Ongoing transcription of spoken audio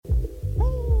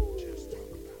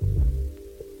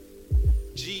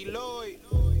G Lloyd,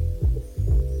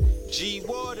 G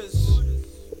Waters,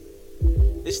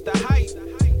 it's the hype.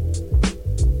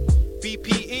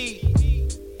 BPE,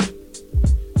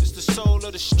 it's the soul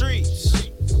of the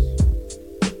streets.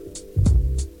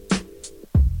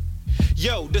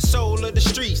 Yo, the soul of the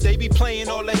streets, they be playing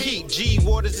all the heat. G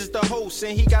Waters is the host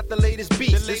and he got the latest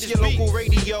beats. This your local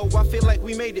radio, I feel like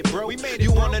we made it, bro.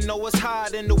 You wanna know what's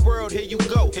hot in the world, here you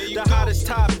go. The hottest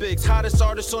topics, hottest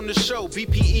artists on the show.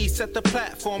 BPE set the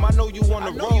platform, I know you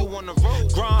wanna roll.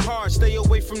 Grind hard, stay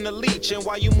away from the leech. And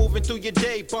while you moving through your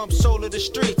day, bump soul of the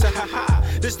streets.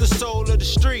 This the soul of the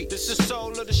street. This the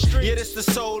soul of the street. Yeah, this the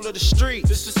soul of the street.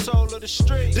 This the soul of the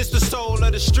street. This the soul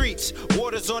of the streets.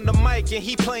 Waters on the mic and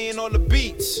he playing all the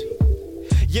beats.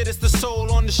 Yeah, this the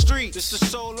soul on the street. This the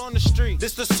soul on the street.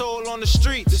 This the soul on the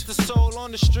street. This the soul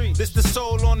on the street. This the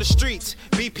soul on the streets.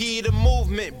 BPE the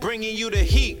movement, bringing you the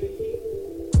heat.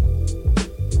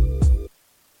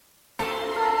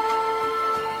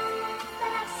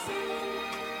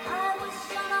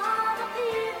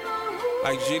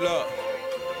 Like G-Lo.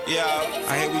 Yeah,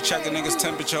 I hear we checking niggas'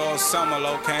 temperature all summer,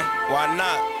 okay? Why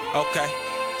not? Okay.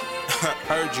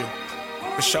 Heard you.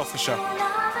 For sure, for sure.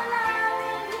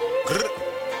 Grr.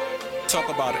 Talk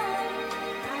about it.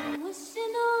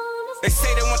 They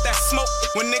say they want that smoke,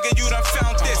 when nigga you done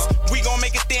found this. We gon'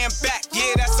 make it there and back,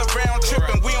 yeah, that's a round trip.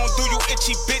 And we don't do you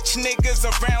itchy bitch niggas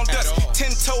around us.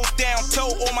 10 toes down, toe,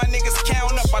 all my niggas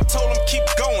count up. I told them keep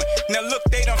going, now look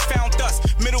they done found us.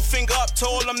 Middle finger up to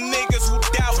all them niggas who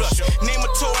doubt us. Name a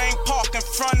tour ain't park in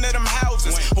front of them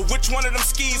houses. Or which one of them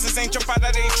skeezers ain't jump out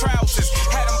of their trousers.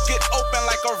 Had them get open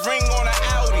like a ring on an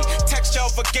Audi. Texture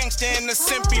of a gangster in the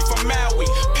Simpy from Maui.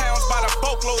 Pounds by the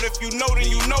boatload, if you know then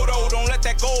you know though. Don't let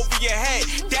that go over your head,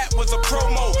 that was a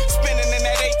promo. Spinning in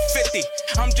that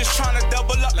 850. I'm just trying to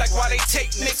double up like why they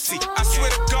take Nixie. I swear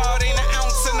to God, ain't an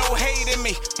ounce of no hate in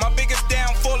me. My biggest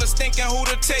downfall is thinking who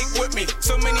to take with me.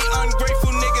 So many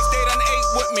ungrateful niggas, they done ate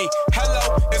with me.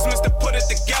 Hello, it's Mr. Put It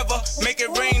Together. Make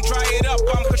it rain, dry it up,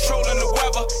 I'm controlling the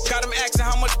weather. Got him asking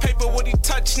how much paper would he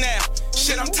touch now.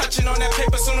 Shit, I'm touching on that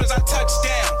paper soon as I touch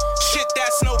down. Shit,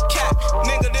 that's no cap,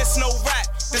 nigga, this no rap.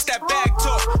 This that bag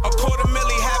talk, $250,000,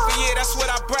 half a year, that's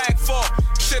what I brag for.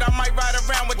 Shit, I might ride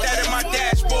around with that in my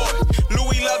dashboard.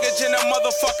 Louis luggage and a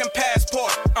motherfucking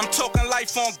passport. I'm talking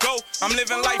life on go, I'm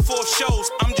living life off shows.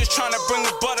 I'm just trying to bring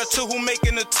the butter to who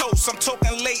making the toast. I'm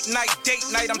talking late night, date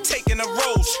night, I'm taking a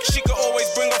rose. She could always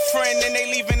bring a friend and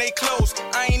they leaving they clothes.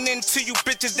 I ain't into you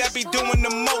bitches that be doing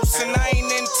the most. And I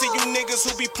ain't into you niggas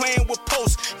who be playing with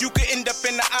posts. You could end up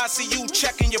in the ICU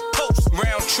checking your post.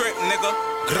 Round trip, nigga.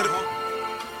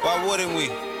 Why wouldn't we?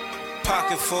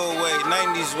 Pocket full way,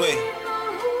 90s way.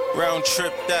 Round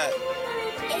trip that.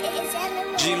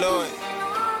 G Lloyd.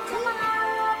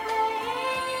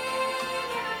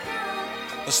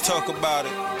 Let's talk about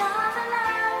it.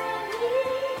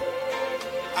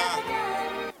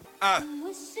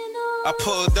 I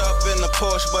pulled up in the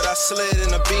Porsche, but I slid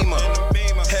in a Beamer.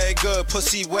 Head good,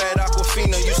 pussy wet,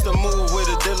 Aquafina. Used to move with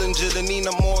a Dillinger, the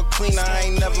Nina more cleaner.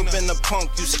 I ain't never been a punk,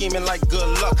 you scheming like good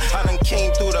luck. I done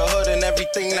came through the hood and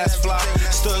everything that's fly.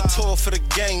 Stood tall for the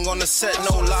gang on the set,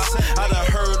 no lie. I done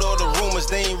heard all the rumors,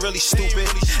 they ain't really stupid.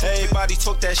 Everybody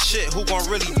talk that shit, who gon'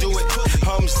 really do it?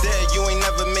 Hum's dead, you ain't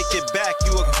never make it back,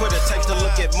 you a quitter. Type to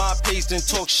look at my page, then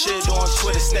talk shit on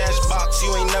Twitter. Stash box,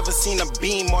 you ain't never seen a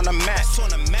beam on a mat.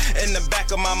 In the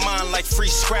back of my mind like free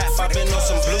scrap. I been on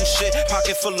some blue shit,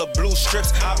 pocket full of blue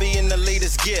strips. I be in the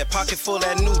latest gear, pocket full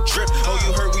that new drip. Oh,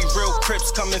 you heard we real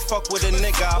Crips, come and fuck with a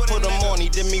nigga. I put him on, he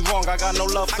did me wrong, I got no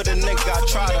love for the nigga.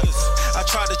 I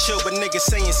try to chill, but niggas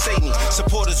saying save me.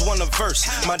 Supporters want a verse,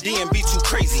 my DMB too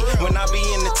crazy. When I be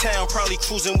in the town, probably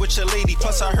cruising with your lady.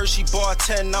 Plus I heard she bought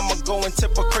 10, I'ma go and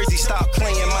tip her crazy. Stop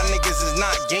playing, my niggas is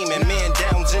not gaming. Man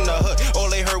downs in the hood, all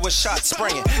they heard was shots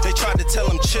spraying. They tried to tell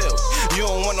him chill, you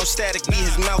don't want no static, me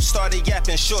his mouth started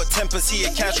yapping. Short tempers, he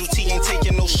a casualty, ain't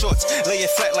taking no shorts. Lay it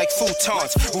flat like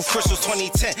futons. Roof Crystals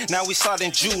 2010, now we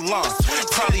starting July.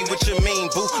 Probably with your main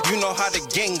boo, you know how the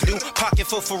gang do. Pocket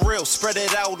full for real, spread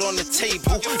it out on the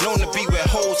table. Known to be with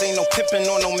hoes, ain't no pimping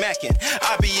or no macking.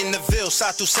 I be in the Ville,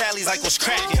 side through Sally's like what's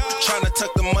cracking. Tryna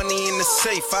tuck the money in the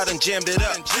safe, I done jammed it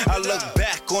up. I look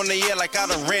back on the year like I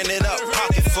done ran it up.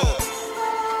 Pocket full.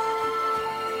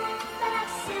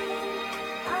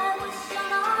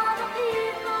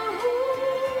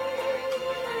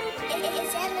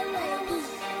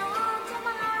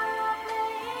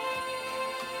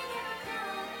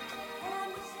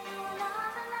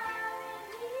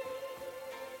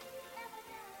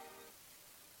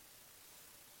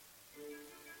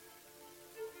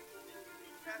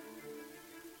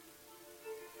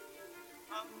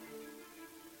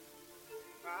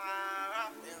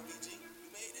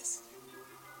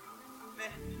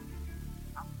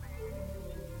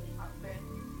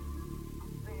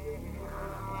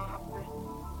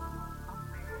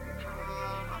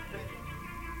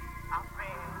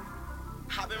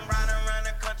 I've been riding around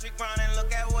the country grinding,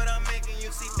 look at what I'm making. You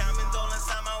see diamonds all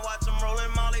inside my watch, I'm rolling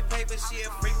Molly paper. She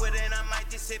a freak with it, I might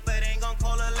just hit, but ain't gon'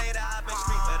 call her later. I've been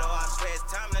street, but I swear it's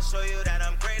time to show you that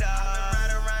I'm greater. I've been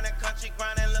riding around the country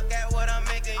grinding, look at what I'm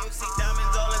making. You see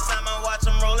diamonds all inside my watch,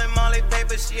 I'm rolling Molly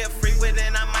paper. She a freak with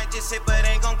it, I might just hit, but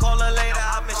ain't gon' call her later.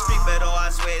 I've been street, but I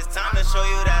swear it's time to show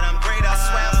you that I'm greater. I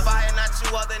swear I'm fire, not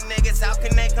you other niggas, how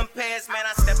can they compare? Man,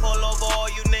 I step all over all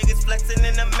you niggas, flexing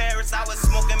in the mirrors. I was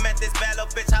smoking met this bad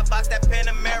little bitch, I boxed that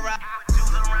Panamera.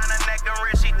 Jewels around her neck and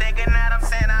wrist, she thinking that I'm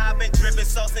Santa. I've been dripping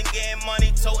sauce and getting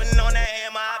money, toting on that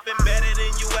hammer. I've been better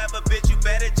than you ever, bitch, you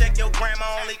better check your grandma.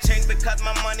 Only changed because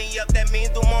my money up, that means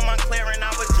do more my clearing.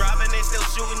 I was driving and still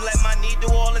shooting, let my knee do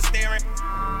all the steering.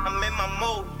 I'm in my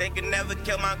mood, they can never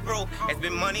kill my crew. It's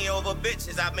been money over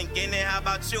bitches, I've been getting it, how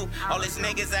about you? All these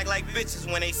niggas act like bitches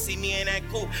when they see me in that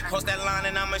coupe. Cross that line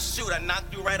and I'ma shoot, I knock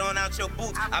you right on out your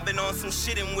boots. I've been on some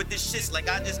shit and with this shit like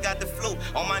I just got the flu.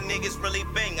 All my niggas really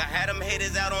bang, I had them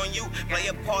haters out on you. Play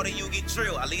a part or you get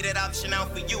drilled, I leave that option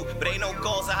out for you. But ain't no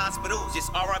goals or hospitals,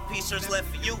 just RIP shirts left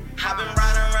for you. I've been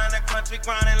riding around the country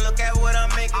grinding, look at what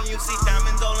I'm making. You see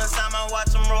diamonds all inside my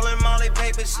watch, I'm rolling Molly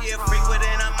paper. She a freak with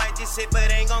it, I might just hit, but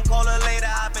ain't gon' call her later.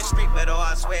 I've been street, but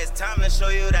I swear it's time to show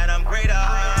you that I'm greater. I've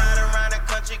been riding around the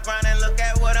country grinding, look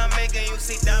at what I'm making. You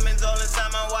see diamonds all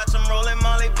inside my watch, I'm rolling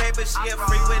Molly paper. She a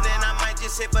freak with it, I might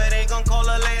just hit, but ain't gon' call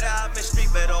her later. I've been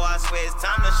street, but I swear it's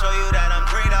time to show you that I'm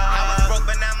greater. I was broke,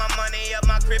 but now my money up,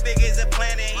 my crib big as a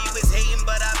planet. He was hating,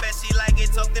 but I bet she like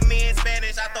it. Talk to me in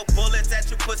Spanish. I throw bullets at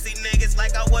you pussy niggas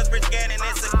like I was Rich Gannon.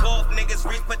 It's a golf, niggas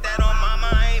reach, put that on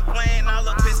mama, I ain't playing. I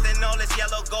look pissed and all this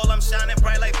yellow gold, I'm shining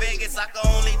bright like Vegas. I can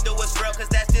only do what's real, cause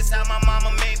that's just how my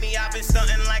mama made me. I've been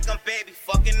stunting like I'm baby,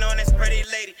 fucking on this pretty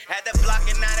lady. Had the block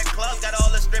and now the clubs got all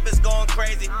the strippers going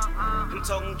crazy. I'm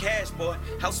talking cash, boy,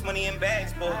 house money in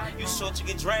bags, boy. You short, you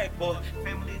get dragged, boy.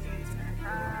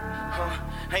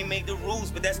 I ain't make the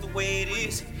rules, but that's the way it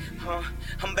is.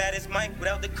 I'm bad as Mike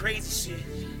without the crazy shit.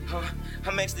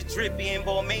 I'm extra drippy and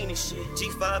ball main and shit.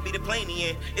 G5 be the plane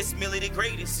in, it's Millie the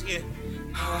greatest, yeah.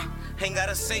 Ain't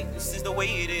gotta say, this is the way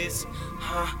it is.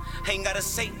 Ain't gotta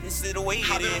say, this is the way it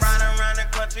is. I've been riding around the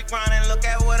country grinding, look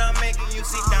at what I'm making. You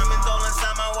see diamonds all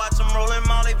inside my watch, I'm rolling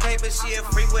Molly paper. She a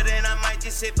freak with it, I might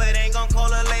just hit, but ain't gon' call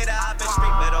her later. I've been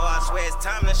street, but I swear it's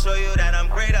time to show you that I'm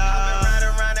greater. I've been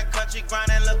riding around the country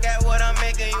grinding, look at what I'm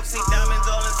making. You see diamonds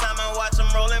all inside my watch, I'm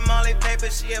rolling Molly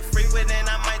paper. She a freak with it,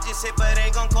 I might just hit, but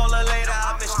ain't gon' call her later.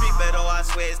 I've been street, but I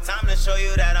swear it's time to show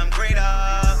you that I'm greater.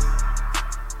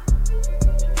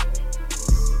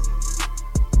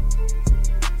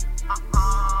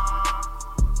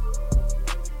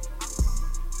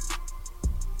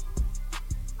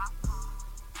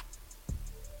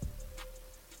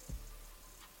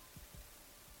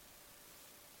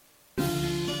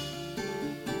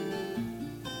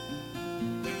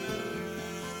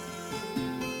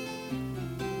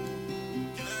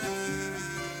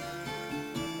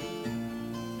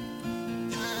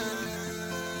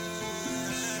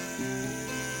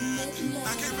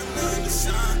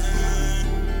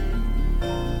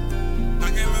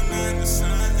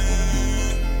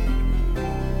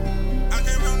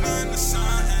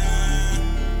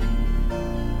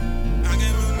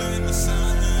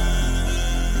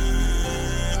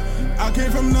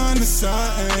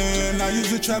 I used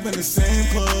to trap in the same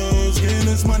clothes, getting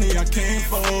this money I can't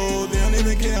fold. They don't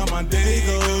even care how my day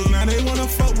goes. Now they wanna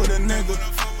fuck with a nigga.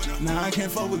 Nah, I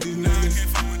can't fuck with these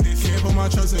niggas. Can't put my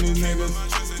trust in these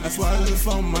niggas. That's why I just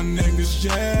fuck with my niggas.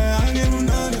 Yeah, I gave them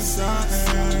nothing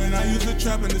sign. I used to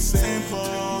trap in the same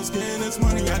clothes, getting this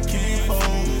money I can't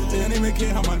fold. They don't even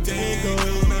care how my day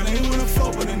goes. Now they wanna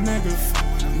fuck with a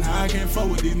nigga. Nah, I can't fuck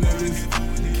with these niggas.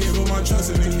 Can't put my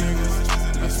trust in these niggas.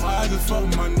 That's why I just fuck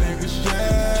with my niggas,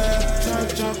 yeah.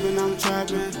 Trapping, I'm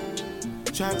trapping.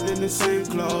 Trapped in the same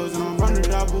clothes. And I'm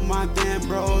running up with my damn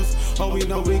bros. Oh, we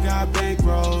know we got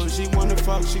bankrolls. She wanna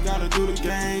fuck, she gotta do the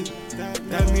gang.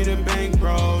 That me the bank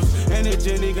bros. And the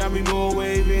Jenny got me more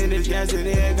wavy. And this gas in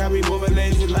the air got me moving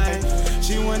lazy like.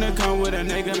 She wanna come with a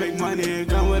nigga, make money.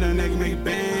 Come with a nigga, make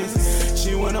bands.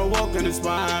 She wanna walk in the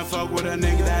spine. Fuck with a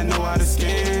nigga that know how to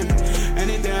scam.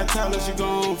 Anything I tell her, she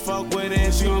gon' fuck with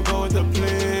it. She gon' go with the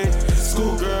plan.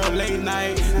 Schoolgirl, late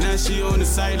night. Now she on the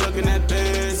site looking at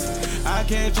this. I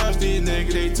can't trust these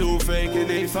niggas, they too fake and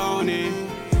they phony.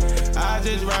 I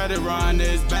just ride around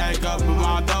this back up in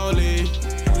my dolly.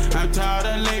 I'm tired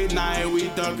of late night, we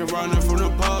ducking running from the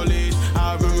police.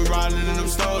 I remember riding in them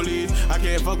stolies. I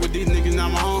can't fuck with these niggas, now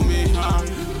my homie.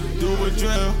 do a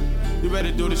drill. You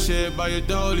better do the shit by your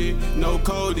dolly, no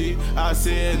Cody. I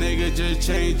said nigga just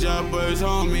change up words,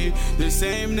 homie. The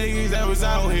same niggas that was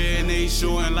out here and they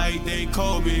shooting like they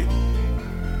Kobe.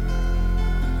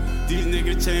 These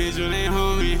niggas change when they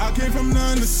homie. I came from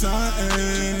none to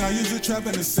something. I used to trap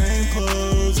in the same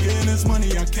clothes. Getting this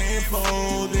money I can't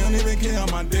fold. They don't even care how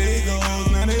my day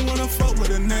goes. Now they wanna fuck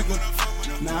with a nigga.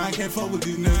 Nah, I can't fuck with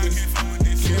these niggas.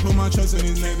 Can't put my trust in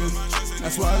these niggas.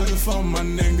 That's why I just fuck with my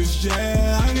niggas,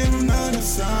 yeah. I came from none to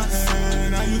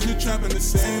something. I used to trap in the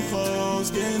same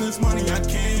clothes. Getting this money I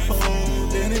can't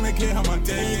fold. They don't even care how my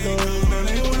day goes. Now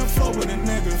they wanna fuck with a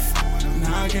nigga.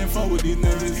 Nah, I can't fuck with these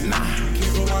niggas. Nah,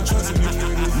 can't put my trust in these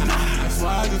niggas. That's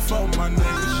why I just fuck with my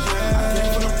niggas, yeah. I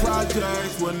came from the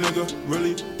projects where nigga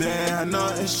really didn't have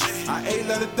nothing. I ate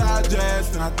let it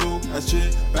digest and I threw that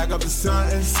shit back up to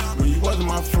something. When you wasn't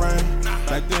my friend,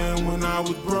 back then when I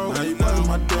was broke. Now you wasn't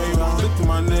my day one. Stick to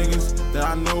my niggas that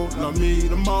I know love me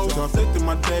the most. So I stick to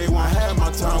my day one. I had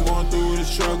my time going through the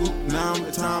struggle. Now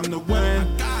it's time to win.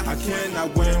 I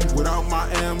cannot win without my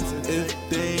M's if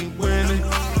they ain't winning.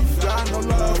 Got no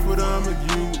love for them if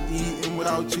you eating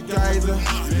without your geyser.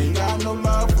 Ain't got no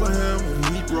love for him if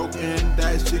he broke in,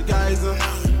 that's your geyser.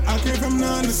 I came from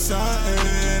none to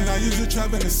something. I used to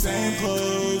trap in the same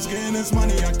clothes. Getting this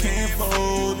money I can't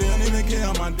fold. They don't even care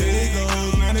how my day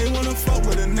goes. Now they wanna fuck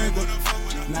with a nigga.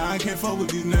 Nah, I can't fuck with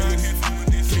these niggas.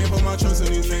 Can't put my trust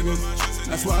in these niggas.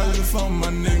 That's why I just fuck with my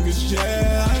niggas,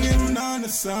 yeah. I came from none to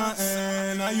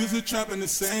something. I used to trap in the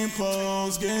same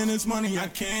clothes. Getting this money I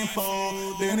can't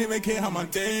fold. They don't even care how my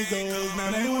day goes.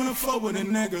 Now they wanna fuck with a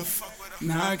nigga.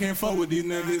 Nah, I can't fuck with these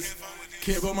niggas.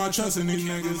 Can't put my trust in these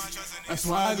niggas. That's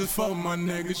why I just fuck with my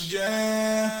niggas,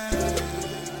 yeah.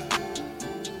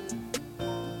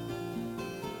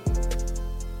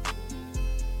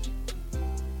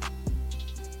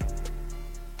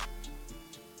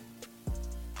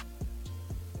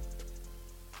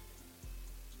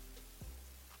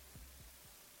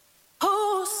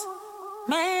 Whose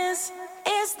man's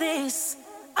is this?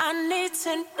 I need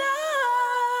to know.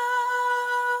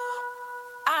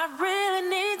 I really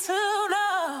need to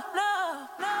know.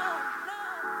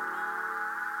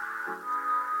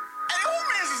 Hey, who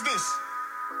man's is this?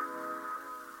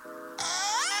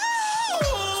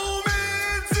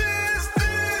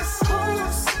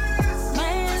 Whose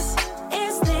man's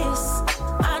is this?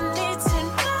 I need to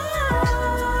know.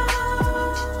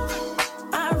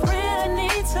 I really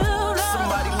need to know.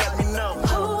 Somebody let me know.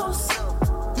 Whose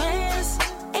man's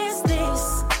is this?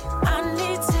 I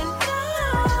need to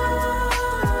know.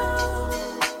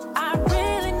 I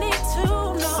really need to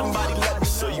know. Somebody let me.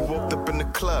 So you woke up in the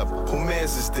club. Who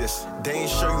mans is this? They ain't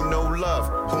show you no love.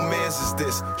 Who mans is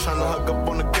this? Tryna hug up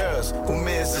on the girls. Who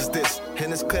mans is this?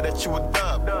 And it's clear that you a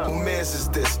dub. Who mans is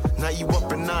this? Now you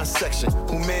up in 9 section.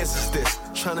 Who mans is this?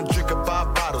 Tryna drink up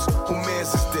 5 bottles. Who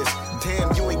mans is this?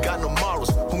 Damn, you ain't got no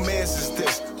morals. Who mans is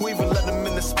this? Who even let them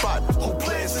in the spot? Who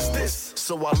plans is this?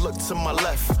 So I look to my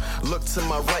left, look to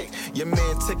my right. Your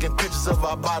man taking pictures of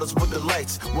our bottles with the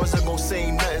lights. Wasn't gonna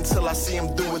say nothing till I see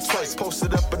him do it twice.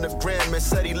 Posted up in the gram and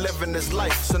said he living his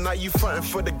life. So now you frontin'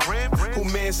 for the gram? Who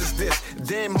mans is this?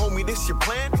 Damn, homie, this your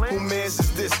plan? Who mans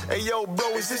is this? Hey, yo,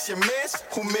 bro, is this your mans?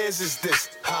 Who mans is this?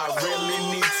 I really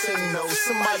need to know.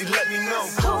 Somebody let me know.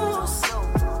 Whose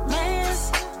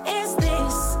man's is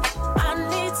this? I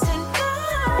need to know.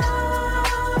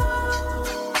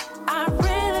 I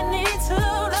really need to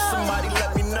know. Somebody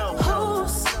let me know.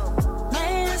 Whose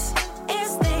man's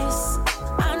is this?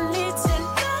 I need to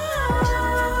know.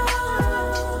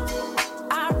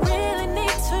 I really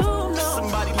need to know.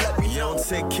 Somebody let me know. You don't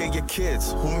take care of your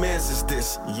kids. Who mans is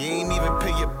this? You ain't even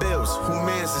pay your bills. Who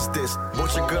mans is this?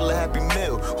 Bought your girl a Happy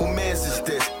Meal. Who mans is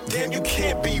this? Damn, you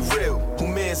can't be real. Who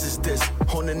mans is this?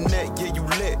 On the net, yeah, you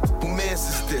lit. Who mans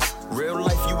is this? Real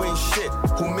life, you ain't shit.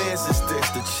 Who mans is this?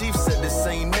 The chief said this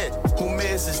ain't it. Who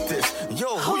mans is this?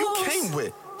 Yo, who you came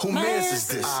with? Who mans is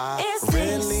this? I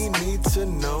really need to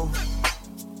know.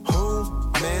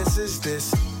 Who mans is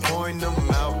this? Point them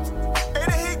out.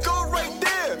 And then he go right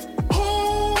there.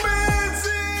 Who mans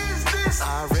is this?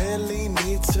 I really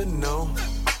need to know.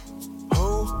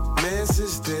 Who mans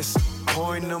is this?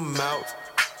 Point them out.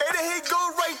 And then he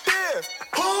go right there.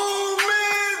 Who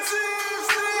mans is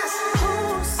this?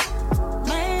 Whose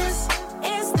man's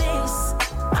is this?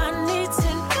 I need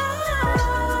to know.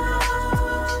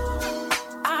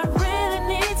 I really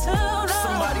need to know.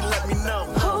 Somebody let me know.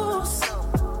 Whose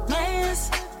man's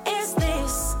is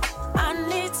this? I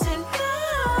need to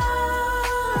know.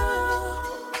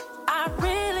 I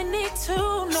really need to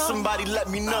know. Somebody let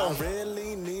me know. I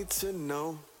really need to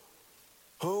know.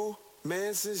 Who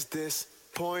mans is this?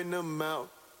 Point them out.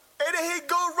 And Hey, there he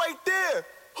go right there.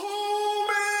 Who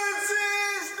is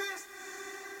this?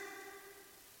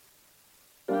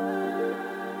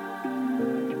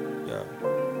 Yeah.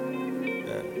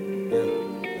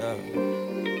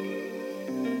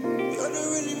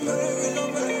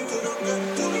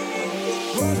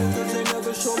 Running cause they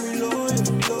never show me loyal.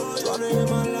 Running in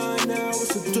my line now,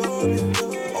 it's a door.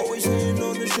 Always hating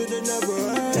on the shit they never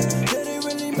had. Yeah, they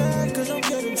really mad cause I'm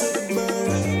getting to the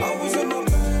bag. I was in my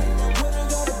bag when I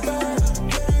got it back.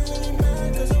 Yeah, they really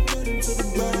mad cause I'm getting to the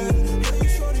bag. Yeah, you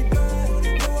shorty bad,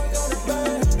 know I got it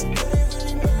back. Yeah, they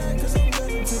really mad cause I'm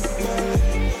getting to the bag.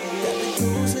 Got the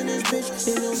tools in this bitch,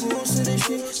 ain't no rules to this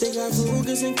shit. They got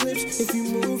Rugers and clips, if you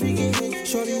move you get hit.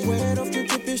 Shorty wet off the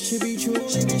drip, this shit be true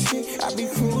in this shit. I be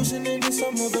cruising in this,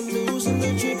 I'm never losing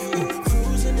legit.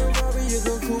 Cruising the Rari, you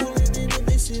go coolin' in it.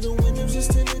 They see the windows is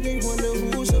tinted, they wonder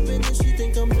who's up in this. You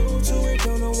think I'm new to it,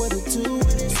 don't know what to do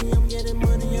with it. See, I'm getting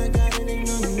money, I got it, ain't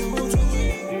nothing new to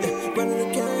it. Running the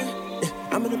game,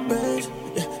 I'm in the bench.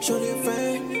 Shorty a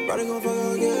fan, probably gon' fuck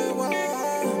her again. Why?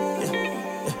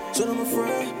 So I'm a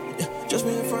friend, just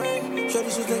me a friend. Shorty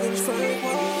just thinking it's fake.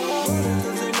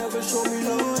 Cause they never show me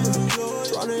loyal.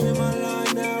 Tryna hit my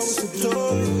line now, it's a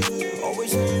door.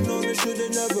 Always hating on the shit they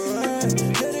never had.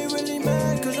 Yeah, they really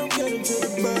mad cause I'm getting to the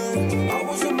bag. I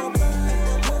was in my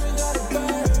bag, when I got it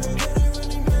back. Yeah, they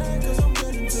really mad cause I'm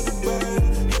getting to the bag.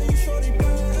 Yeah, you shorty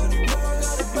bad, know I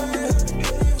got it back.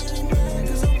 Yeah, they really mad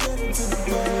cause I'm getting to the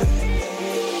bag.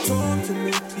 Talk to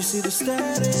me, you see the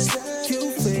status.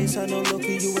 Cute face, I know look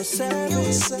at you a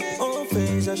savage. On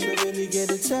face, I should really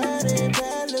get it tatted.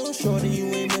 Bad little shorty, you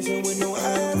ain't messing with no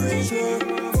average.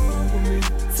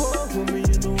 Fuck with me,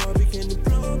 you know I became the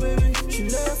plug, baby. She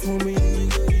left for me,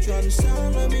 nigga, you tryna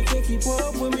sound like me. Can't keep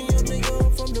up with me, young nigga,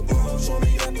 I'm from the Bronx. So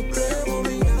me got to play with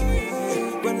me,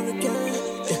 running the game,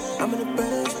 I'm in the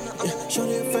bed,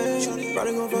 shorty a fan,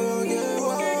 probably gon' fuck her again.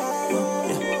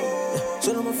 So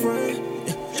I'm a friend,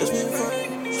 just me a friend.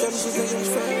 Shorty just thinking it's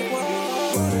fake.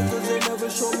 Cause they never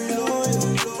show me loyal.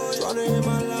 Tryna hit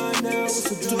my line now,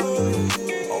 it's a door.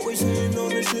 Always hating on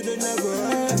the shit they never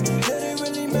had. Yeah, they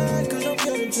really mad cause I'm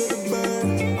getting to the bag.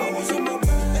 I was in my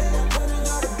bag, when I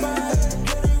got it back.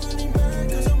 Yeah, they really mad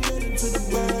cause I'm getting to the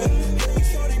bag. Yeah, you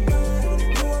shorty bad,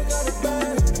 know I got it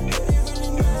back. Yeah, they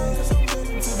really mad cause I'm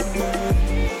getting to the bag.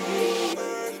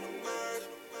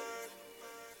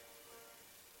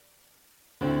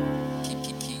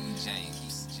 King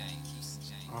James.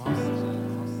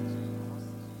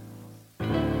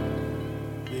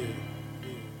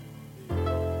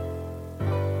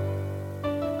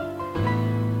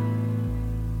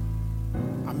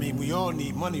 I mean, we all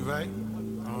need money, right?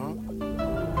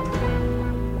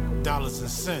 Dollars and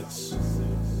cents.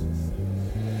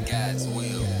 God's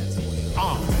will.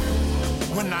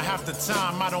 When I have the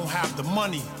time, I don't have the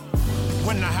money.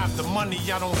 When I have the money,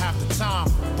 I don't have the time.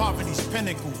 Poverty's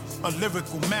pinnacle, a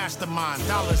lyrical mastermind.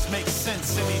 Dollars make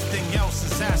sense, anything else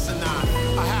is asinine.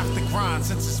 I have to grind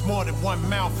since it's more than one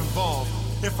mouth involved.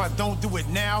 If I don't do it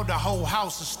now, the whole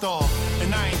house is starved.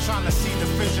 And I ain't trying to see the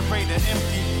refrigerator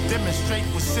empty. Demonstrate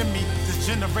what's in me to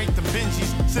generate the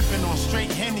Benjis. Sipping on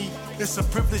straight Henny. It's a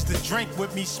privilege to drink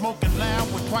with me. Smoking loud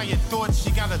with quiet thoughts. She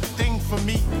got a thing for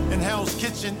me in Hell's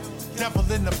Kitchen. Devil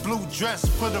in the blue dress.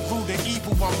 For the root of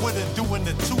evil, I'm with her doing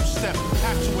the two-step.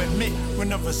 Have to admit, when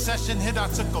the recession hit, I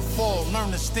took a fall.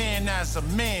 Learned to stand as a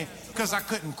man. Cause I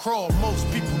couldn't crawl, most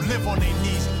people live on their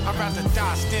knees. I'd rather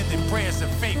die standing prayers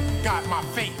and faith. Got my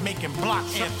fate making block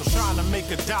anthems. Trying to make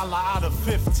 $1 out of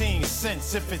 15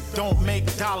 cents. If it don't make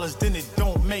dollars, then it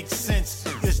don't make sense.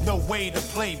 There's no way to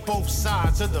play both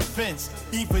sides of the fence.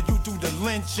 Either you do the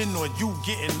lynching or you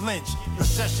getting lynched.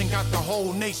 Recession got the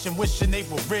whole nation wishing they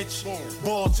were rich.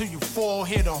 Ball till you fall,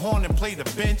 hit a horn and play the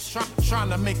bench. Trying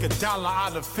to make $1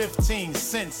 out of 15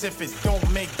 cents. If it don't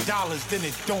make dollars, then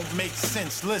it don't make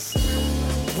sense. Listen.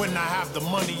 When I have the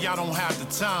money, I don't have the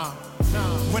time.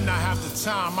 When I have the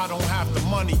time, I don't have the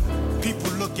money.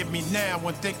 People look at me now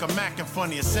and think I'm acting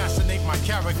funny. Assassinate my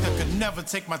character, could never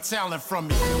take my talent from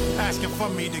me. Asking for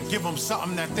me to give them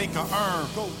something that they can earn.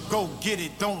 Go get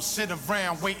it, don't sit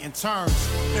around waiting turns.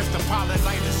 If the pilot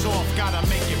light is off, gotta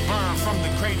make it burn. From the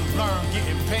cradle learn,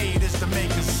 getting paid is the main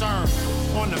concern.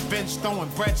 On the bench, throwing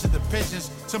bread to the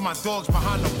pigeons. To my dogs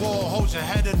behind the wall, hold your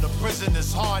head in the prison.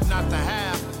 It's hard not to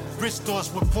have. Rich doors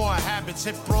with poor habits,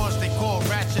 hit broads they call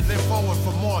ratchet, live forward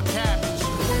for more cabbage.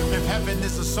 If heaven Heaven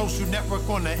is a social network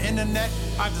on the internet.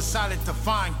 I decided to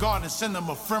find God and send him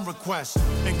a friend request.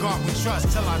 In God we trust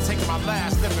till I take my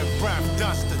last living breath.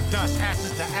 Dust to dust,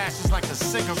 ashes to ashes like a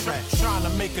cigarette. Trying to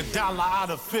make $1 out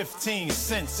of 15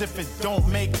 cents. If it don't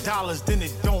make dollars, then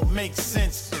it don't make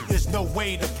sense. There's no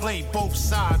way to play both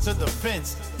sides of the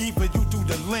fence. Either you do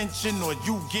the lynching or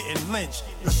you getting lynched.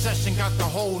 Recession got the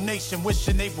whole nation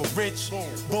wishing they were rich.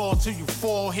 Ball till you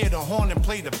fall, hear the horn and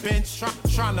play the bench.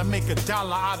 Trying to make $1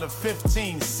 out of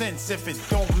 15 cents. If it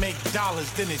don't make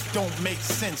dollars, then it don't make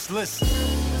sense. Listen.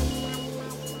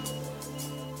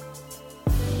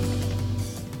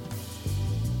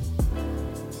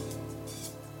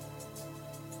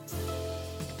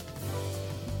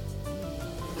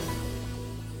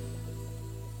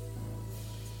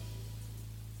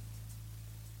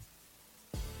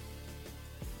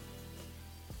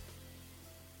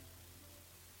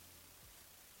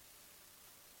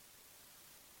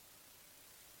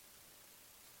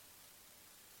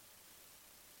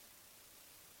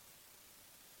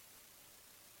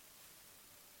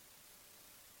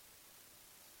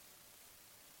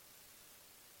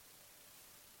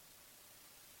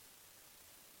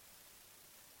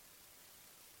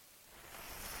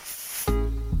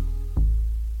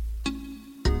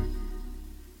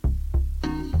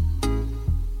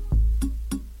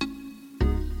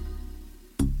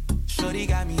 Shorty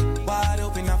got me wide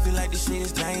open, I feel like this shit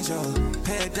is danger.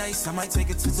 Paradise, I might take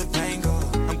it to Topanga.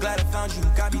 I'm glad I found you,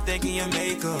 got me thinking your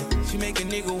makeup. She make a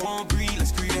nigga want breathe,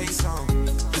 let's create some.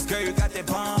 This girl, you got that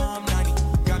bomb,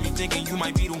 90. Got me thinking you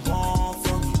might be the one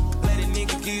for me. Let a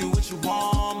nigga give you what you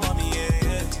want, mommy, yeah,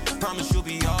 yeah. Promise you'll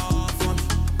be all for me.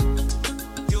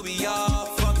 You'll be all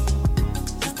for me.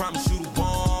 Just promise you the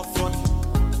one for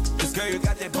me. This girl, you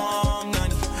got that bomb,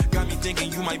 90. Got me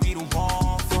thinking you might be the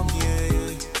one for me, yeah, yeah.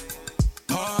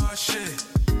 Oh shit,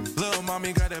 little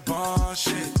mommy got that bomb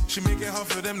shit. She make it hard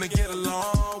for them to get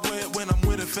along with. When I'm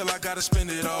with her, feel I gotta spend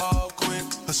it all quick.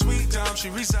 A sweet dime, she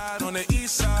reside on the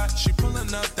east side. She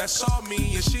pulling up, that's all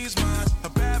me, and she's mine. A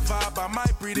bad vibe, I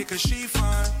might breed it, cause she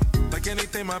fine. Like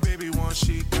anything my baby wants,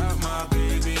 she got my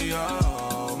baby,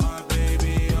 oh, my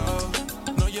baby, oh.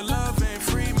 No, your love ain't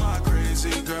free, my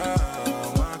crazy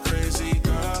girl, my crazy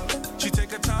girl. She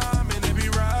take her time and it be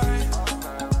right.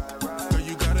 Girl,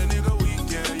 you got a nigga weak,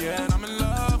 yeah, yeah, and I'm in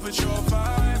love with your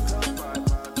vibe.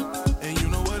 And you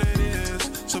know what it is,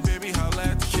 so baby, holla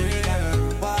at the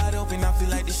kid. Wide open, I feel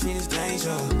like this shit is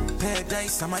danger.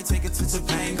 Paradise, I might take it to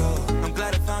Topanga. I'm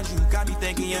glad I found you, got me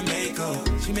thinking your makeup.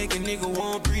 She make a nigga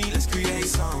want breathe, let's create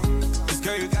some. This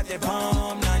girl, you got that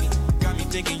bomb, 90. Got me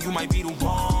thinking you might be the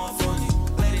one for me.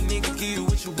 Let a nigga give you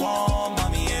what you want,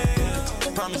 mommy,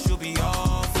 yeah. Promise you'll be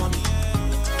all for me.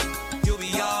 You'll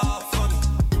be all for me.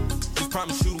 Just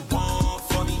promise you the one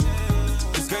for me.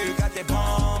 This girl, you got that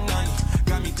bomb, 90.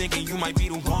 Got me thinking you might be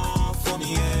the one for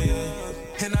me, yeah,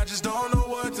 yeah. And I just don't know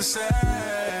what to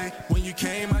say. When you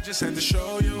came, I just had to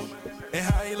show you. And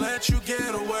how he let you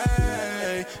get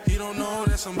away. He don't know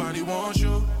that somebody wants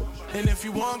you. And if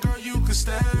you want, girl, you can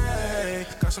stay.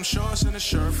 Got some shorts and a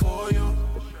shirt for you.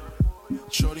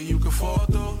 Shorty, you can fall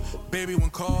through. Baby, one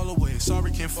call away.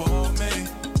 Sorry, can't fall me.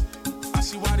 I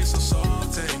see why they so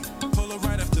salty. Pull her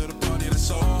right after the party, that's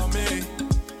all me.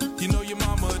 You know your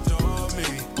mama adore me.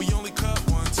 We only cut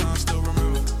one time, still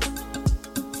remember.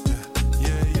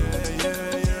 Yeah, yeah,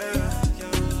 yeah, yeah.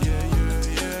 Yeah,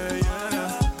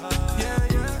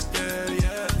 yeah,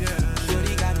 yeah, yeah.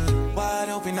 Shorty got me wide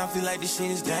open, I feel like this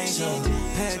shit is danger.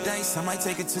 Paradise, I might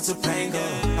take it to Topanga.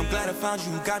 I'm glad I found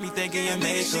you, got me thinking your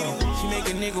makeup. She make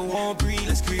a nigga want breathe,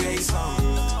 let's create some.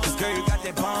 This girl, you got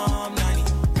that bomb,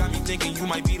 90. Got me thinking you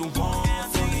might be the one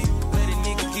for me. Let a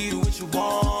nigga give you what you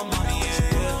want, mommy,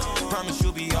 yeah. Promise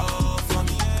you'll be all for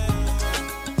me.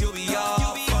 You'll be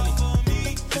all for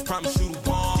me. Just promise you the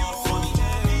one for me.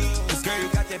 This girl, you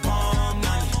got that bomb,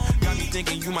 90. Got me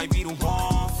thinking you might be the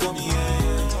one for me, yeah.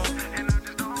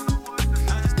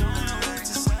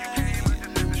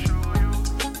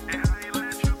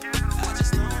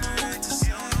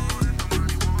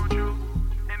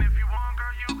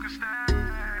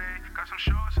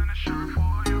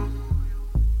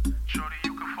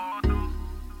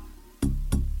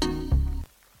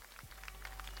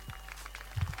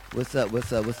 What's up,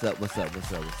 what's up, what's up, what's up,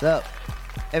 what's up, what's up?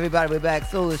 Everybody, we're back.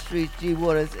 Solar Streets, G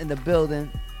Waters in the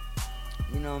building.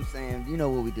 You know what I'm saying? You know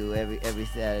what we do every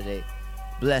Saturday.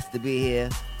 Blessed to be here.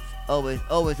 Always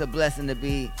a blessing to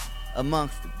be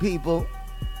amongst the people.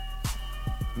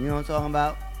 You know what I'm talking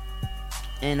about?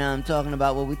 And I'm talking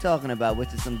about what we're talking about,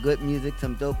 which is some good music,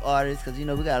 some dope artists, because, you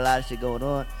know, we got a lot of shit going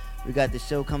on. We got the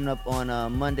show coming up on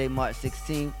Monday, March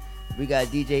 16th. We got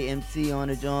DJ MC on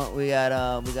the joint. We got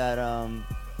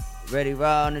Ready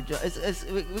Raw on the joint.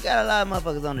 We got a lot of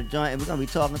motherfuckers on the joint, and we're gonna be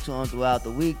talking to them throughout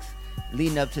the weeks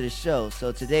leading up to the show.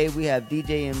 So today we have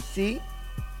DJ MC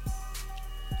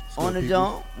on the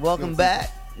joint. Welcome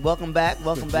back. And we're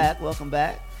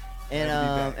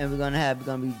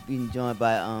gonna be being joined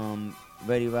by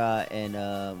Ready Raw and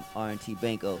R&T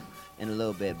Banco in a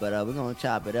little bit, but we're gonna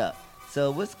chop it up.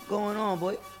 So what's going on,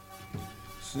 boy?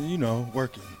 So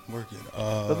working.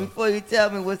 But before you tell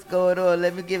me what's going on,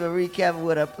 let me give a recap of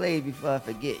what I played before I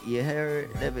forget. You heard?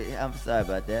 Right. I'm sorry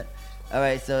about that. All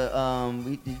right, so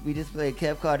we just played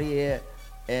Kev Cartier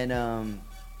and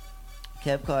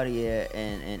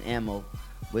Ammo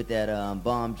with that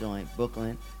bomb joint,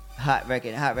 Brooklyn. Hot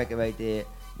record right there.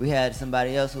 We had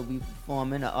somebody else who'll be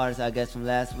performing, an artist I guess from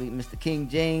last week, Mr. King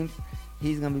James.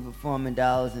 He's gonna be performing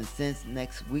Dollars and Cents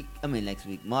next week,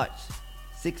 March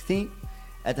 16th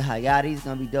at the Hayati. He's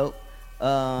gonna be dope.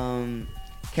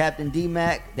 Captain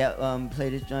D-Mac that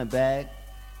played his joint Bag.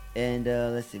 And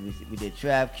let's see, we did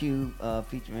Trav Q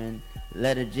featuring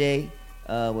Letter J.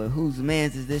 With Whose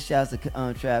Mans Is This? Shouts to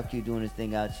Trav Q doing his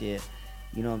thing out here.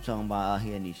 You know what I'm talking about out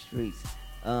here in these streets.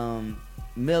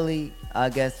 Millie, I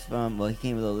guess he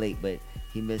came a little late, but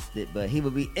he missed it. But he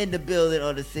will be in the building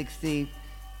on the 16th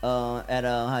at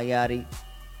Hayati.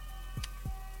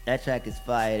 That track is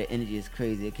fire. The energy is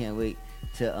crazy. I can't wait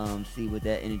to see what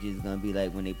that energy is gonna be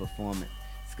like when they perform it.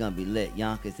 It's gonna be lit.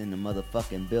 Yonkers in the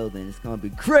motherfucking building. It's gonna be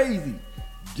crazy.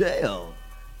 Jail.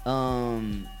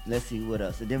 Let's see what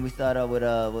else. And then we start off with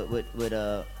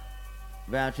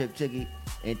Round Trip Ticket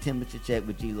and Temperature Check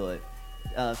with G Lloyd.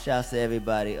 Shouts to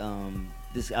everybody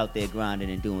just out there grinding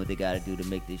and doing what they gotta do to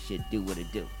make this shit do what it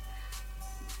do.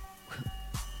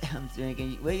 I'm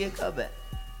drinking. Where your cup at?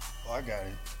 Oh, I got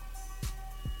it.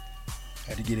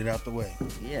 Had to get it out the way.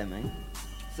 Yeah, man.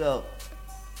 So,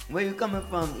 where you coming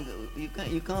from? You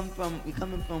coming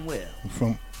from where? I'm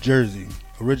from Jersey.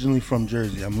 Originally from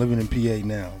Jersey. I'm living in PA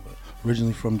now, but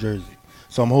originally from Jersey.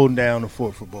 So I'm holding down the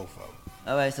fort for both of them.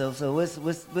 All right. So what's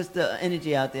the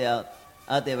energy out there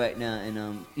right now?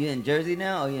 And you in Jersey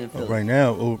now or you in Philly? Right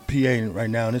now, PA right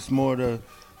now, and it's more the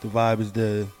vibe is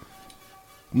the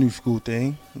new school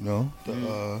thing,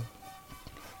 the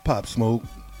Pop Smoke.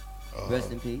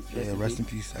 Rest in peace. Rest in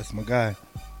peace. That's my guy.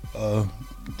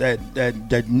 That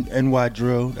NY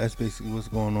drill. That's basically what's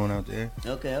going on out there.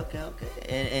 Okay.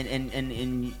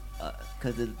 And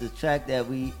because the track that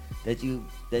you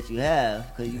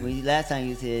have, because last time you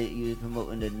was here, you was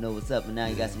promoting the Know What's Up, and now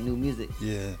you got some new music.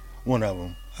 Yeah, one of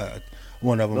them.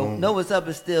 Know What's Up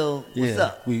is still What's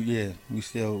Up. We closing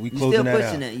still that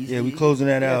pushing out. it. We closing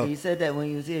that out. You said that when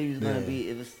you was here, you was gonna be.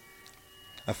 It was.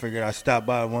 I figured I'd stop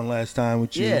by one last time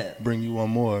with you. Yeah. Bring you one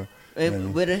more.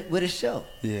 With a show.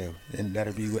 Yeah, and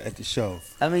that'll be at the show.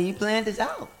 I mean, you planned this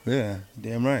out. Yeah,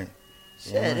 damn right.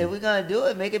 Shit, if we're gonna do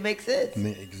it, make it make sense.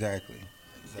 Exactly.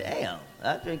 Damn,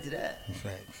 I'll drink to that.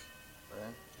 Thanks.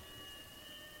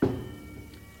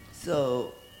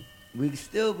 So, we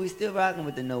still rocking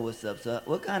with the Know What's Up. So,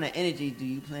 what kind of energy do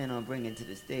you plan on bringing to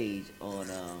the stage on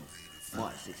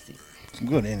March 16th? Some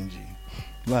good energy,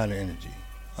 a lot of energy.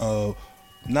 I'm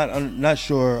not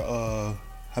sure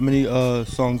how many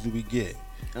songs do we get.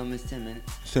 It's 10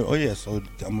 minutes. So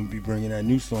I'm gonna be bringing that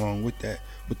new song with the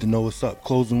Know What's Up,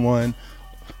 closing one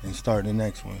and starting the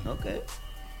next one. Okay.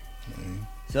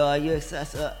 So are you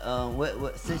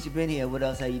what since you've been here, what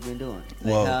else have you been doing?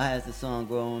 How has the song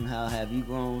grown? How have you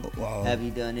grown? Have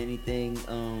you done anything?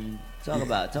 Talk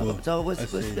about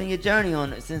what's been your journey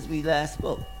on it since we last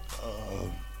spoke?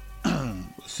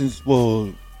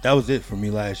 That was it for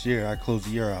me last year. I closed the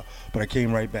year out, but I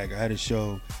came right back. I had a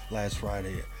show last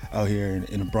Friday out here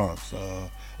in the Bronx.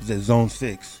 It was at Zone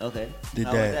 6. Okay. Did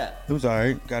How was that? It was all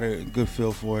right. Got a good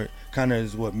feel for it. Kind of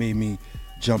is what made me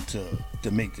jump to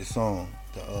make this song,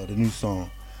 the new song.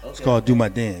 Okay. It's called Do My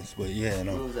Dance. But yeah, It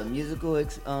was a musical. You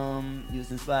was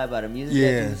inspired by the music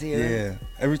that you was hearing? Yeah.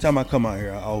 Every time I come out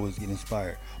here, I always get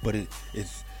inspired. But it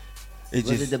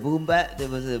the boom bap? There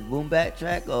was a boom bap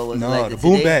track, or was no, it like the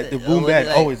boom bap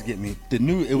always get me. The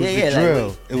new, it was the drill.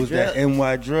 Like, it was that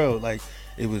NY drill. Like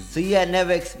it was. So you had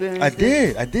never experienced? I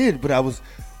did, but I was.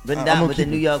 But not with the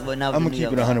New York. But not. I'm gonna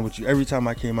keep it 100 with you. Every time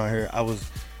I came out here, I was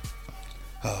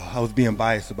being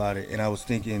biased about it, and I was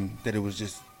thinking that it was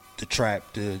just the trap,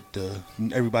 the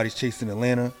everybody's chasing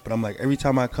Atlanta. But I'm like, every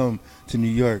time I come to New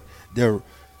York, they're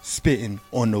spitting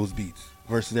on those beats.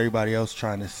 Versus everybody else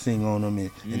trying to sing on them,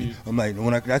 and I'm like,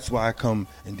 that's why I come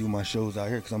and do my shows out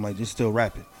here, because I'm like, just still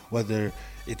rapping, whether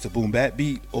it's a boom bap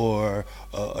beat or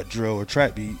a drill or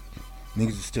trap beat. niggas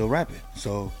is still rapping.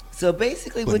 So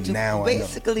basically, but what you now I know.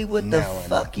 what the Now I know.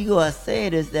 fuck you are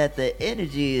saying is that the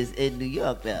energy is in New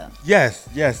York now. yes,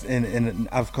 and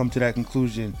I've come to that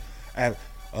conclusion.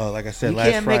 Like I said You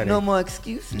last can't Friday. make no more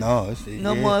excuses. No,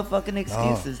 No more fucking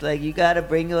excuses. Like you gotta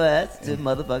bring your ass to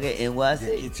motherfucking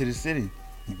NYC. Get to the city.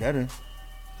 You better.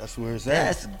 That's where it's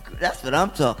at. That's what I'm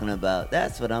talking about.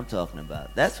 That's what I'm talking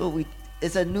about. That's what we.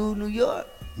 It's a new New York.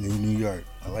 New York.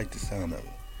 I like the sound of it.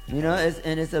 You know,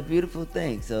 it's a beautiful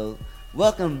thing. So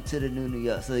welcome to the new New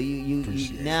York. So you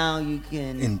now you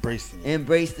can embrace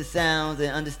the sounds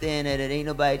and understand that it ain't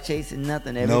nobody chasing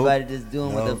nothing. Everybody just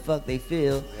doing what the fuck they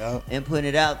feel and putting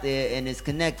it out there, and it's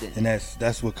connecting. And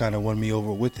that's what kind of won me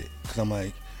over with it, because I'm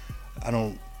like,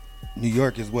 New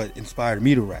York is what inspired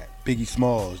me to rap. Biggie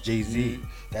Smalls, Jay-Z,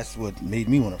 that's what made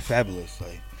me want to Fabulous.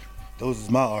 Like, those is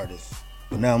my artists.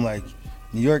 But now I'm like,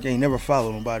 New York ain't never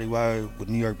followed nobody. Why would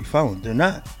New York be following? They're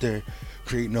not. They're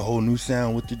creating a whole new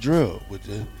sound with the drill, with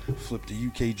the flip the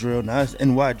UK drill. Now it's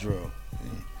NY drill.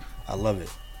 And I love it.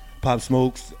 Pop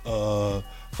Smokes,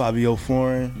 Fabio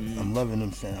Foreign. I'm loving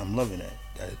them saying. I'm loving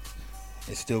that.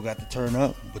 It still got the turn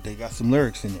up, but they got some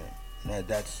lyrics in there. And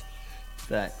that's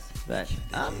facts.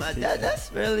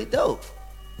 That's really dope.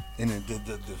 In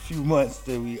the few months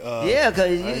that we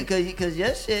because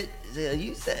your shit,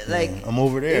 you said like I'm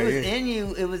over there. It was in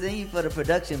you. It was in you for the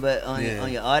production, but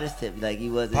on your artist tip, like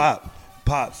you wasn't.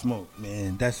 Pop Smoke,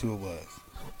 man, that's who it was.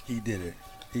 He did it.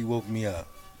 He woke me up.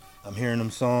 I'm hearing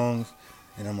them songs,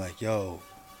 and I'm like, yo,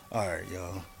 all right,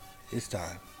 yo, it's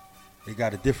time. They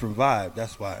got a different vibe.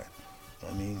 That's why.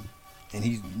 I mean, and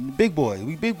he's big boy.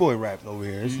 We big boy rapping over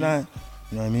here. It's not,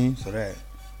 you know what I mean? So that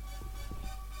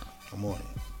I'm on it.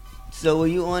 So were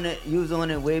you on it? You was on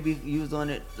it way before. You was on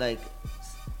it like.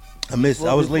 I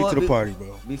was late to the party,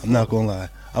 bro. I'm not gonna lie.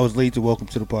 I was late to Welcome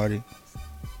to the Party.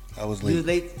 I was late. You was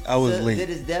late. I was late. Did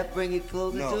his death bring it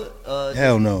closer to it?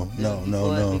 Hell no.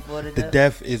 The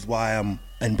death is why I'm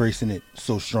embracing it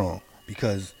so strong,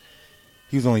 because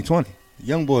he was only 20.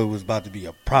 Young boy was about to be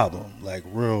a problem, like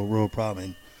real problem.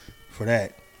 And for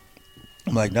that,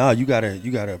 I'm like, nah, you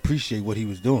gotta appreciate what he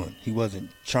was doing. He wasn't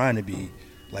trying to be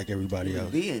like everybody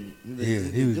else. He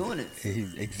was doing it.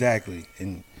 Exactly.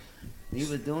 And he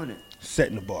was doing it.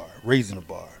 Setting the bar, raising the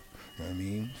bar. You know what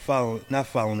I mean? Not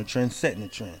following the trend, setting the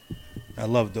trend. I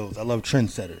love those. I love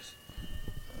trendsetters.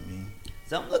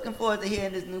 So I'm looking forward to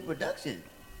hearing this new production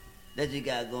that you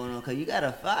got going on, because you got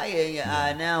a fire in your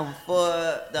eye now for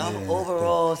the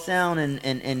overall sound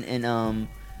and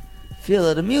feel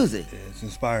of the music. Yeah, it's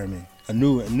inspiring me.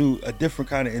 A different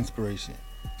kind of inspiration.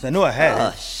 So I know I had it.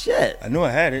 Oh shit! I know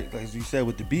I had it, like you said,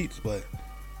 with the beats, but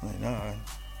like, nah,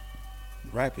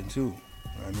 rapping too.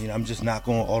 I mean, I'm just not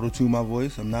gonna auto-tune my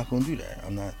voice. I'm not gonna do that.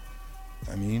 I'm not.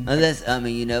 Unless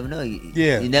you never know.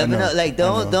 You never know. Like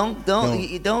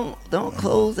don't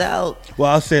close out.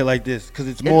 Well, I'll say it like this, because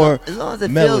it's more as long as it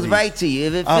melodies. feels right to you.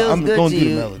 If it feels I'm good gonna to do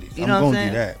you, the melodies. you know I'm what I'm gonna saying?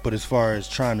 do that. But as far as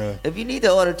trying to, if you need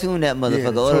to auto-tune that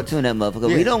motherfucker, auto-tune that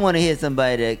motherfucker. We don't want to hear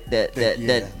somebody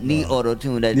that need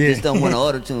auto-tune, that just don't want to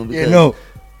auto-tune, because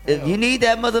if you need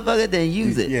that motherfucker, then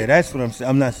use it. Yeah, that's what I'm saying.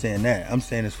 I'm not saying that. I'm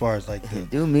saying as far as like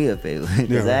do me a favor,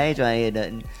 because I ain't trying to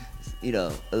hear nothing,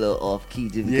 a little off key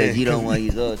just because you don't want to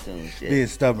use auto-tune. Shit. Being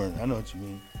stubborn. I know what you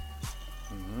mean.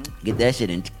 Get that shit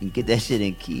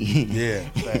in key. Yeah,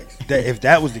 facts. If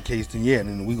that was the case,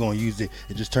 then we gonna use it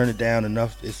and just turn it down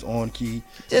enough. It's on key.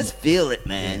 Just feel it,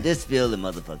 man. Yeah. Just feel the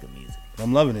motherfucking music.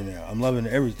 I'm loving it now. I'm loving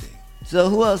everything. So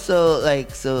who else? So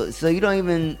you don't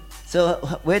even. So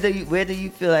where do you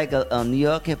feel like New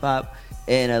York hip hop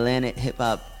and Atlanta hip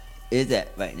hop is at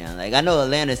right now? Like, I know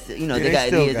Atlanta, they got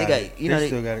ideas. They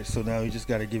still got it. So now you just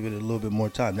got to give it a little bit more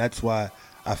time. That's why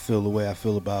I feel the way I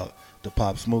feel about the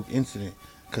Pop Smoke incident,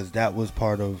 because that was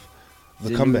part of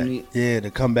the comeback.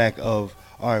 The comeback of,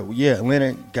 all right,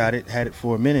 Atlanta got it, had it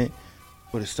for a minute,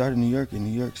 but it started in New York, and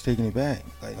New York's taking it back.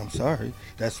 Like, I'm sorry,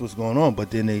 that's what's going on.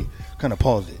 But then they kind of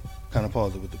paused it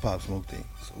with the Pop Smoke thing.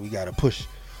 So we got to push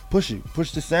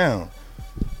the sound.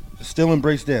 Still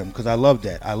embrace them, because I love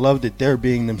that. I love that they're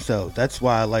being themselves. That's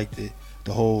why I like the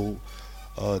whole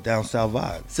down south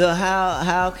vibe. So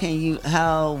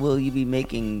how will you be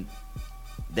making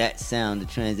that sound, the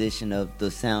transition of the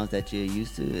sounds that you're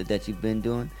used to, that you've been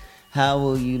doing? How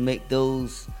will you make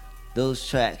those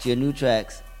tracks, your new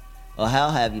tracks, or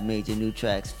how have you made your new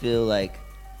tracks feel like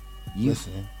you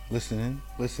listening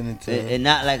to, and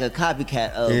not like a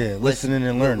copycat of listening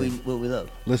and learning what we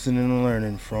love, listening and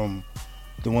learning from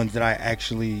the ones that I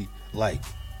actually like.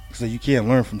 So you can't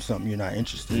learn from something you're not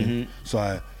interested in. So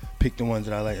I pick the ones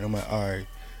that I like, and I'm like, all right,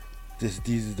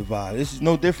 These is the vibe. This is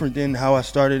no different than how I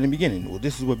started in the beginning. Well,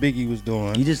 this is what Biggie was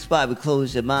doing. You just probably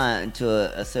closed your mind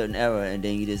to a certain era, and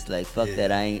then you just like, fuck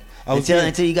that. I ain't I was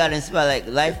until you got inspired.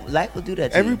 Like life will do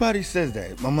that to Everybody says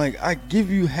that. I'm like, I give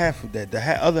you half of that. The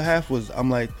other half was, I'm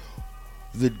like,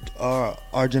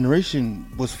 our generation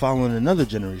was following another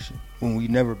generation when we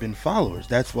never been followers.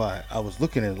 That's why I was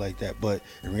looking at it like that. But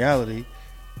in reality,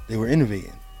 they were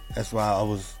innovating. That's why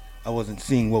I wasn't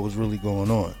seeing what was really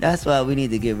going on. That's why we need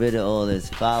to get rid of all this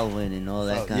following and all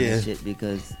that kind of shit,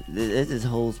 because it just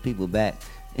holds people back.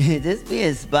 Just be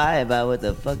inspired by what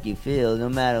the fuck you feel, no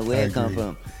matter where it comes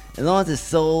from. As long as the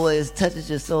soul touches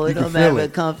your soul, it don't matter if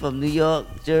it comes from New York,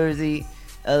 Jersey,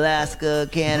 Alaska,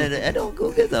 Canada. I don't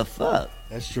go give a fuck.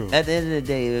 That's true. At the end of the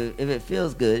day, if it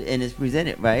feels good and it's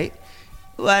presented right,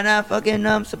 why not fucking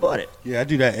support it? Yeah, I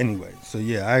do that anyway. So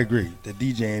yeah, I agree. The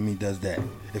DJ in me does that.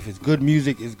 If it's good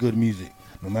music, it's good music.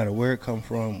 No matter where it come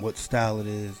from, what style it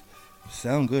is,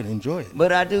 sound good, enjoy it.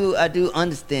 But I do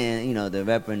understand, the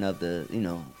repping of the,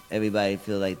 everybody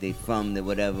feel like they from the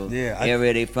whatever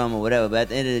area they from or whatever. But at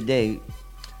the end of the day,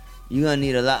 you're gonna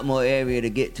need a lot more area to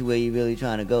get to where you're really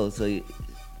trying to go. So yeah,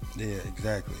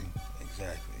 exactly.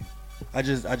 I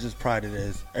just pride it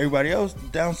as everybody else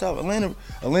down south.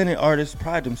 Atlanta artists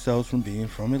pride themselves from being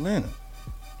from Atlanta.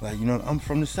 Like, I'm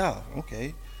from the South.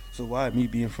 Okay, so why me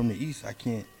being from the East, I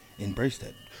can't embrace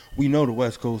that? We know the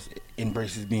West Coast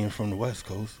embraces being from the West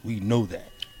Coast. We know that.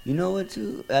 You know what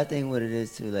too? I think what it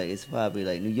is too, like it's probably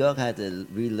like New York had to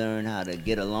relearn how to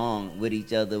get along with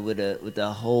each other with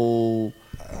the whole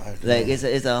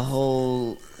it's a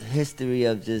whole history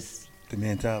of just the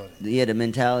mentality. Yeah, the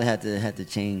mentality had to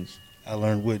change. I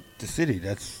learned with the city.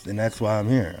 That's why I'm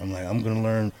here. I'm like, I'm gonna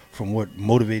learn from what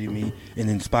motivated me and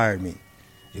inspired me.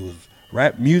 It was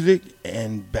rap music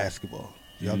and basketball.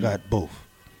 Y'all got both.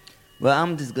 Well,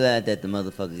 I'm just glad that the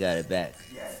motherfucker got it back.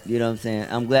 You know what I'm saying?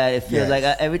 I'm glad it feels like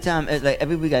every time, like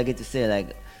every week I get to say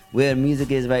like where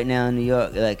music is right now in New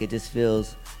York, like it just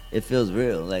feels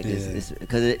real. Like it's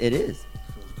because it is. It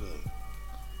feels good.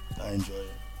 I enjoy it.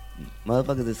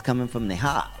 Motherfuckers is coming from the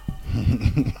heart.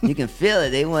 You can feel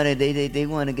it. They want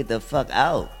to get the fuck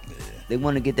out. Yeah. They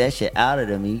want to get that shit out of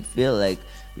them. You feel like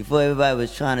before everybody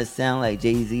was trying to sound like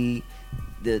Jay-Z,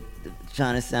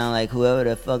 trying to sound like whoever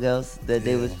the fuck else that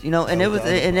they was,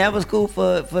 and that was cool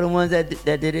for the ones that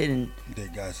did it and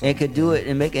could do it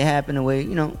and make it happen the way,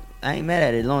 I ain't mad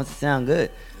at it as long as it sound good.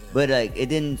 Yeah. But like it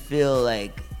didn't feel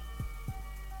like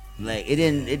it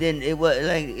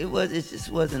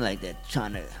just wasn't like that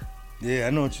trying to. Yeah,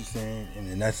 I know what you're saying,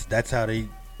 and that's how they.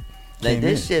 Like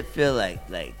this shit feel like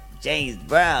James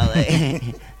Brown, like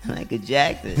Michael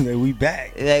Jackson. Like we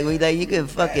back. Like you can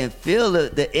fucking feel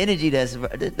the energy that's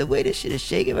the way this shit is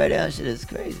shaking right now. Shit is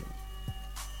crazy.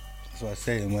 That's what I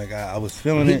say. I'm like I was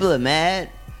feeling it. People are mad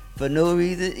for no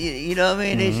reason. You know what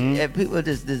I mean? Mm-hmm. People are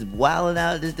just wilding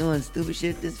out, just doing stupid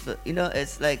shit.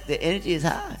 It's like the energy is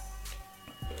high.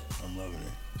 I'm loving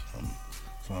it.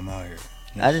 So I'm out here.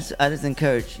 I just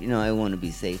encourage everyone to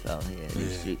be safe out here in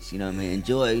the streets. You know what I mean?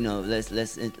 Enjoy.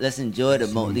 Let's enjoy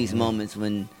these moments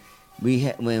when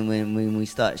we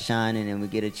start shining and we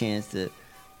get a chance to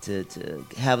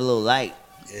have a little light.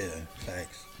 Yeah,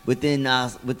 thanks. Within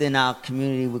our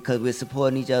community, because we're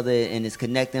supporting each other and it's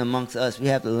connecting amongst us. We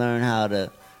have to learn how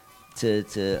to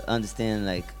understand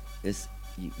like it's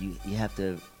you have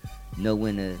to know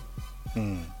when to.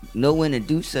 Know when to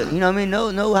do so, you know what I mean?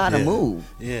 Know how to move.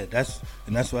 Yeah, that's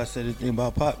why I said the thing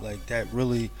about Pop. Like that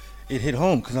really, it hit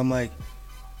home because I'm like,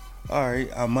 all right,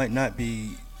 I might not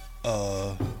be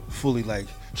fully like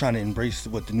trying to embrace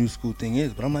what the new school thing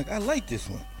is, but I'm like, I like this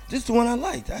one. This is the one I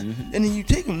liked. And then you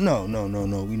take them. No,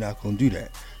 we're not gonna do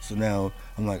that. So now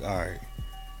I'm like, all right,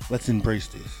 let's embrace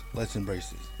this.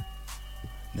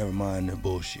 Never mind the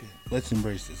bullshit. Let's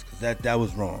embrace this because that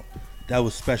was wrong. That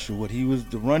was special. The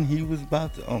run he was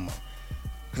about to, oh my.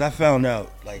 Because I found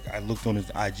out, like, I looked on his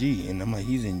IG, and I'm like,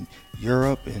 he's in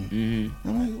Europe, and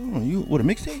I'm like, oh, you, what a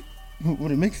mixtape?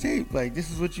 Like,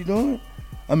 this is what you doing?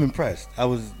 I'm impressed. I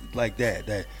was like that,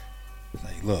 like,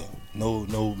 look,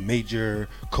 no major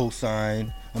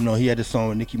cosign. I know he had a song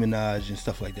with Nicki Minaj and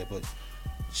stuff like that, but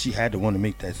she had to want to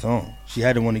make that song. She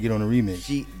had to want to get on the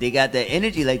remix. They got that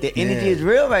energy. Like the energy is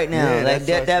real right now. Yeah, like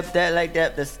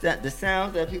the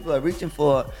sounds that people are reaching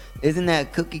for isn't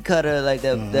that cookie cutter like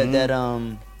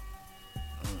that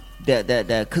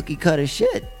cookie cutter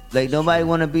shit. Like nobody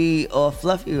want to be all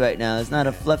fluffy right now. It's not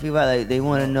a fluffy vibe. Like they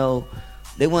want to know,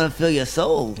 they want to feel your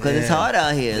soul because it's hard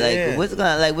out here. Like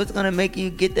what's gonna make you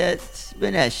get that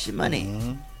spend that shit money?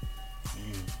 You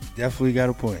definitely got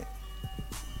a point.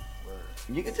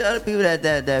 You can tell the people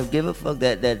that give a fuck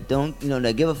that don't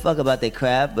that give a fuck about their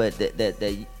craft, but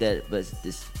but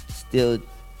still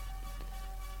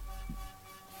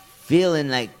feeling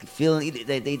it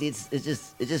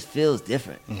just feels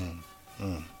different.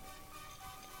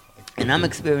 And I'm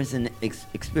experiencing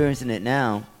it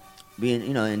now,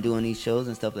 being and doing these shows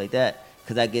and stuff like that,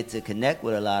 because I get to connect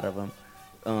with a lot of them,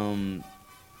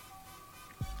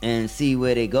 and see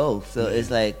where they go. So it's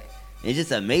like. It's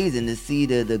just amazing to see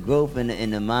the growth in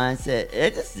the mindset.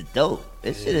 It's just dope.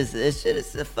 This shit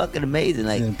is fucking amazing.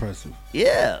 Like it's impressive.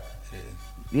 Yeah.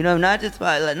 Not just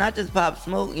Pop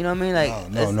Smoke. You know what I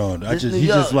mean? No. He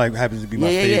just like happens to be my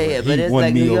favorite. Yeah. But it's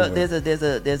like New York.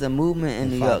 There's a movement in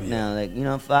New York now. Like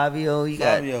Fabio.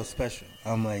 Fabio special.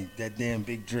 I'm like that damn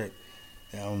big drip.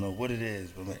 I don't know what it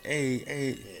is, but I'm like,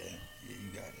 hey,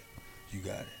 yeah, you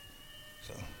got it.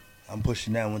 So I'm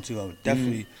pushing that one too. I'm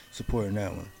definitely supporting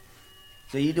that one.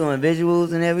 So you doing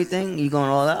visuals and everything? You going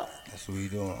all out? That's what we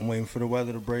doing. I'm waiting for the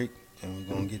weather to break, and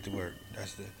we're gonna get to work.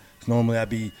 Normally I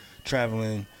be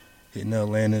traveling, hitting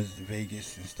Atlanta,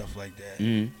 Vegas, and stuff like that.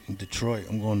 In Detroit,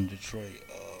 I'm going to Detroit,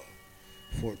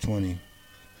 420.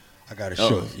 I got a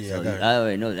show. Yeah, so I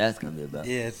already know what that's gonna be about.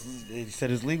 Yeah, they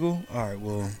said it's legal. All right,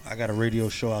 well, I got a radio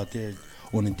show out there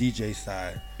on the DJ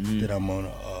side that I'm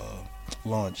on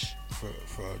launch for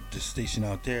the station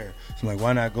out there. So I'm like,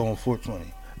 why not go on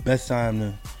 420? Best time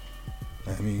to,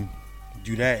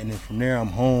 do that, and then from there I'm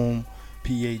home,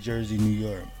 PA, Jersey, New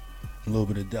York, a little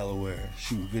bit of Delaware,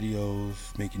 shooting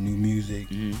videos, making new music,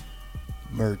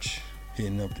 merch,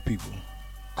 hitting up the people,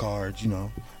 cards,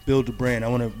 build the brand. I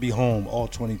want to be home all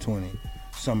 2020.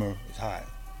 Summer is hot.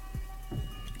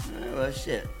 Well,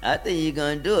 shit, I think you're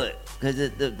gonna do it, because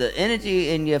the energy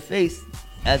in your face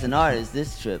as an artist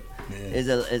this trip.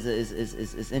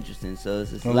 It's interesting. So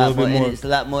it's a lot more. It's a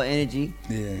lot more energy.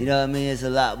 Yeah. You know what I mean? It's a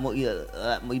lot more.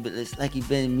 It's like you've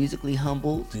been musically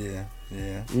humbled. Yeah.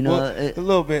 A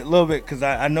little bit, because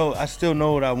I still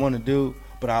know what I want to do,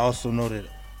 but I also know that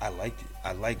I liked it.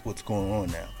 I like what's going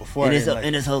on now.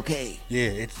 It's okay. Yeah,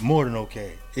 it's more than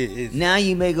okay. It is. Now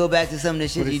you may go back to some of the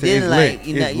shit you didn't like.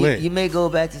 You may go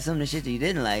back to some of the shit that you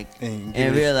didn't like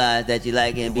and realize that you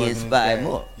like it and be inspired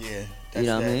more. Yeah. You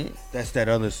know what I mean? That's that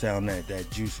other sound, that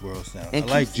Juice WRLD sound. I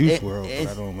like Juice WRLD,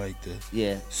 but I don't like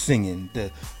the singing.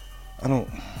 How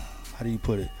do you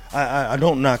put it? I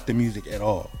don't knock the music at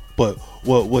all. But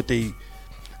what they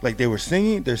were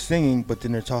singing, they're singing, but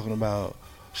then they're talking about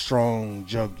strong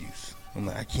drug use. I'm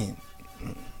like, I can't.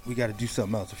 We got to do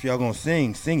something else. If y'all gonna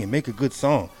sing it. Make a good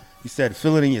song. You said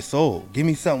feel it in your soul. Give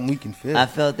me something we can feel. I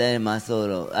felt that in my soul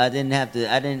though. I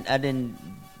didn't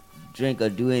drink or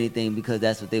do anything because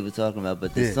that's what they were talking about.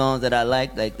 But the songs that I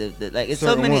like it's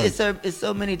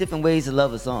so many different ways to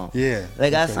love a song. Yeah.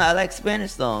 I like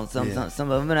Spanish songs. Some of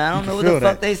them, and I don't know what the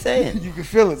fuck they saying. You can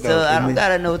feel it though. So I don't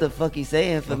gotta know what the fuck he's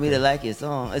saying for me to like your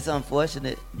song. It's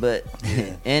unfortunate, but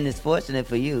and it's fortunate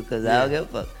for you because I don't give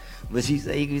a fuck. But you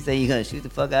can say you're gonna shoot the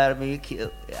fuck out of me. You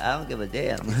kill. I don't give a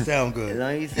damn. It sound good. As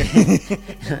long as you say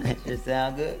it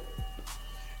sound good.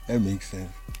 That makes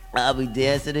sense. I'll be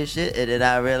dancing and shit, and then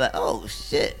I realize, oh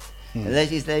shit.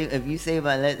 Unless you say, if you say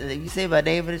my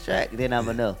name of the track, then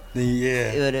I'ma know.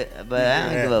 Yeah. But I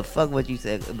don't give a fuck what you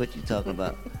said, what you talking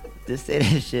about. Just say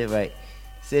that shit right.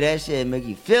 Say that shit and make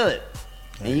you feel it,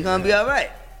 and you're gonna be all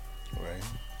right. Right.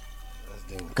 Let's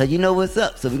do it. Cause you know what's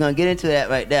up. So we're gonna get into that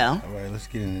right now. All right, let's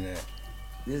get into that.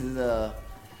 This is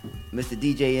Mr.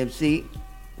 DJ MC.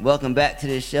 Welcome back to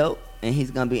this show, and he's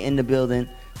gonna be in the building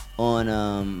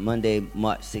on Monday,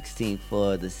 March 16th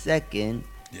for the second,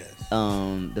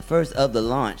 the first of the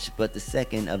launch, but the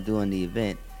second of doing the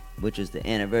event, which was the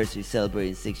anniversary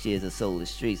celebrating 6 years of Soulless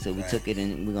Street. So we took it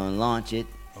and we're gonna launch it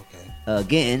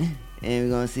again, and we're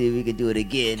gonna see if we can do it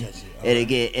again and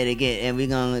again, and we're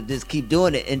gonna just keep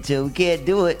doing it until we can't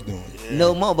do it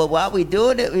no more. But while we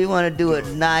doing it, we want to do it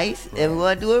nice and we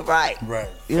want to do it right.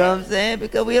 You know what I'm saying?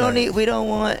 Because we don't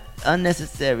want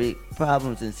unnecessary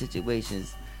problems and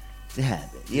situations to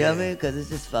happen. You know what I mean? Because it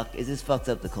just fucks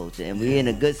up the culture, and we're in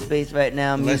a good space right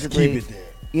now musically. Let's keep it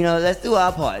there. Let's do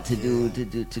our part to do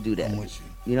that. I'm with you.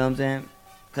 You know what I'm saying?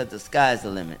 Because the sky's the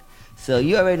limit. So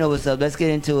you already know what's up. Let's get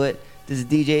into it. This is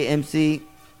DJ MC,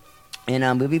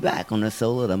 and we'll be back on the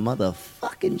soul of the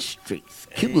motherfucking streets.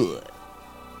 Good.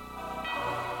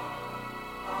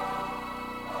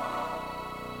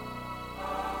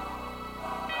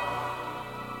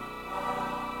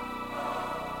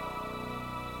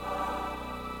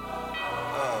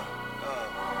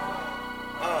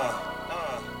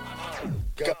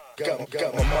 God. Got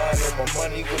my mind on my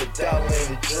money with $1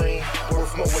 and a dream.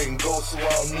 Worth my weight in gold, so I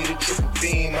don't need a triple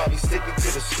beam. I'll be sticking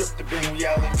to the script to bring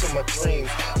reality to my dreams.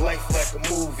 Life like a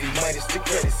movie, minus the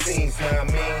credit scenes, know what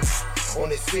I mean? On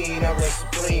the scene, I run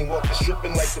supreme, walking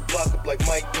stripping like the block up like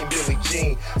Mike and Billie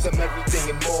Jean. Some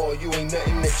everything and more, you ain't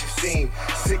nothing that you seen.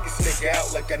 Sickest nigga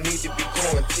out like I need to be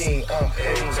quarantined.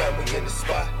 Every time we in the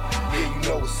spot, yeah, you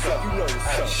know what's up. You know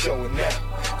what's up. Showing out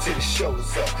till the show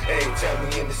is up. Every time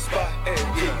we in the spot,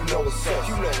 yeah, you know what's up.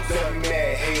 You know what's up. Don't be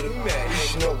mad, hater. You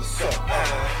should know what's up.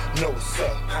 Know what's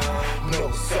up. Know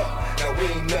what's up. Now we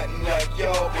ain't nothing like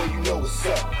y'all, but you know what's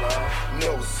up.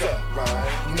 Know what's up.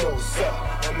 You know what's up.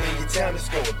 I mean, your time is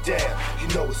going down. You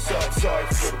know what's up. Sorry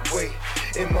for the wait.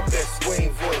 In my best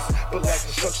Wayne voice, but like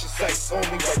construction sites, only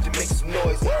right to make some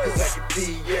noise. Cause like a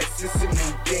DS, it's a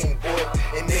new game, boy.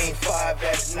 And they ain't 5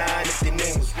 out of 9 if their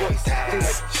name was Royce. They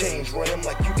like to change, run them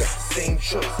like you got the same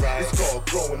choice. It's called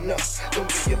growing up. Don't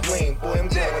be a lame, boy. I'm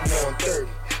going on 30.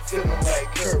 Feeling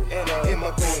like Curry. In my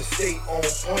Golden State on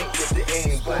point with the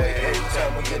aim, boy. Every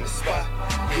time we in the spot,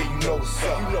 yeah, you know what's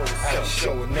up. You know what's up. I'm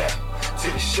showing out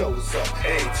till the show is up.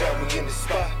 Every time we in the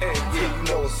spot, yeah, you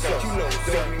know what's up. You know what's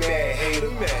up. Don't be mad,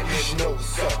 hater. You should know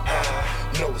what's up.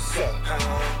 Know what's up.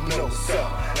 Know what's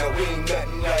up. Now we ain't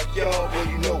nothing like y'all, but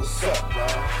you know what's up.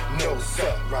 Know what's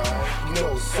up. You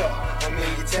know what's up. I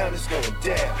mean, your town is going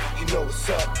down. You know what's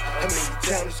up. I mean, your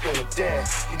town is going down.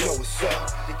 You know what's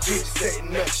up. The kid's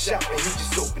setting up shop and he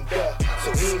just opened up.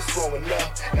 So he ain't slowing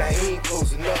up. Now he ain't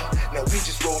closing up. Now we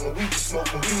just rolling, we just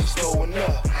smoking, we just throwing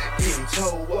up. Getting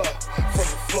toe up from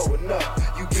the flowing up.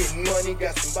 You getting money,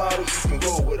 got some bottles, you can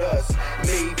roll with us.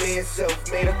 Made man,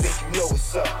 self-made, I think you know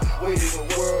what's up. Weight of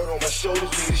the world on my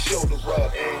shoulders, need a shoulder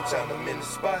rub. Every time I'm in the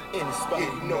spot, yeah,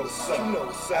 you know what's up. You know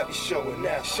what's up. I be showing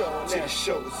out, till the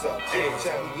show is up. Every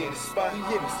time we in the spot,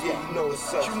 yeah, you know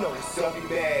what's up. You know what's up. Don't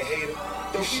be mad, hater.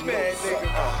 Don't be mad,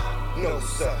 nigga. Know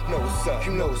what's up, know what's up,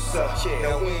 you know what's up. Yeah.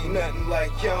 Now we ain't nothing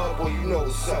like y'all, boy, you know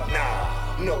what's up.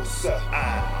 Nah, know what's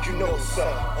up, you know what's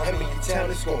up. I mean, your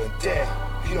town is going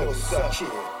down, you know what's up. Yeah,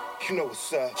 you know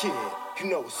what's up, yeah, you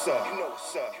know what's up, you know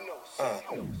what's up, you know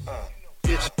what's up.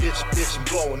 Bitch, I'm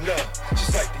blowing up,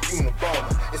 just like the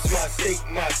Unabomber. It's my state,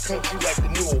 my country, like the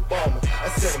new Obama. I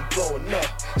said I'm blowing up,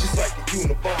 just like the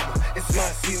Unabomber. It's my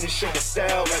season, show my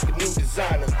style like a new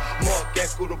designer. Mark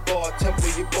Echo the bar, temper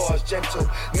your bars gentle.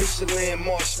 Michelin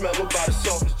marshmallow by the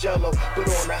softest jello. But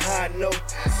on a high note,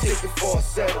 sipping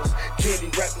falsettos. Candy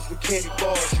rappers with candy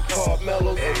bars, you call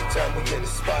mellows. Every time we in the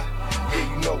spot,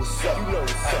 yeah, you know what's up. You know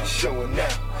what's up. I be showing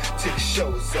out till the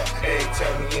show is up. Every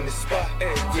time we in the spot,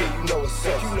 yeah, you know what's up.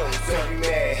 You know what's up. Don't be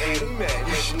mad, hater.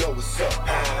 You should know what's up.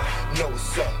 Know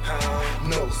what's up.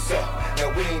 Know what's up. Now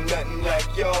we ain't nothing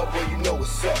like y'all, boy, you know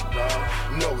what's up.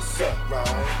 Know what's up.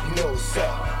 You know what's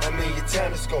up. I mean, your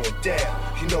town is going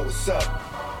down. You know what's up.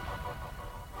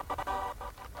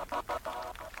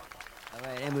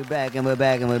 Alright, and we're back, and we're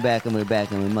back, and we're back, and we're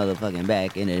back, and we're motherfucking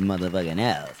back in the motherfucking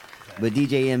house. But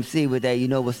DJ MC with that, you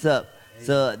know what's up.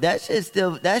 So that shit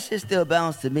still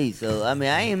bounce to me. So I mean,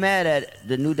 I ain't mad at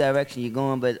the new direction you're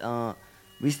going, but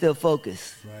we still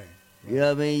focused. Right. You know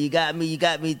what I mean? You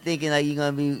got me thinking like you're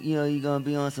gonna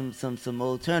be on some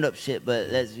old turn up shit.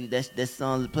 But that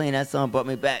song, playing that song brought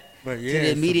me back to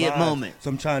the immediate moment.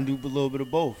 So I'm trying to do a little bit of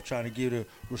both, trying to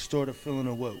restore the feeling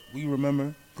of what we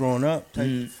remember growing up,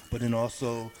 type, but then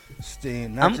also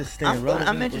staying relevant.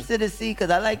 I'm interested to see,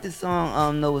 because I like the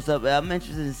song Know What's Up, but I'm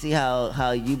interested to see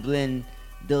how you blend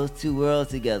those two worlds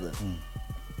together.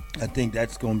 I think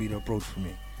that's going to be the approach for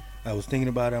me. I was thinking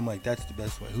about it, I'm like, that's the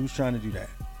best way. Who's trying to do that?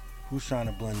 Who's trying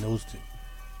to blend those two?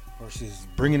 Versus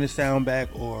bringing the sound back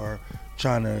or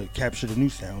trying to capture the new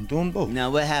sound, doing both. Now,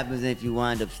 what happens if you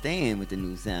wind up staying with the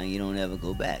new sound? You don't ever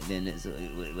go back. Then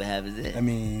what happens then? I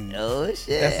mean, oh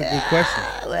shit, that's a good question.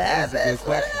 That's a good question.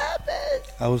 What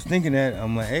happens? I was thinking that.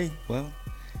 I'm like, hey, well,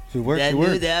 if it works, it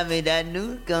works. That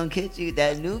new gonna catch you.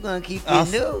 That new gonna keep you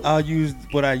new. I'll use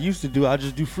what I used to do. I'll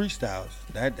just do freestyles.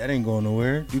 That ain't going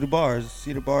nowhere. Do the bars.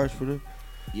 See the bars for the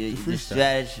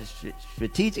freestyle.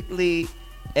 Strategically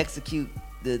execute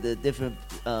the different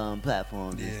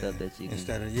platforms and stuff that you can.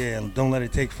 Instead of don't let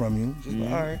it take from you.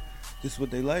 Just all right, this is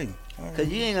what they like. Right. Cause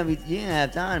you ain't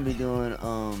have time to be doing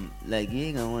like you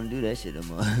ain't gonna want to do that shit no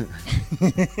more.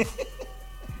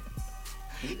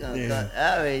 You gonna cut,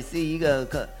 I already see you gonna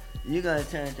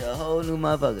turn into a whole new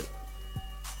motherfucker.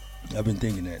 I've been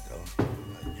thinking that though.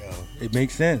 Like, yo, it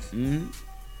makes sense.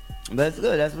 But it's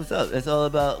good. That's what's up. It's all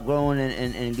about growing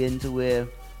and getting to where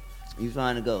you're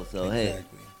trying to go. So hey,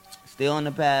 stay on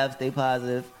the path, stay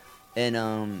positive,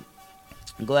 and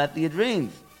go after your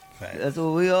dreams. Fact. That's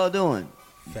what we all doing.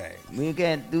 Fact. We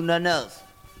can't do nothing else.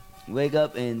 Wake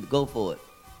up and go for it.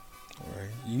 All right.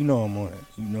 You know I'm on it.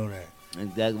 You know that.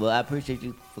 Exactly. Well, I appreciate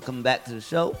you for coming back to the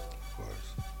show. Of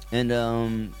course.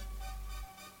 And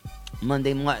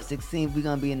Monday, March 16th, we're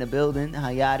gonna be in the building.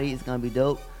 Hayati is gonna be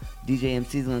dope. DJ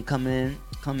MC is gonna come in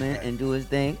and do his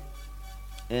thing.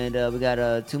 And we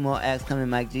got 2 more acts coming.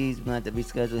 Mike G's, we're gonna have to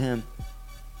reschedule him.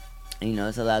 And, you know,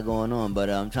 it's a lot going on, but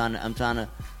I'm trying to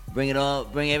bring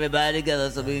everybody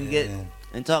together so we can get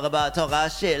and talk our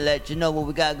shit, let you know what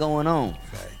we got going on. Right.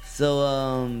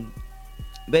 So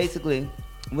basically,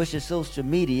 what's your social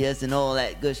medias and all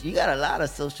that good shit? You got a lot of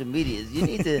social medias. You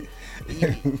need to.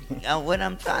 When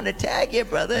I'm trying to tag you,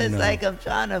 brother, it's like I'm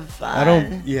trying to find.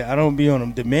 I don't be on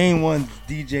them. The main one's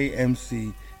DJ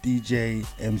MC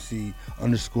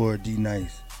 _ D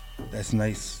Nice. That's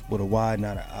nice with a Y,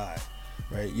 not an I.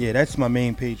 Right? Yeah, that's my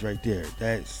main page right there.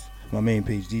 That's my main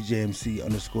page, DJ MC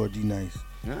 _ D Nice.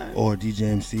 Right. Or DJ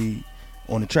MC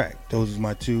on the track. Those are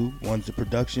my 2. One's the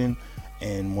production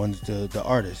and one's the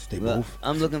artist. They both.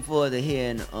 I'm looking forward to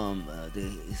hearing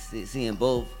seeing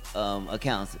both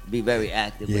accounts be very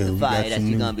active with the fire that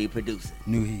you're gonna be producing.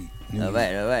 New heat. All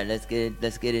right. Let's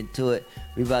get into it.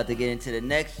 We about to get into the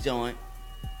next joint,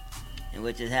 and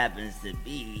which it happens to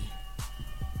be.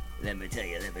 Let me tell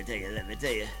you.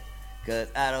 Cause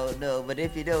I don't know, but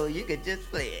if you know, you can just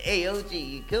play it.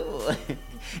 AOG, come on.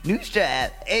 New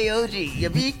strap, AOG,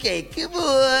 your BK, come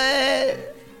on.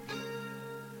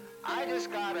 I just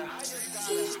bought a.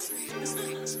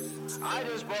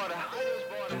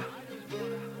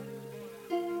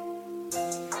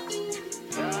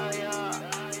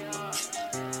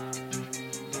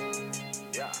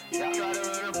 Yeah. Try to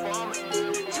run up on me.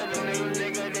 Tell the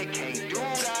nigga they can't do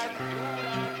that.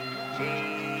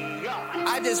 Yeah.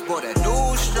 I just bought a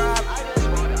new strap.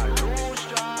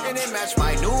 And it matched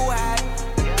my new hat.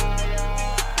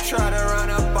 Try to run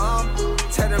up on me.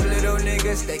 Tell them little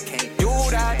niggas they can't do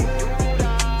that.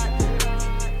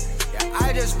 Yeah,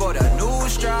 I just bought a new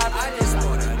strap. I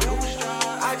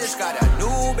just got a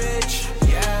new bitch.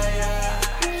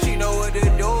 Yeah. She know what to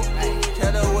do.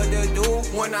 Tell her what to do.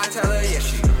 When I tell her, yeah,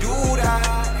 she do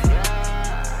that.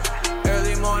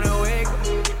 Early morning wake,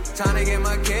 time to get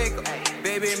my cake up.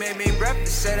 Baby made me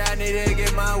breakfast, said I need to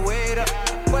get my weight up.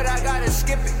 But I gotta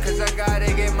skip it, cause I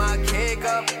gotta get my cake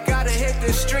up. Gotta hit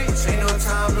the streets, ain't no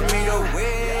time for me to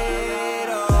wait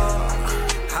up.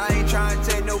 I ain't trying to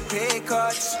take no pay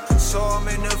cuts, so I'm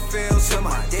in the field till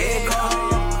my day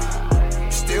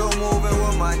comes. Still moving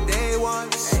with my day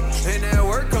ones, and that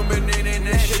work coming in and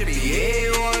that should be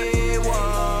A1. I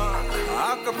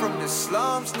come from the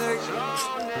slums, nigga,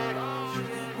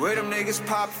 where them niggas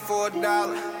pop for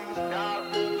 $1.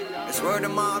 It's word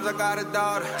of moms, I got a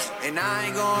daughter, and I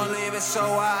ain't gonna leave it, so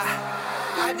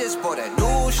I just bought a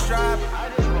new strap,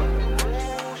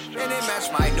 and it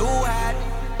matched my new hat.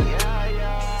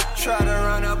 Try to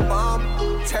run up on me,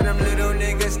 tell them little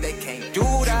niggas they can't do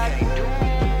that.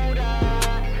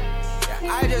 Yeah,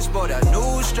 I just bought a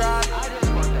new strap,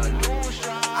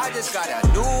 I just got a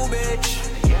new bitch.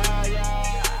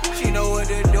 She know what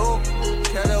to do,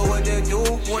 tell her what to do.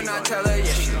 When I tell her, yeah,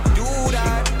 she do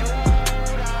that.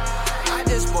 I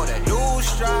just bought a new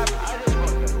strap,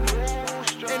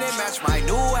 and it matched my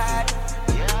new hat.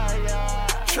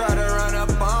 Try to run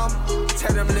up on me,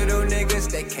 tell them little niggas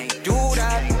they can't do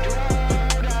that.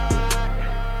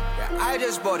 Yeah, I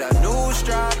just bought a new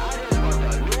strap,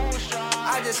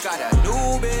 I just got a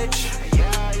new bitch.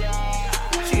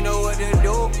 She know what to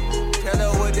do, tell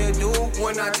her what to do.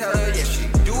 When I tell her, yeah, she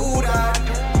do that.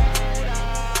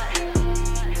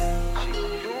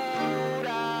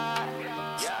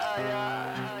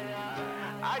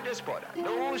 I just bought a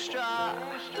new strap,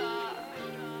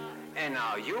 and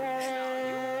I'll use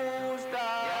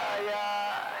that.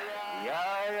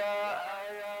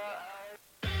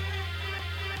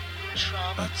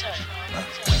 Trauma time.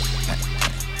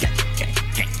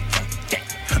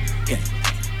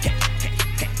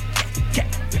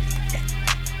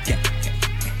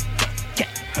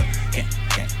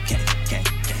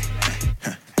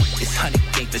 It's honey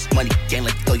gang, this money gang,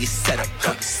 like throw your setup.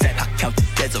 I count the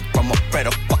desert from my bread,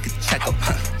 I'll fucking check up.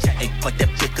 Ain't but that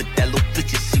bitch, cause that little bitch,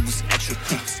 she was extra.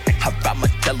 I ride my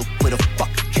Jello with a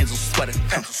fucking Kenzo sweater.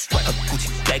 Her Gucci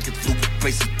bag and Louis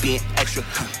braces being extra.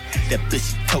 That bitch,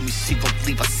 she told me she gon'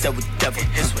 leave, I said whatever.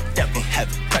 Ain't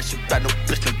having pressure, ride no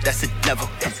bitch, no, that's it, never.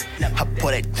 I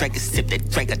pour that drink and sip that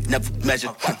drink, I never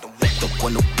measure. Don't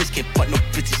want no bitch, can't fuck no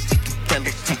bitches, she too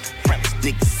friendly.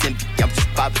 Niggas envy, I'm just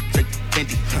vibing, drinking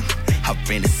Fendi. I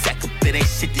ran a sack up, it ain't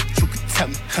shit that you could tell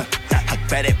me. I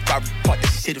grab that Barbie, part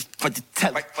that shit in front of the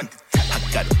telly. I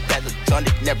got a bad look on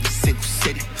it in every single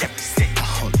city. I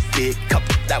own a big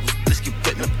couple, that was biscuit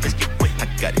with no biscuit. I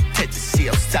got it. attention. She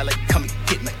outside like, come and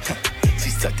get me. She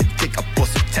sucked the dick, I bought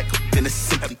some tech up in a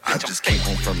simply. I just came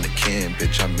home from the can,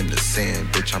 bitch, I'm in the sand,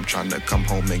 bitch, I'm tryna come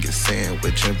home and get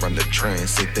sandwich and run the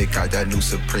transit. They got that new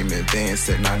Supreme Advance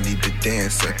and I need the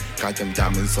dancer. Got them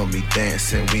diamonds on me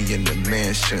dancing, we in the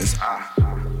mansions.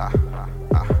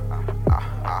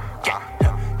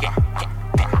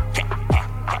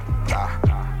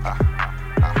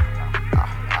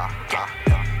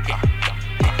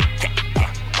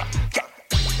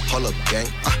 Hold up, gang,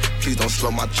 please don't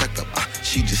slow my check up.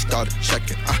 She just started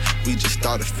checking, we just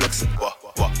started flexing.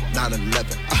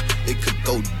 9/11, it could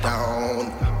go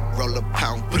down. Roll a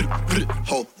pound,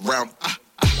 whole round.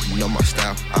 You know my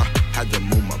style, had to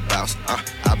move my bounce.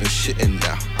 I've been shitting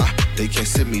now, they can't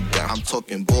sit me down. I'm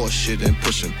talking bullshit and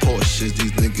pushing Porsches.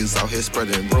 These niggas out here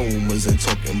spreading rumors and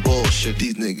talking bullshit.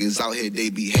 These niggas out here, they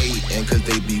be hating cause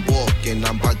they be walking.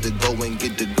 I'm about to go and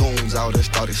get the goons out and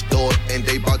start extorting.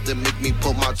 They about to make me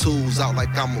pull my tools out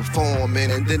like I'm a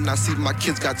foreman. And then I see my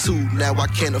kids got two, now I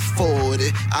can't afford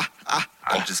it.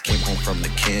 I just came home from the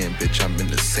can, bitch, I'm in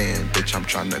the sand, bitch, I'm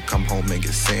tryna come home and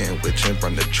get sandwich and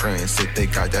run the transit. They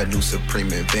got that new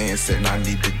Supreme Advance and I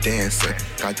need the dancer.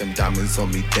 Got them diamonds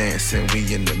on me dancing,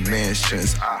 we in the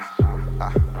mansions.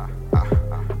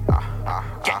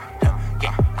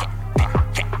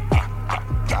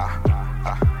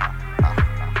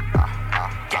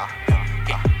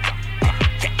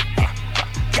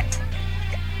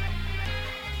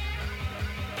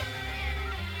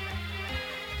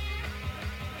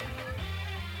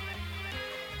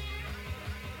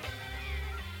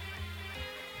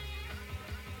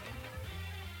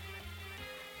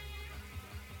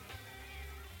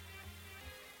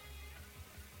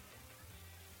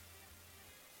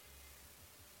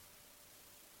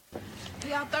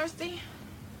 Y'all thirsty?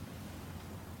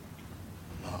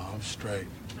 No, I'm straight.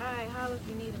 Alright, holla if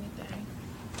you need anything.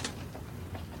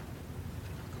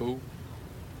 Cool?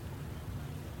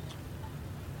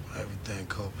 Everything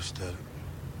copacetic.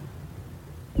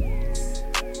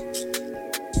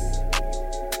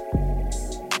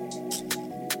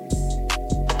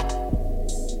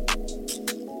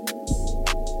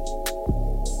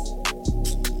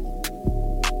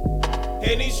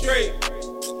 Henny straight,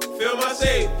 feel my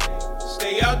safe.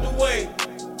 Stay out the way,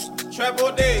 trap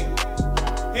all day.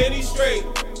 Henny straight,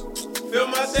 feel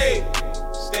my safe.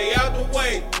 Stay out the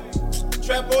way,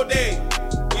 trap all day.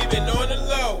 We been on the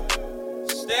low,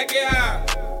 stack it high,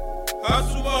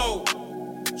 hustle mode,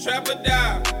 trap or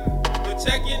die.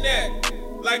 Protect your neck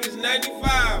like it's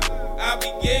 95. I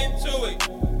be getting to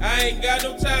it, I ain't got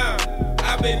no time.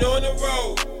 I been on the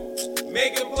road,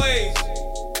 making plays.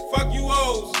 Fuck you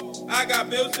hoes, I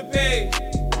got bills to pay.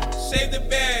 Save the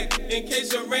bag in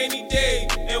case of rainy day.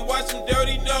 And watch some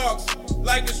dirty knocks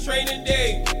like it's training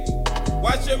day.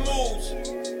 Watch your moves,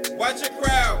 watch your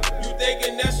crowd. You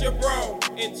thinking that's your bro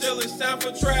until it's time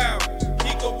for trial.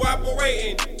 He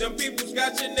cooperating, them people's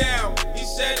got you now. He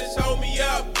said it's hold me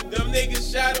up, them niggas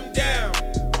shot him down.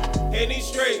 And he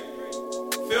straight,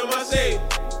 feel my safe.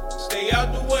 Stay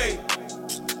out the way,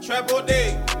 trap all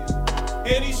day.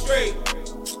 And he straight,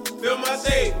 feel my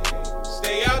safe.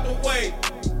 Stay out the way.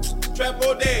 Trap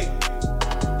all day,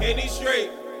 Henny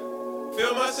straight,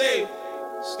 feel my safe,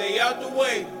 stay out the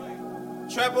way.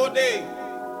 Trap all day,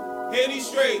 Henny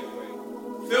straight,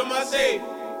 feel my safe,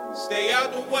 stay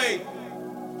out the way.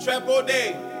 Trap all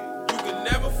day, you can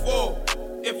never fall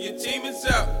if your team is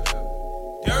up.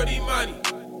 Dirty money,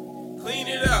 clean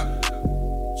it up.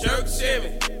 Jerk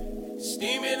salmon,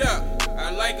 steam it up. I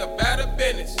like a better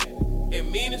business, it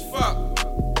mean as fuck.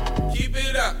 Keep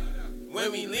it up,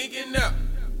 when we linking up.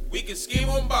 We can scheme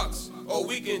on bucks, or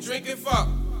we can drink and fuck.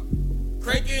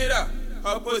 Crank it up,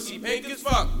 her pussy pink as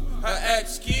fuck. Her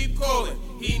ex keep calling,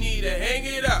 he need to hang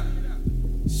it up.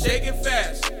 Shake it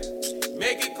fast,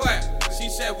 make it clap. She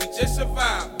said we just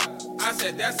survived, I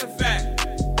said that's a fact.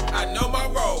 I know my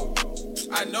role,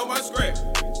 I know my script.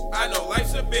 I know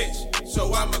life's a bitch,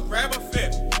 so I'ma grab a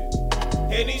fifth.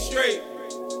 Henny straight,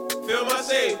 feel my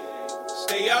safe.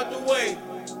 Stay out the way,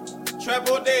 trap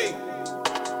all day.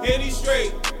 Henny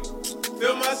straight,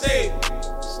 feel my safe,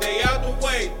 stay out the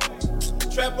way,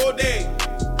 trap all day.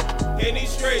 Henny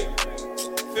straight,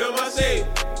 feel my safe,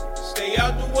 stay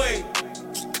out the way,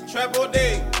 trap all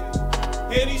day.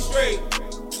 Henny straight,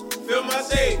 feel my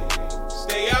safe,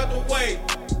 stay out the way,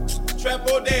 trap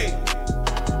all day.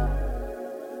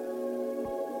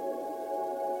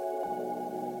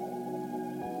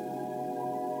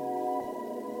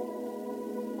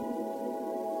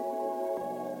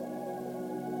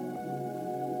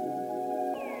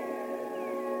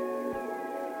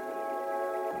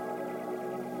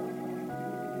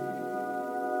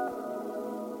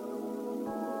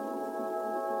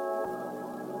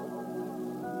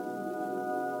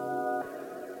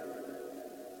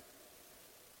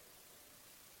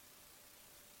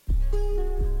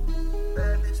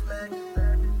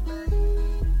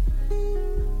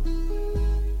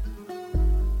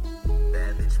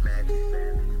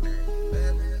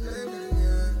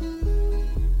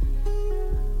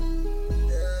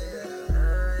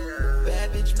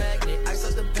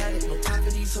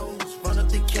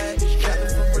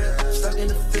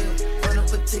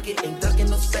 ticket, ain't ducking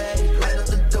no static. Light up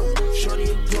the dope, shorty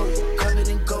a blow, covered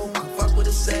in gold. Come fuck with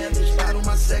a savage, bottle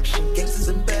my section, gangsters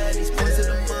and baddies, points of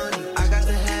the money. I got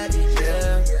to have it,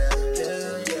 yeah.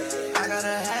 I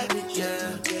gotta have it,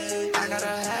 yeah. I gotta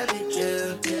have it,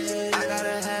 yeah. I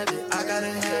gotta have it, I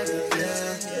gotta have it,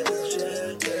 yeah.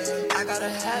 I gotta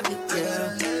have it,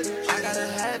 yeah. I gotta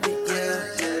have it, yeah.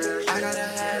 I gotta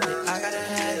have it, I gotta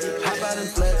have it. Hop out and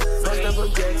flex, bust up a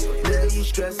Dex. Nigga, you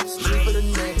stress, street for the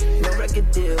neck. No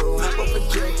record deal, hop off a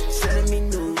jet. Sending me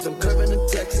news, I'm curving the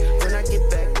text. When I get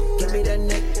back, give me that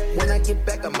neck. When I get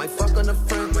back, I might fuck on the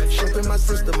front. Shipping my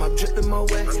system, I'm dripping my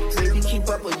wet. Baby, keep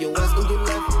up or your ass gon' get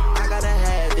left. I gotta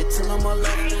have it till I'm all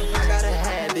left. I gotta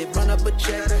have it, run up a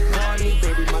check. Money,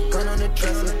 baby, my gun on the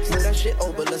dresser. Move that shit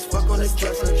over, let's fuck on the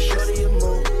dresser. Shorty a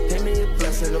move, pay me a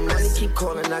blessing. The money keep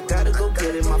calling, I gotta go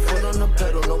get it. My foot on the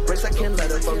pedal, no brakes, I can't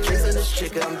let up. I'm chasing this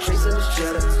chicken, I'm chasing this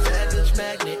cheddar. Bad bitch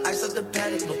magnet, ice up the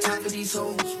paddock. No time for these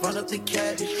hoes, run up the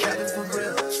cabbage. Trapping for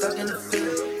real, stuck in the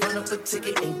field. Run up a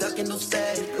ticket, ain't ducking no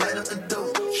static. Light up the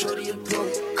dope, shorty a blow,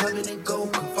 covered in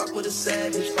gold. Come fuck with a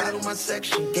savage, battle my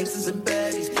section. Gangsters and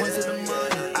baddies, points of the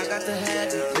money. I got to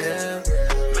have it, yeah.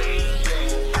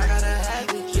 I gotta have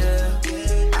it, yeah.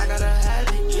 I gotta have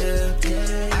it, yeah.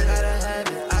 I gotta have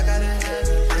it, I gotta have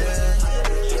it,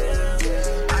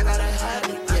 yeah. I gotta have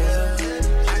it,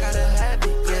 yeah. I gotta have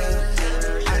it, yeah.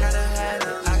 I gotta have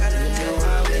it, I gotta have it. You know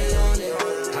how we on it.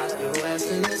 Hop your ass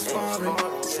in this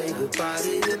foreign. Say goodbye to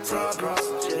your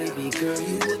problems. Baby girl,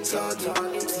 you a target.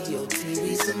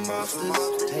 TOTV some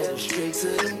monsters. Head straight to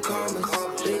them corners.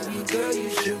 Baby girl, you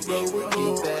should roll with me.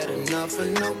 Bad enough for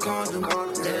no condom.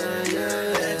 Yeah.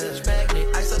 Bitch magnet,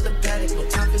 ice up the paddock. No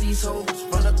time for these hoes.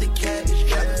 Run up the cabbage.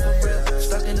 Trapping for real,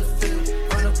 stuck in the field.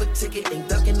 Run up a ticket, ain't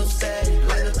ducking no static.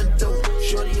 Light up the dope,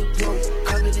 shorty a blow,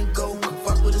 covered in gold. Come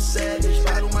fuck with a savage.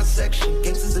 Battle my section,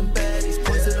 gangsters and baddies,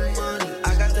 points of the money.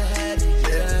 I got to have it,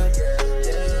 yeah.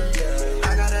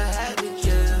 I gotta have it,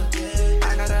 yeah.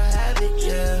 I gotta have it,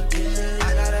 yeah.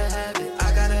 I gotta have it,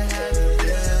 I gotta have it,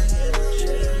 yeah.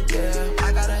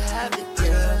 I gotta have it,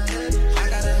 yeah. I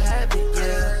gotta have it,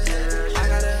 yeah. I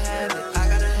gotta have it, I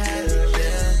gotta have it,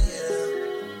 yeah.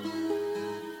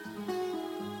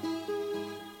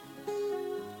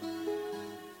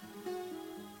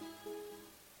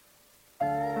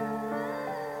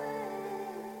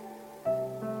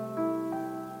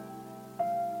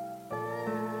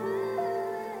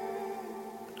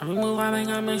 Every move I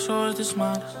make sure it's the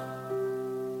smartest.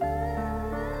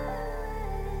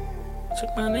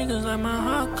 Took my niggas like my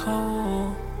heart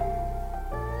cold.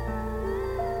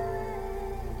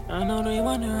 I know they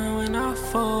wondering when I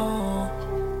fall.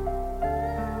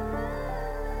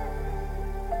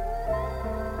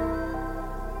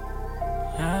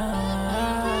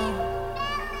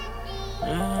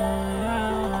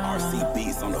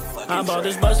 RCB's on the fucking I bought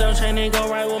this bust down chain, it go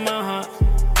right with my heart.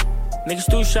 Niggas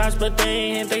threw shots, but they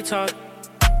ain't hit, they talk.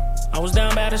 I was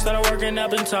down bad and started working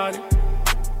up in Target.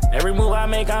 Every move I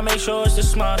make sure it's the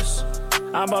smartest.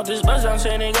 I bought this buzz down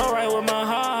chain, it go right with my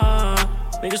heart.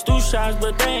 Niggas threw shots,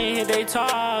 but they ain't hit, they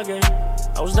target.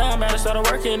 I was down bad and started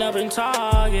working up in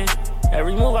Target.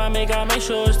 Every move I make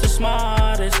sure it's the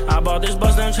smartest. I bought this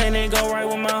buzz down chain, it go right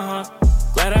with my heart.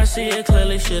 Glad I see it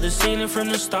clearly, should've seen it from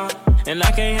the start. And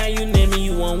I can't have you near me,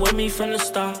 you weren't with me from the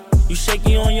start. You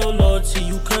shaky on your loyalty,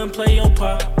 you couldn't play your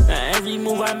part. Now every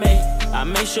move I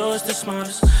make sure it's the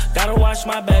smartest. Gotta watch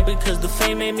my back because the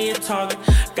fame made me a target.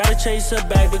 Gotta chase her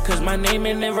back because my name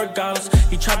in it regardless.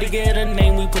 He tried to get a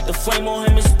name, we put the flame on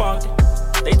him and sparked it.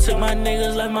 They took my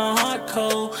niggas like my heart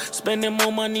cold. Spending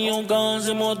more money on guns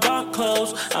and more dark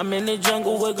clothes. I'm in the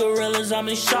jungle with gorillas, I'm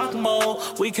in shock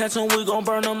mode. We catch him, we gon'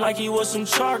 burn him like he was some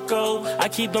charcoal. I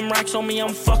keep them racks on me,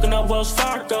 I'm fucking up Wells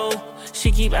Fargo.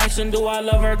 She keep asking, do I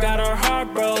love her, got her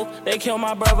heart broke. They killed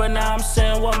my brother, now I'm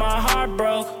saying what my heart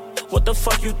broke. What the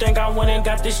fuck you think I went and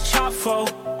got this chop for?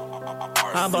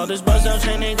 I bought this buzz down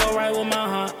chain, they go right with my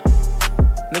heart.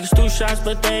 Niggas threw shots,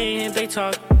 but they ain't hit, they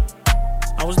talk.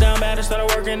 I was down bad and started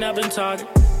working up in Target.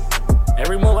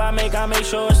 Every move I make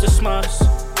sure it's the smartest.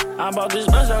 I bought this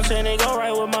buzz down chain, they go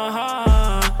right with my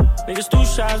heart. Niggas threw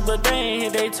shots, but they ain't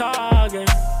hit, they target.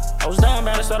 I was down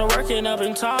bad and started working up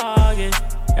in Target.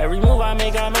 Every move I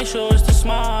make sure it's the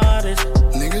smartest.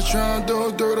 Niggas tryna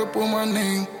throw dirt up on my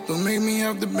name. Don't make me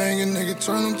have to bang a nigga,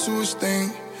 turn him to a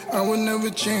stain. I would never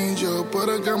change up, but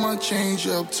I got my change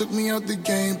up. Took me out the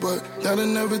game, but that'll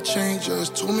never change us.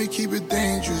 Told me keep it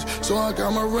dangerous, so I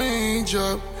got my range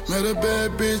up. Met a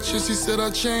bad bitch and she said I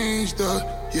changed her.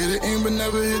 Yeah, they aim but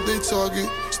never hit they target.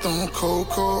 Stone cold,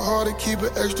 hard to keep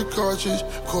an extra cartridge.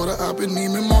 Caught a op in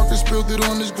Neiman Marcus, spilled it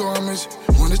on his garments.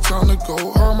 When it's time to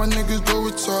go hard, my niggas go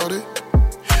retarded.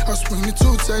 I swing the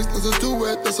two texts, that's a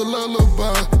duet, that's a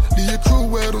lullaby. Leave your crew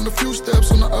wet on a few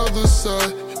steps on the other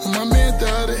side. When my man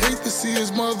died, I hate to see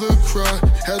his mother cry.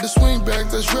 Had to swing back,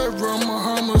 that's red rum, a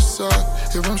homicide.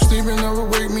 If I'm sleeping, never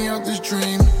wake me out this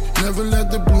dream. Never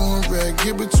let the blue and red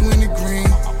get between the green.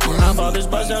 I bought this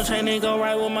buzz down chain, it go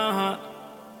right with my heart.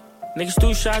 Niggas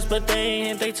threw shots, but they ain't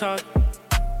hit they target.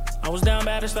 I was down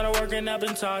bad and started working up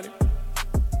in Target.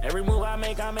 Every move I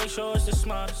make sure it's the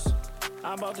smartest.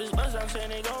 I bought this buzz down chain,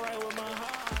 it go right with my heart.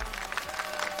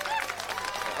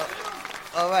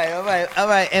 All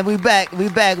right, and we back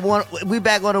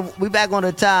on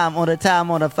the time, on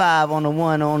the 5, on the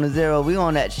 1, on the 0. We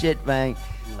on that shit, man.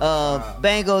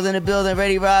 Bango's in the building,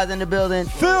 Ready Rod's in the building.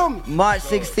 Film. March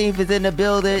 16th is in the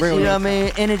building. Real you know what I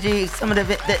mean? Energy, some of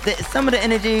the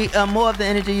energy, more of the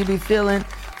energy you be feeling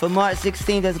for March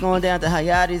 16th that's going down to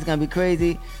Hayati. It's gonna be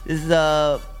crazy. This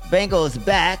is Bango's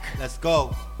back. Let's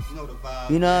go. You know the vibe.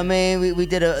 You know what I mean? We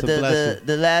did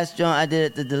the last joint. I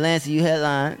did the Lancey U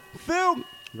headline. Film.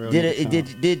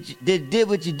 Did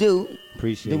what you do.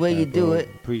 Appreciate the way that, you do bro. it.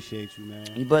 Appreciate you, man.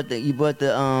 You brought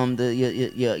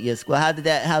your squad. How did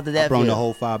that I brought feel? the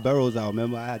whole 5 boroughs out.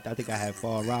 Remember, I think I had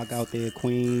Far Rock out there,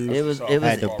 Queens. It was I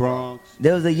had the Bronx.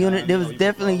 There was a unit. There was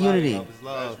definitely unity. That was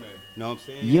love. You know what I'm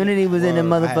saying? Unity was in the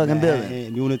motherfucking building.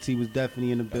 And Unity was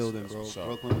definitely in the building, bro.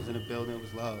 Brooklyn was in the building. It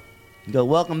was love. Yo,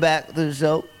 welcome back to the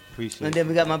show. Appreciate And then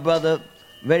we got my brother,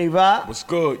 Ready Rod. What's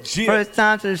good? Yeah. First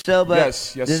time to the show, but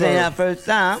yes, this sir. ain't our first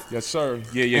time. Yes, sir.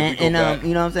 Yeah, And, we go back.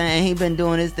 you know what I'm saying? And he been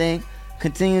doing his thing,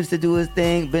 continues to do his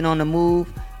thing, been on the move.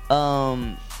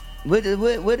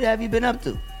 What have you been up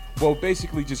to? Well,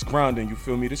 basically just grinding, you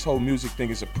feel me? This whole music thing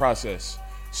is a process.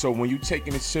 So when you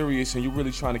taking it serious and you're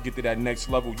really trying to get to that next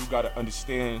level, you got to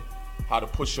understand how to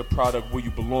push your product where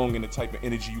you belong and the type of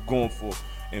energy you going for.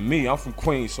 And me, I'm from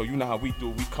Queens, so you know how we do.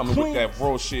 We coming with that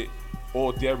raw shit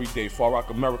all day, every day. Far Rock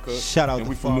America. Shout out and to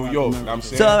we Far from New Rock York. America. You know what I'm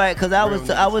saying? So all right, cause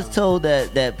I was told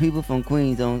that people from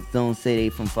Queens don't say they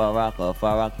from Far Rock, or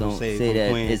Far Rock don't say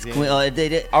that Queens, it's yeah. Queens. Or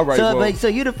they, all right, so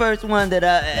you the first one that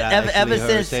ever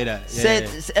since say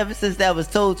that. ever since that was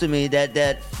told to me that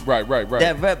right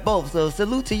that rep both. So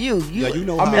salute to you. You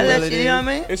know how how it it is. You know what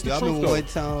I mean? It's the I truth, remember though. one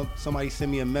time somebody sent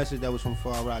me a message that was from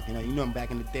Far Rock, and you know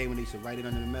back in the day when they used to write it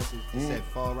under the message, it said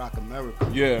Far Rock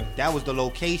America. Yeah. That was the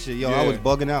location, yo. Yeah. I was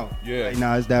bugging out. Yeah. Like,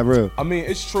 nah, it's that real. I mean,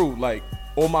 it's true. Like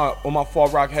all my Far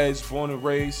Rock heads, born and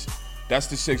raised, that's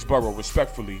the 6th borough,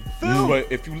 respectfully.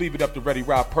 But if you leave it up to Ready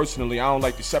Rod, personally, I don't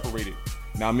like to separate it.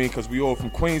 Now I mean, because we all from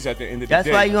Queens at the end of the That's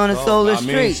day. why you on the Solar I mean,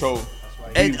 Street. so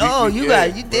And, you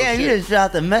real just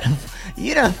dropped the metaphor.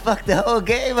 You done fucked the whole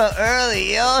game up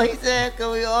early, yo. He said,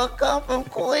 "Cause we all come from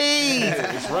Queens."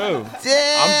 It's real.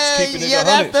 Damn, I'm just keeping it yo, 100,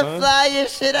 that's the son.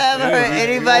 flyest shit I ever heard we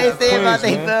anybody all say about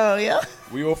Queens, their man. borough, yo.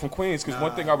 We all from Queens, because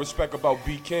one thing I respect about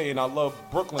BK and I love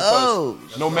Brooklyn, Oh,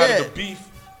 no matter shit. the beef,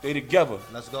 they together.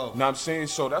 Let's go. Know what I'm saying?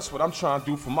 So that's what I'm trying to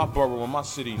do for my borough and my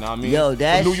city, know what I mean? Yo,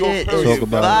 that For New York, shit period, is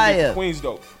but I fire. live in Queens,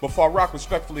 though. But Far Rock,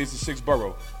 respectfully, is the 6th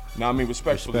borough. Know what I mean?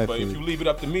 Respectfully. But if Respectfully. you leave it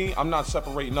up to me, I'm not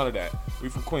separating none of that. We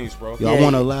from Queens, bro. Yo, I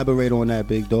want to elaborate on that,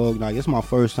 big dog. Like, it's my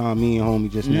first time me and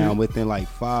homie just now Mhm. within like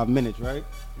 5 minutes, right?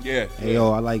 Yeah. Hey,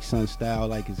 yo, I like Son's style, I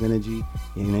like his energy.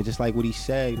 And then just like what he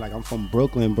said, like, I'm from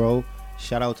Brooklyn, bro.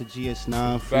 Shout out to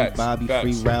GS9, free Facts, Bobby, facts,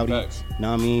 free Rowdy. facts.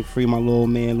 Know what I mean? Free my little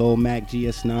man, Lil Mac,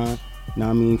 GS9. Know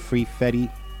what I mean? Free Freddie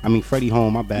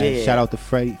Home, my bad. Yeah. Shout out to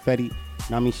Freddie.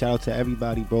 Know what I mean? Shout out to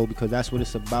everybody, bro, because that's what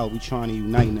it's about. We trying to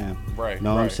unite now. Right,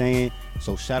 Know what I'm right. saying?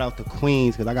 So shout out to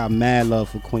Queens, because I got mad love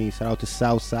for Queens. Shout out to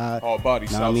Southside. All body,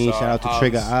 Know what I mean? Southside, Shout out to Hobbs.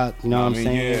 Trigger Ock. You know what I'm I mean?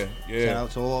 saying? Yeah. Shout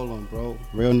out to all of them, bro.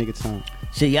 Real nigga time.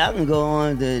 Shit, y'all can go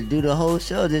on to do the whole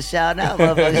show, just shout out,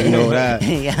 motherfuckers. You know that.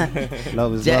 Yeah.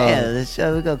 Love is Yeah, love. the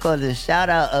show we gonna call it the shout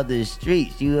out of the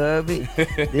streets. You heard me?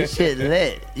 This shit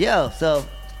lit. Yo, so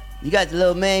you got the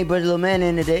little man, you brought the little man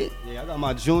in today. Yeah, I got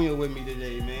my junior with me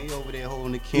today, man. He over there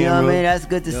holding the camera. You know what I mean? That's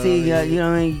good to Yo, see. yeah. You know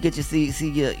what I mean? You get to see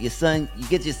your son. You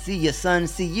get to see your son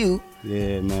see you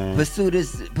Yeah, man. pursue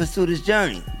this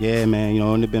journey. Yeah, man. You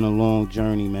know, and it's been a long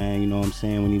journey, man. You know what I'm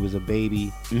saying? When he was a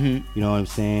baby, Mhm. you know what I'm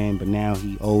saying? But now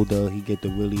he older. He get to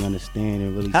really understand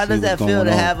and really How see does that what's feel going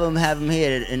to on. have him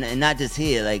here and not just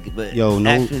here, like, but Yo, no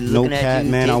actually looking at cap,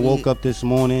 you, man. I taking woke you- up this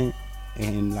morning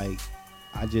and like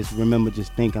I just remember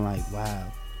just thinking like, wow,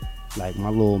 like my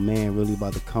little man really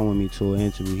about to come with me to an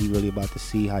interview. He really about to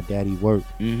see how daddy work.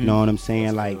 You Mhm. know what I'm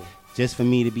saying? Like just for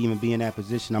me to even be in that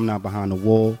position, I'm not behind the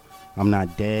wall. I'm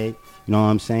not dead. You know what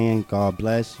I'm saying? God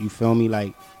bless. You feel me?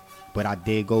 Like, but I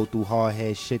did go through hard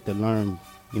head shit to learn.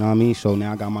 You know what I mean? So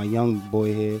now I got my young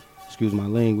boy here. Excuse my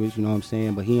language. You know what I'm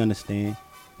saying? But he understand.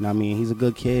 You know what I mean? He's a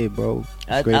good kid, bro.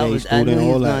 I Straight A knew he student, was all gonna that. You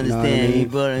know what I understand. He mean?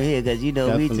 brought him here because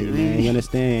Definitely, man. You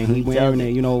understand? He wearing it,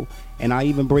 you know. And I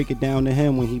even break it down to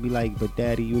him when he be like, "But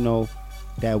daddy, you know,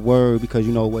 that word because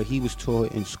you know what he was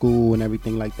taught in school and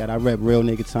everything like that." I rep Real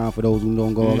Nigga Time for those who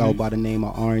don't go out by the name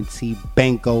of R&T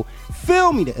Banco.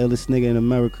 Feel me, the illest nigga in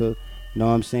America. You know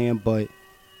what I'm saying? But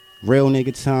Real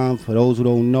Nigga Time, for those who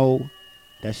don't know,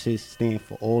 that shit stand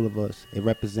for all of us. It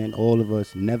represent all of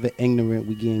us. Never ignorant,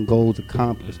 we getting goals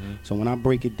accomplished. So when I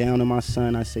break it down to my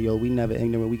son, I say, yo, we never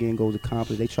ignorant, we getting goals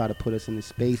accomplished. They try to put us in the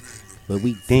space, but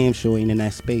we damn sure ain't in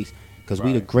that space. Because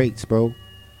we the greats, bro.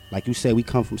 Like you said, we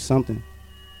come from something.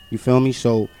 You feel me?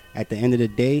 So at the end of the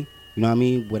day, you know what I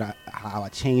mean? How I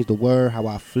changed the word, how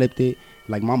I flipped it.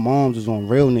 Like my mom's was on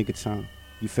Real Nigga Time.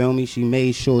 You feel me? She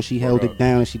made sure she held it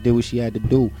down and she did what she had to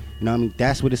do. You know what I mean?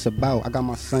 That's what it's about. I got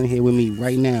my son here with me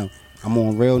right now. I'm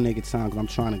on Real Nigga Time because I'm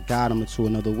trying to guide him into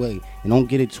another way. And don't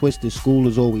get it twisted. School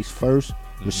is always first.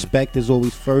 Respect is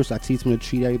always first. I teach him to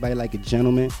treat everybody like a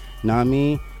gentleman. You know what I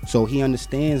mean? So he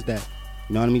understands that.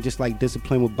 You know what I mean? Just like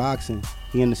discipline with boxing.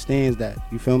 He understands that.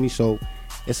 You feel me? So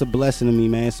it's a blessing to me,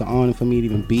 man. It's an honor for me to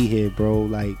even be here, bro.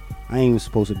 Like, I ain't even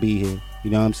supposed to be here. You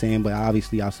know what I'm saying? But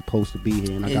obviously, I'm supposed to be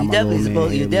here. And I got my little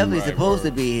man here. You're definitely supposed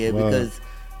to be here because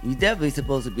you're definitely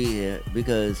supposed to be here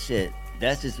because shit.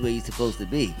 That's just where you're supposed to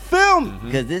be. Film.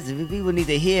 Because people need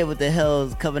to hear what the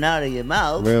hell's coming out of your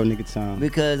mouth. Real Nigga Time.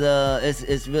 Because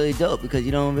it's really dope. Because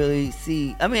you don't really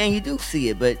see. I mean, you do see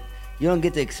it, but you don't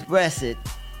get to express it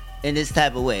in this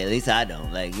type of way. At least I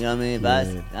don't. Like, you know what I mean?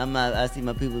 If I see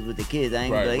my peoples with the kids, I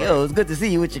ain't gonna be like, yo, it's good to see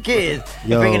you with your kids.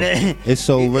 Yo, it's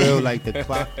so real. Like the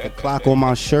clock on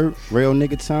my shirt, Real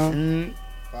Nigga Time.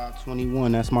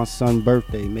 5/21. That's my son's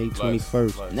birthday, May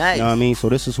 21st. Nice. You know what I mean? So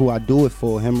this is who I do it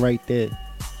for. Him right there.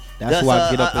 That's who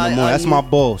I get up in the morning. That's my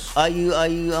boss. Are you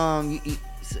like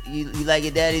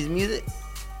your daddy's music?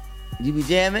 You be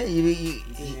jamming?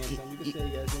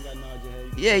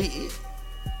 Yeah.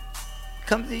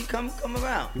 Come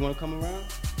around. You want to come around?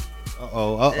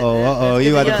 Uh-oh.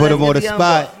 You got to put him on the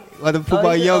spot. You got to put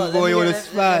my young boy on the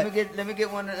spot. Let me get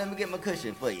my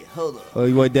cushion for you. Hold on. Oh,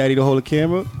 you want daddy to hold the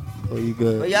camera? Oh, you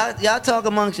good? Well, y'all talk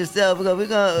amongst yourselves because we're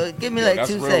gonna give me like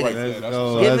 2 seconds. Let's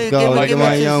go. Give me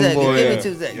my 2 young seconds. boy. Give me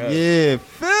 2 seconds. Yeah,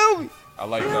 feel me. I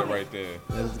like that right there.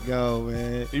 Let's go,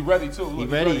 man. He ready too. Look,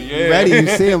 he ready. Yeah. He ready. You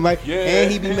see him, right? Yeah.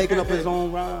 And he be making up his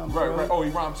own rhymes. Right. Oh,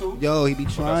 he rhyme too? Yo, he be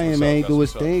trying, man. He do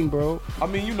his thing, bro. I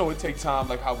mean, you know, it take time,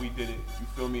 like how we did it. You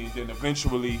feel me? Then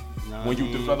eventually, when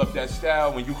you develop that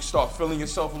style, when you start feeling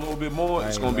yourself a little bit more,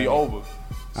 it's gonna be over.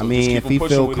 So I mean, if he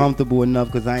feel comfortable enough,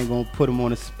 because I ain't gonna put him on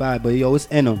the spot. But yo, it's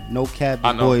in him. No cap,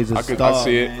 the boy is a star. I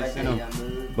see it. Man. It's in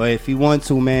him. But if he want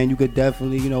to, man, you could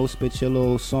definitely, spit your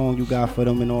little song you got for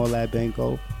them and all that,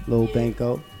 Banco. Little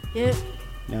Banco. Yeah.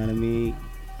 You know what I mean?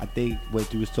 I think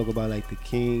what you was talking about, like the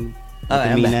king. All Look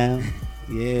right, at me I'm now.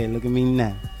 Yeah, look at me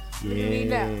now. Look at me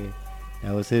now.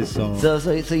 That was his song.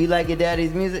 So you like your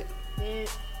daddy's music? Yeah.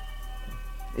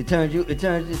 It turns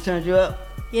you up?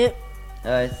 Yep.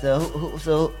 All right.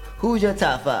 So who's your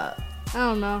top 5? I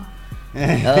don't know.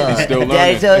 Still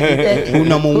Daddy told you that. Who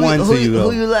number 1 to you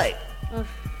though? Who you like?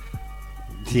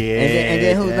 Yeah. And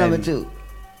then who's number 2?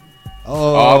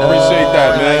 Oh, I appreciate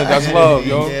that, man. That's love,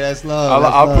 yo. Yeah, that's love.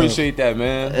 I appreciate that,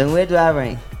 man. And where do I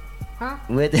rank? Huh?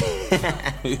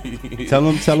 Tell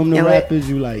him the rappers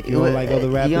you like. You don't like other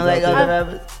rappers? You don't like other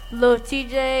rappers? Lil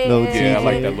TJ. Lil and TJ. I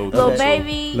like that Lil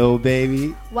Baby. Lil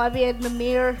Baby. YB and the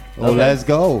Mirror. Oh, let's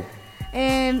go.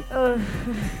 And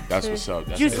that's what's up.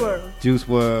 That's Juice it. WRLD. Juice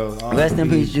WRLD. Rest in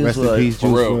peace, Juice WRLD. Rest in peace, For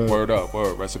Juice real, WRLD. word up,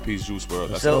 word. Rest in peace, Juice WRLD.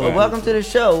 That's So welcome to the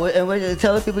show, and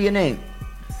tell the people your name.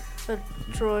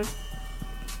 Troy.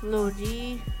 Lil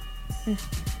G.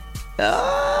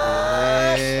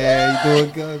 Oh, yeah, you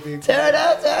doing good, big Turn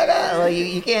up. Well,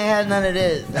 you can't have none of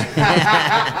this.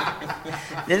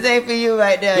 This ain't for you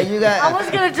right now. You got. I was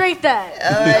gonna drink that.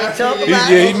 All right, talk about Yeah,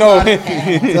 it. he know.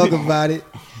 Talk about it.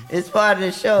 It's part of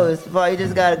the show. It's part. You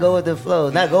just gotta go with the flow.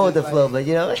 Not go with the flow, but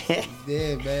Yeah,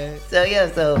 man.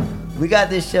 So we got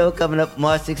this show coming up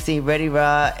March 16th. Ready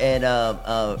Rod and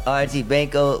R&T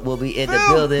Banco will be in the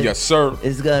building. Yes, sir.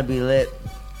 It's gonna be lit.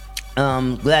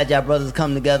 Glad y'all brothers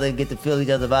come together and get to feel each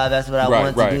other's vibe. That's what I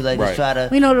want to do. Like just try to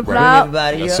we know the bring vibe.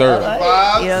 everybody. Yes, sir.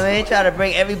 You know what I mean? Try to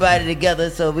bring everybody together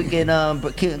so we can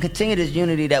continue this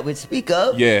unity that we speak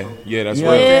of. Yeah, that's You know what I'm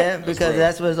right. saying? Because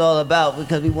that's what it's all about.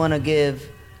 Because we want to give.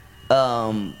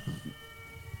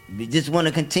 We just want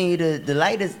to continue the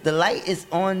light is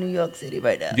on New York City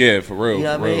right now. Yeah, for real. You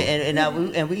know for what I real.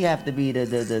 mean? And we have to be the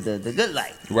good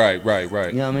light. Right.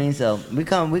 You know what I mean? So we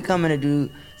coming to do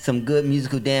some good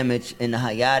musical damage in the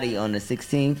Hayati on the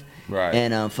 16th. Right.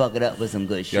 and fuck it up with some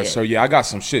good shit. Yes, sir. Yeah, I got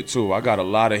some shit too. I got a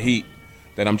lot of heat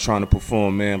that I'm trying to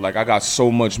perform, man. Like I got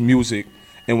so much music,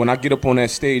 and when I get up on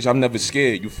that stage, I'm never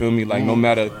scared. You feel me? Like no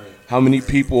matter how many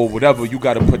people or whatever, you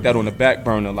got to put that on the back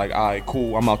burner. Like, all right,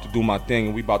 cool, I'm out to do my thing,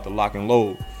 and we about to lock and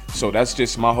load. So that's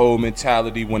just my whole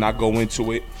mentality when I go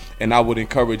into it, and I would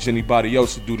encourage anybody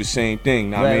else to do the same thing.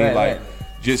 Know what I mean? Like,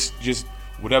 just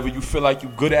whatever you feel like you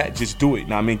good at, just do it.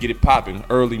 Know what I mean? Get it popping,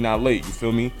 early, not late. You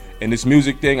feel me? And this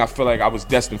music thing, I feel like I was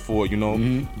destined for it, you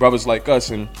know. Brothers like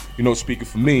us, and, you know, speaking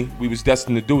for me, we was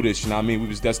destined to do this, you know what I mean? We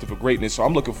was destined for greatness. So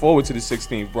I'm looking forward to the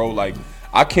 16th, bro. Like,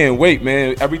 I can't wait,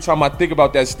 man. Every time I think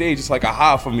about that stage, it's like a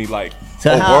high for me. Like,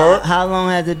 So how long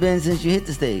has it been since you hit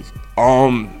the stage?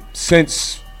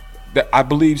 I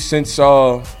believe since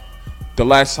the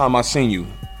last time I seen you.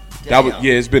 That was,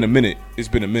 yeah, it's been a minute. It's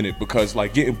been a minute because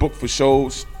like getting booked for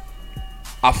shows,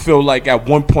 I feel like at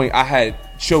one point I had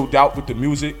chilled out with the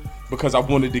music because I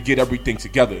wanted to get everything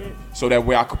together so that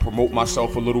way I could promote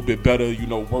myself a little bit better, you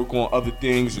know, work on other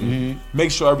things and make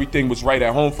sure everything was right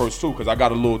at home first too, because I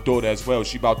got a little daughter as well.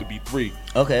 She about to be 3.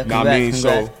 Okay, know what I mean?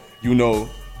 So, you know,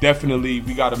 definitely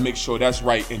we got to make sure that's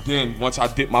right. And then once I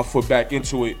dip my foot back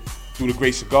into it, through the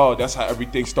grace of God, that's how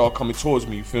everything started coming towards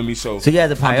me. You feel me? So you had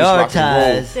to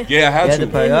prioritize. Yeah, I had to.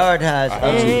 Prioritize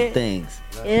other things.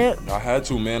 Yeah. I had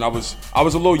to, man. I was a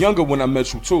little younger when I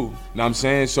met you too. Know what I'm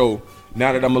saying? So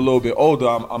now that I'm a little bit older,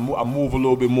 I move a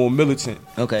little bit more militant.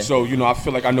 Okay. So you know, I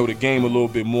feel like I know the game a little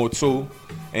bit more too,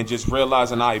 and just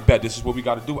realizing, I bet this is what we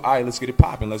got to do. All right, let's get it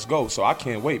popping. Let's go. So I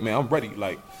can't wait, man. I'm ready.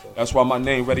 Like. That's why my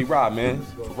name Ready Rod, man.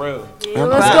 For real. Yeah,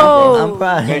 let's go. I'm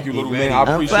proud. Thank you, little man. I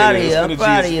appreciate it. I'm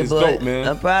proud of you, boy. Dope, man.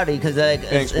 I'm proud of you because like,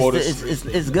 thanks,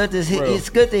 it's good to it's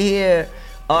good to hear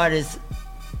artists.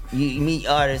 You meet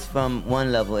artists from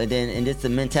one level, and it's the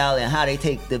mentality and how they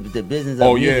take the business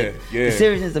of music, the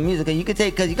seriousness of music. And you can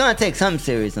take because you're gonna take something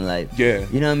serious in life. Yeah.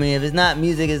 You know what I mean? If it's not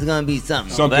music, it's gonna be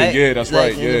something. Something. Right? Yeah, that's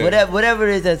like, right. Yeah. Whatever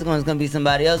it is, that's gonna be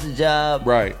somebody else's job.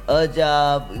 Right. A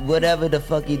job. Whatever the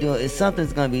fuck you doing, it's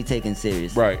something's gonna be taken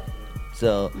serious. Right.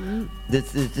 So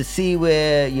to see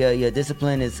where your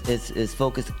discipline is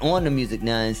focused on the music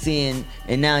now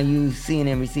and now you seeing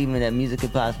and receiving that music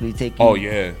could possibly take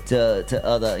you to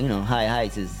other high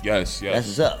heights is yes that's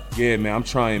what's up. Yeah, man, I'm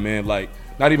trying, man. Like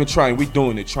not even trying, we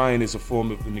doing it. Trying is a form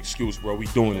of an excuse, bro. We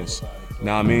doing this.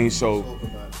 Know what I mean? So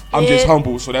I'm just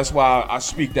humble, so that's why I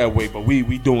speak that way. But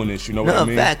we doing this, you know what I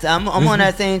mean? No, fact. I'm on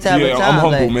that same type of time. Yeah, I'm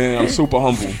humble, man. I'm super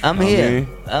humble. I'm here.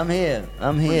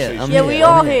 Yeah, we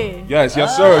all here. Yes,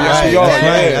 sir. Yes, we all.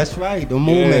 That's right. The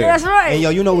movement. Yeah, that's right. And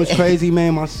yo, you know what's crazy,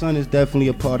 man? My son is definitely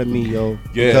a part of me, yo.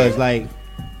 Yeah. Because like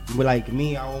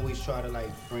me, I always try to like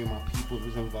bring my people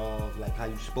who's involved, like how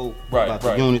you spoke about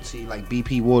the unity. Like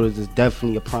BP Waters is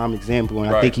definitely a prime example,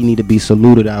 and I think he need to be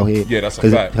saluted out here. Yeah, that's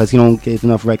a fact. Because he don't get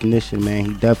enough recognition, man.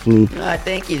 He definitely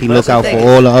thank you, he look out for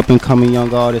all the up and coming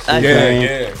young artists.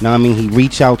 Yeah. Know what I mean? He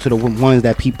reach out to the ones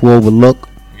that people overlook.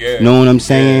 Yeah. Know what I'm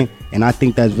saying? And I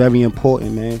think that's very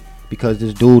important, man. Because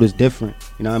this dude is different,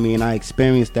 you know what I mean? I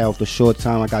experienced that with the short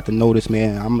time I got to know this,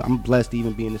 man. I'm blessed to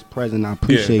even be in this present. I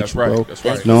appreciate you, bro. That's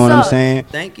right. You know what I'm saying?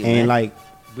 Thank you, and man. like,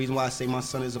 the reason why I say my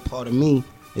son is a part of me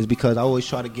is because I always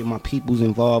try to get my peoples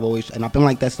involved. And I've been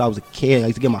like that since I was a kid. I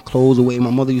used to get my clothes away. My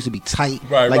mother used to be tight.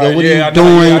 Right, like, right. What Yeah, are you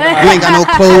doing? You ain't got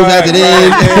no clothes as it is.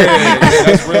 Yeah,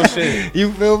 that's real shit.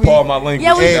 You feel me? Paul, my language.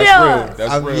 Yeah, that's real.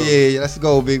 That's real. Yeah, let's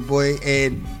go, big boy.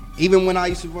 And even when I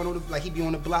used to run on the, like, he'd be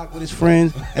on the block with his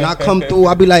friends, and I come through,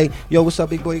 I'd be like, yo, what's up,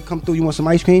 big boy? Come through, you want some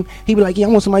ice cream? He'd be like, yeah, I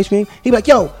want some ice cream. He'd be like,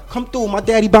 yo, come through, my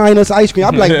daddy buying us ice cream.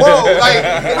 I'd be like, whoa, like,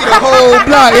 it'd be the whole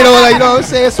block, you know what I'm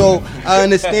saying? So I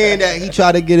understand that he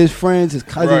tried to get his friends, his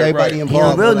cousins, everybody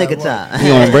involved. He on real nigga time.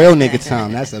 He on real nigga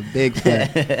time. That's a big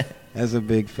fact. That's a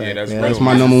big fact. Yeah, that's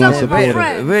my number one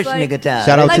supporter. Rich nigga time.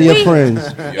 Shout out to your friends.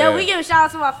 Yeah, we give a shout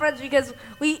out to my friends because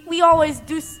we always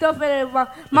do stuff, and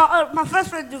my first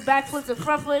friend do backflips and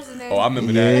front flips, and then I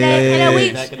remember that. And then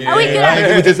we get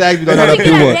out. We just asked you to know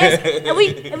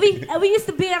that And we used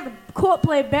to be on the court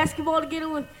playing basketball together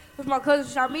with my cousin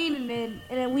Charmaine, and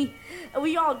then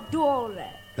we all do all of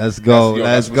that. Let's go,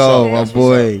 my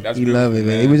boy. He love it, man.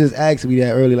 man. He was just asking me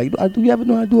that earlier, like, do you ever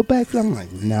know how to do a backflip? I'm like,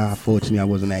 nah, fortunately, I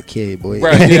wasn't that kid, boy.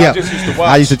 Right, yeah, I just used to watch.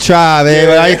 I used to try, man,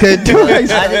 but I couldn't do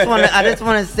it. I just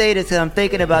want to say this because I'm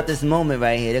thinking about this moment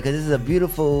right here because this is a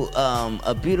beautiful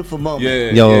moment.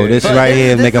 Yeah, yo, this right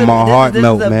here is making my heart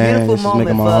melt, man. This is a beautiful This is moment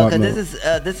making my heart melt.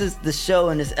 because this is the show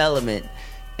and this element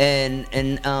and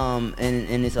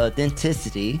its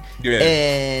authenticity. Yeah.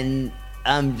 And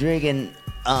I'm drinking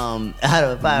out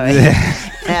of a fire.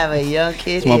 Have a young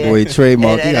kid. It's my boy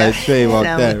trademark. He got trademark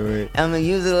that, right? I'm gonna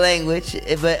use the language,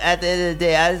 but at the end of the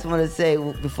day, I just want to say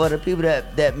before the people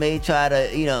that may try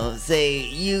to, say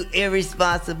you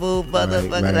irresponsible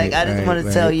motherfucker, I just want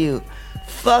to tell you.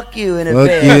 Fuck you in advance.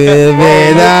 Fuck you,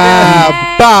 man.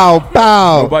 Bow,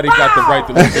 bow. Nobody got the right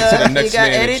to listen to the next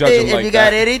man and judge him like that. If you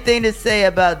got anything to say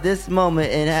about this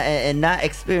moment and not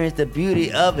experience the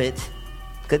beauty of it,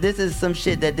 because this is some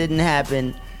shit that didn't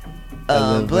happen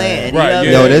planned. Right,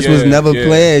 yo, this was never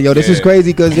planned. Yo, this is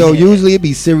crazy because, usually it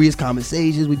be serious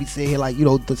conversations. We be sitting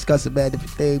here discussing bad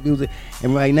different things, music.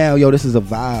 And right now, this is a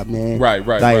vibe, man.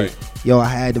 Right. Yo, I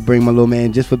had to bring my little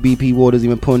man just for BP Waters,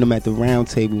 even putting him at the round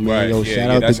table, man. Yo,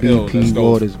 shout out to BP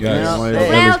Waters, man. The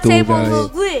round table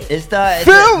was lit. It started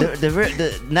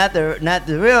not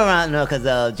the real round, no, because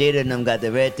Jada and them got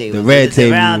the red table. The red table.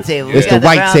 The round table. It's the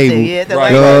white table. Yeah, you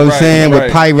know what I'm saying?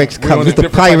 With Pyrex cups. It's the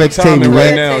Pyrex table,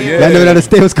 right man. now. I don't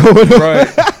understand what's going on. Right.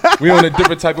 We on a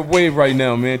different type of wave right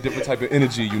now, man. Different type of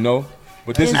energy,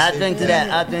 But this I think to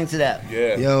that.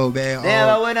 Yeah. Yo, man.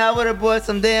 Damn, I would have bought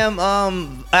some damn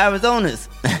Arizonas.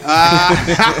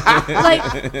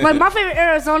 like my favorite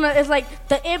Arizona is like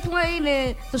the airplane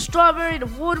and the strawberry, the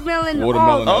watermelon.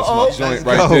 Watermelon, that's my joint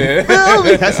right there.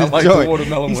 That's his like joint. The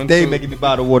watermelon he one stayed too. making me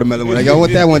buy the watermelon one. Like, I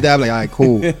want that one day. I'm like, all right,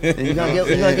 cool. You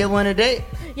gonna get one today?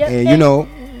 Yeah, and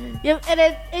Yeah, and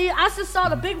then I just saw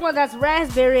the big one that's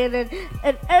raspberry, and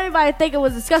everybody think it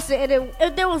was disgusting. And then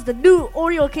there was the new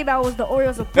Oreo came out, was the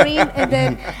Oreo Supreme, and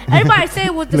then everybody saying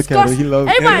it was disgusting.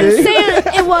 Everybody saying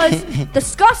it was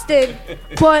disgusting,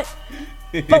 but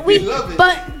it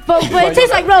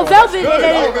tastes like real velvet.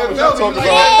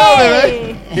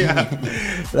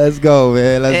 Let's go,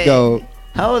 man. Let's go.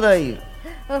 How old are you?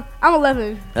 I'm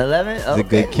 11. 11? He's a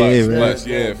good kid, man.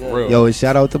 Yeah, for real. Yo,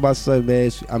 shout out to my son,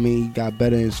 man. I mean, he got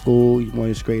better in school. He's one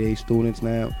of the straight A students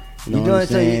now. You know what I'm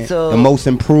saying? So the most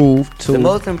improved, too. The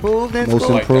most improved in most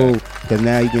school? Improved. Because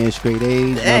now he's getting straight A's. You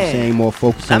know what I'm saying? More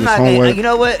focused on his homework. You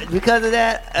know what? Because of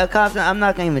that, Compton, I'm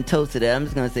not going to even toast to that. I'm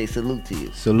just going to say salute to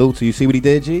you. Salute to you. See what he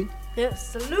did, G? Yeah,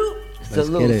 salute.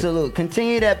 Salute.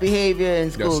 Continue that behavior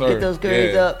in school. Yes, get those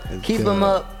grades up. Keep them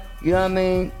up. You know what I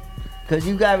mean? Because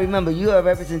you got to remember, you are a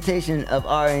representation of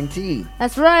R&T.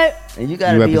 That's right. And you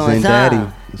got to be on time. Daddy.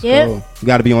 Yep. You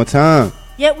got to be on time.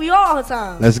 Yeah, we all on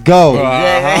time. Let's go.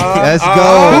 Let's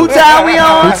go. Who time we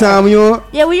on? Who time we on?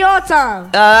 Yeah, we all time.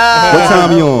 What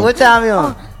time you on? What time you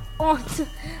on? What?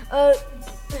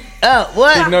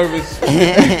 He's nervous.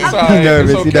 He's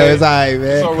nervous. Okay. You know, it's all right,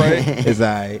 man. It's all right. It's all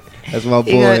right. That's my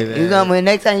boy, man. When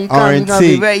next time you come, you're going to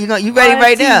be ready. You ready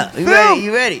right now.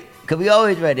 You ready. Because we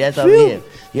always ready. That's why we're here.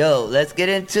 Yo, let's get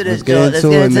into this. Let's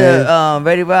get into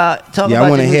Ready Rock. Talk about I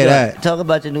want to hear joint. that. Talk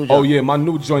about your new joint. Oh yeah, my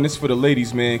new joint is for the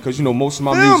ladies, man. Because most of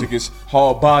my music is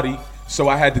hard body, so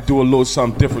I had to do a little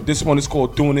something different. This one is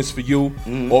called "Doing This for You,"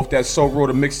 off that Soul Road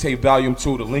Mixtape Volume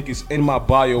 2. The link is in my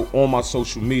bio on my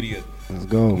social media. Let's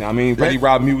go. Now I mean, Ready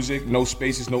Rock Music, no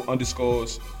spaces, no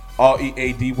underscores.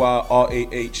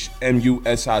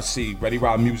 ReadyRockMusic. Ready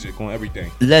Rock Music on everything.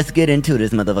 Let's get into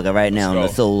this motherfucker right now on the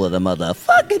soul of the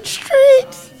motherfucking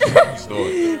streets.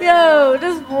 Yo,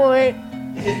 this boy.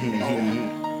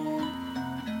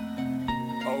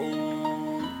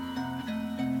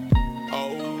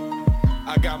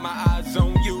 I got my eyes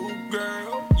on you,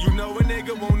 girl. You know a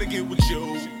nigga wanna get with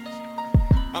you.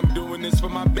 I'm doing this for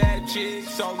my bad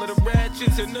chicks, all of the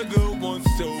ratchets and the good ones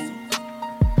too.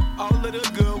 All of the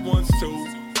good ones too.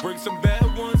 Bring some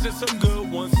bad ones and some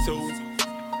good ones too.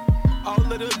 All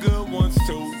of the good ones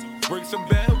too. Bring some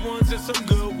bad ones and some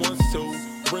good ones too.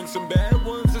 Bring some bad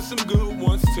ones and some good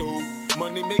ones too.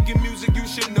 Money making music, you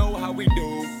should know how we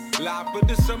do. Live for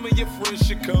the summer, your friends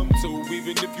should come too.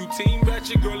 Even if you team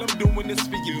ratchet, girl, I'm doing this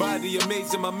for you. Body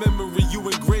amazing, my memory, you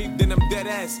engraved, and I'm dead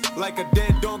ass. Like a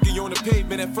dead donkey on the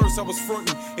pavement. At first I was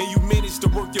frontin', and you managed to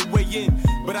work your way in.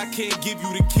 But I can't give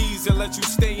you the keys and let you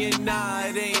stay in. Nah,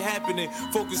 it ain't happening.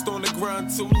 Focused on the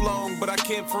grind too long, but I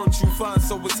can't front you fine,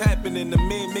 so what's happening? The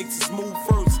man makes his move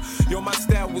first. Yo, my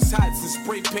style was hot, since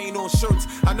spray paint on shirts.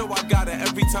 I know I got her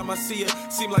every time I see her.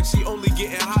 Seem like she only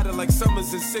getting hotter, like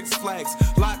summers in Six Flags.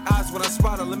 Lock eyes when I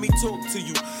spot her, let me talk to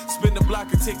you. Spin the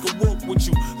block and take a walk with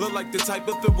you. Look like the type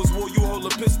if it was war, you hold a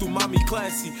pistol, mommy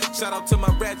classy. Shout out to my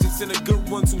ratchets and the good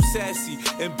ones who sassy.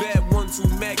 And bad ones who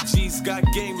Mac G's got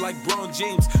game like Bron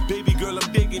James. Baby girl,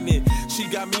 I'm digging it. She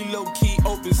got me low key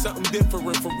open, something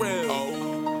different for real.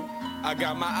 Oh, I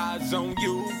got my eyes on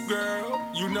you, girl.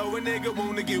 You know a nigga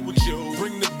wanna get with you.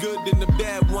 Bring the good and the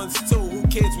bad ones too. Who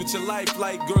cares what your life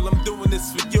like, girl? I'm doing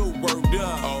this for you. Word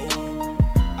up. Oh,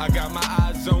 I got my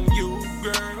eyes on you,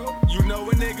 girl. You know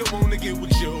a nigga wanna get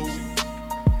with you.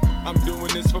 I'm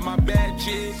doing this for my bad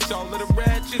chicks, all of the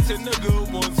ratchets and the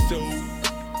good ones too.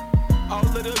 All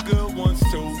of the good ones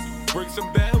too. Bring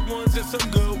some bad ones and some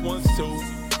good ones too.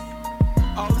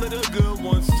 All of the good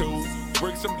ones too.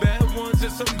 Bring some bad ones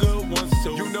and some good ones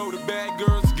too. You know the bad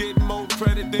girls get more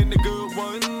credit than the good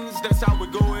ones. That's how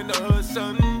it go in the hood,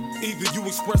 son. Either you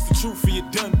express the truth or you're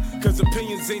done. Cause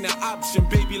opinions ain't an option,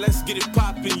 baby, let's get it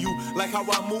poppin'. You like how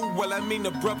I move, well I mean the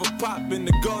brother poppin'.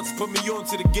 The gods put me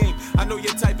onto the game. I know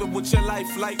you're typing with your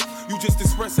life like you just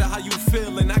expressing how you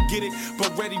feel, and I get it.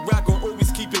 But Ready Rock gon' always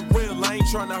keep it real. I ain't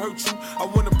tryna hurt you, I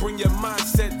wanna bring your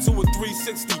mindset to a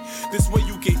 360. This way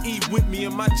you can eat with me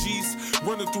and my G's.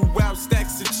 Running through wild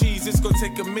stacks of cheese. It's gonna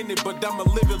take a minute, but I'ma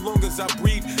live it long as I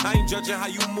breathe. I ain't judging how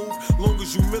you move, long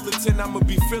as you militant, I'ma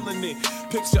be feeling it.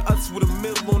 Picture us with a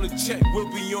mill on the check, we'll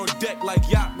be on deck like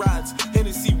yacht rides,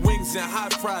 Hennessy wings and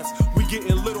hot fries. We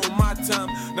getting lit on my time.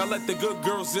 Now let the good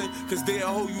girls in, cause they'll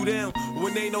hold you down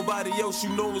when ain't nobody else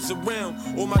you know is around.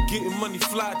 All my getting money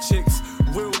fly chicks,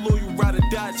 real loyal ride or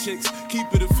die chicks.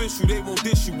 Keep it official, they won't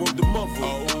dish you on the mother.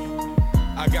 Oh,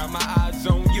 I got my eyes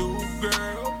on you,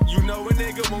 girl. You know a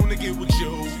nigga wanna get with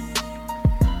you.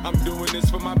 I'm doing this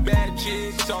for my bad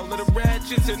chicks, all of the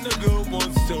ratchets and the good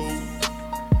ones too.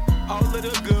 All of the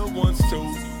good ones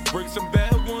too. Bring some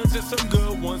bad ones and some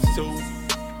good ones too.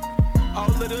 All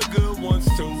of the good ones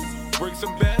too. Bring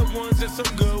some bad ones and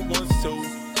some good ones too.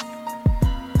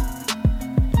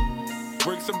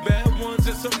 Bring some bad ones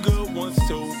and some good ones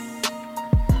too.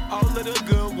 All of the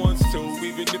good ones too.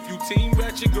 Even if you team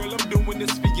ratchet, girl, I'm doing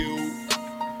this for you.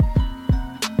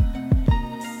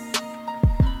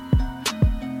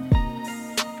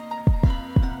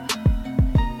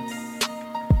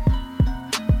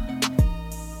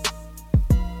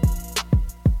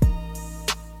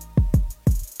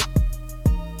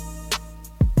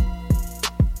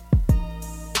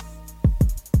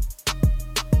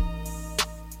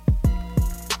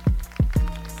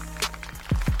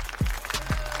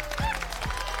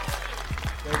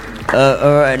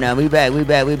 All right, now we back.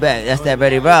 That's that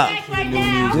Ready Rock.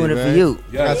 Doing it for you.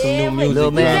 Got some new music.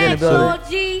 Little man in the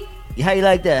building. How you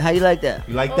like that? You like that?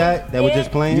 That was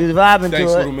just playing? You was vibing Thanks, to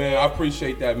it. little man. I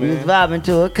appreciate that, man. You was vibing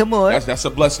to it. Come on. That's a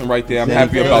blessing right there. I'm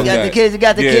happy about that. You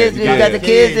got the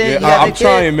kids. I'm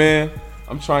trying, man.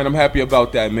 I'm happy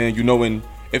about that, man. You know, and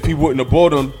if he wouldn't have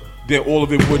bought them, then all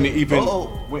of it wouldn't even.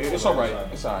 It's all right.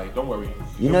 It's all right. Don't worry.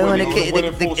 You know when the kids,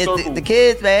 man, so the I'm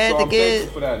kids.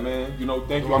 thankful for that, man. You know,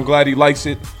 thank you. I'm glad he likes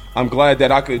it. I'm glad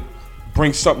that I could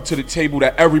bring something to the table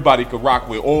that everybody could rock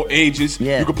with, all ages.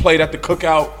 Yeah. You could play it at the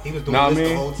cookout. He was doing this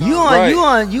the whole time.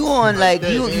 You on like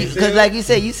you because like you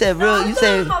said real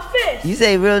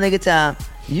nigga time.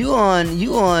 You on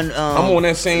I'm on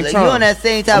that same time. You on that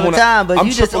same type of time, but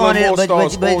you just on it. But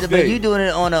you doing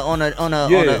it on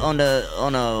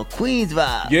a Queens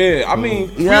vibe. Yeah, I mean,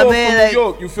 you know what I mean? New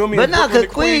York, you feel me? But not because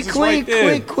Queens,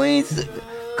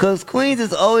 because Queens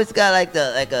has always got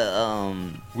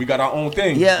we got our own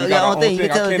thing. Yeah, we got our own thing. You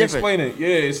can I tell can't it's explain it. Yeah,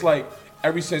 it's like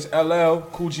ever since LL,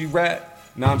 Cool G Rap,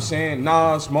 know what I'm saying,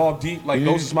 Nas, Mobb Deep, like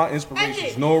those is my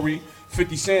inspirations. Nori,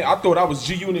 50 Cent. I thought I was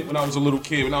G Unit when I was a little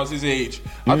kid, when I was his age.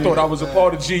 I thought I was a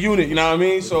part of G Unit, you know what I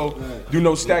mean? So, you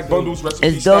know, Stack Bundles,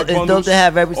 it's dope to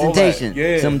have representation.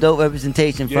 Yeah. Some dope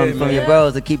representation from your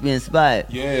bros to keep you inspired.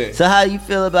 Yeah. So how you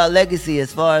feel about legacy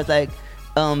as far as like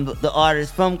the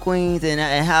artists from Queens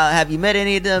and how have you met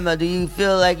any of them, or do you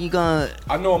feel like you're gonna?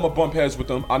 I know I'm gonna bump heads with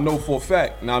them. I know for a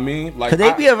fact. Know what I mean? Like, 'cause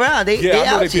they be around. I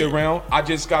know they be around. I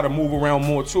just gotta move around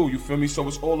more too. You feel me? So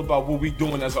it's all about what we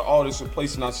doing as an artist and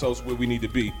placing ourselves where we need to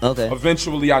be. Okay.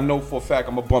 Eventually, I know for a fact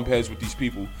I'm gonna bump heads with these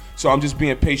people. So I'm just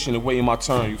being patient and waiting my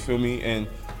turn. You feel me? And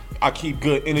I keep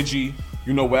good energy.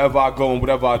 You know, wherever I go and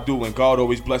whatever I do, and God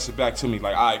always bless it back to me.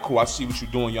 Like, all right, cool. I see what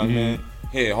you're doing, young man.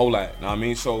 Here, hold that. Know what I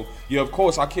mean? So, yeah, of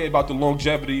course, I care about the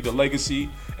longevity, the legacy,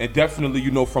 and definitely, you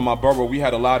know, from my borough, we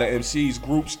had a lot of MCs,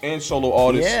 groups, and solo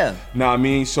artists. Yeah. Know what I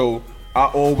mean? So, I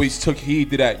always took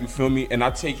heed to that, you feel me? And I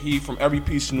take heed from every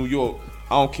piece of New York.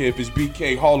 I don't care if it's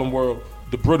BK, Harlem World,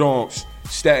 the Bronx,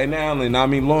 Staten Island, I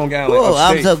mean Long Island. Cool.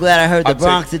 I'm so glad I heard the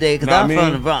Bronx today because I'm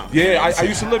from the Bronx. Yeah, I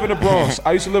used to live in the Bronx.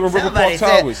 I used to live in River Park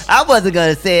Towers. I wasn't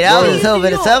gonna say it. I was just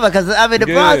hoping to summer because I mean the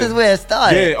Bronx is where it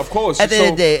started. Yeah, of course. At the end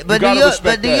of the day, but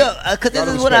New York, because this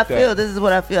is what I feel. This is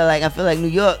what I feel like. I feel like New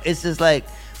York. It's just like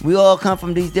we all come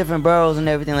from these different boroughs and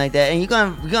everything like that, and you're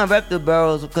gonna rep the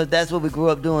boroughs because that's what we grew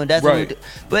up doing. That's what we do.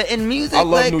 But in music, I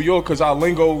love New York because our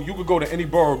lingo. You could go to any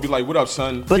borough and be like, "What up,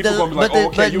 son?" People gonna be like, "Oh,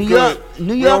 okay, you good."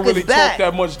 New York we don't really is back.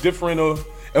 talk that much different.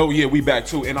 Oh yeah, we back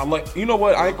too. And I like, you know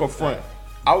what? I ain't gonna front.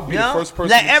 I would be the first person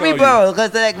like to every tell borough, you.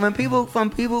 because like when people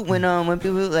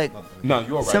like No,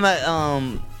 you're right. somebody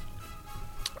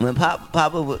when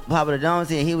Papa the Don was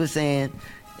here, he was saying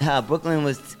how Brooklyn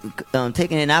was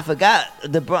taking it. And I forgot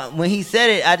when he said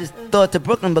it. I just thought to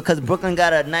Brooklyn because Brooklyn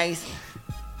got a nice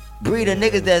breed of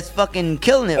niggas that's fucking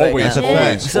killing it right now.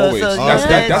 Always. That's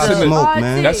in the smoke,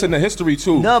 man. That's in the history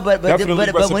too. No, but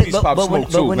definitely rest in peace, Pop Smoke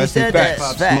too. when he said that,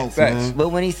 facts. But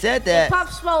when he said that, Pop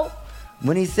Smoke.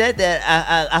 when he said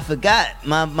that, I forgot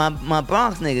my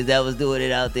Bronx niggas that was doing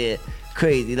it out there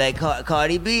crazy, like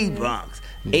Cardi B Bronx.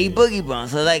 A Boogie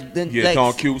Bronx, so like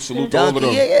Don Q, salute to all of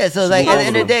them. Yeah. So like at the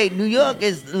end of the day, New York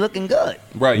is looking good.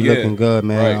 Right, looking good,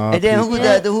 man. Right. And then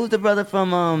who's the brother from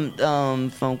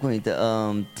Queens?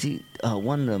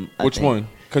 One of them. Which one?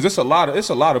 Because it's a lot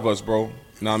of us, bro.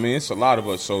 You know what I mean? It's a lot of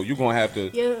us, so you're gonna have to.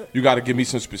 Yeah. You got to give me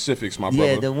some specifics, my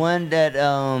brother. Yeah, the one that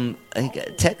he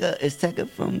got Tekka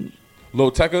from. Lil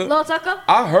Tecca? Lil Tecca?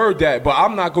 I heard that, but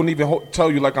I'm not gonna even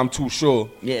tell you like I'm too sure.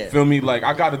 Yeah. Feel me? Like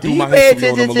I gotta do my pay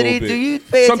history on them a attention to little these- bit. do you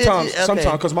pay sometimes, attention? sometimes,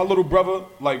 Okay. because my little brother,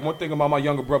 like one thing about my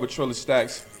younger brother Triller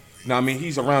Stacks, now I mean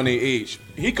he's around their age.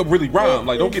 He could really rhyme.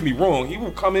 Like don't get me wrong, he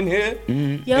will come in here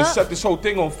and set this whole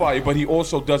thing on fire. But he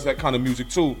also does that kind of music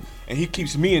too, and he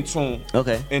keeps me in tune.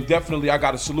 Okay. And definitely I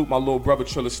gotta salute my little brother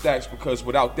Triller Stacks because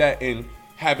without that and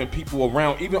having people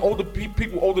around, even older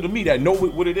people older than me that know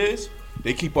what it is.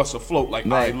 They keep us afloat. Like,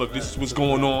 all right, look, this is what's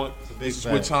going on. This is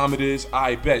what time it is.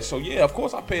 I bet. So yeah, of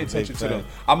course I pay attention to them.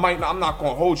 I'm not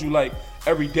gonna hold you like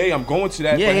every day I'm going to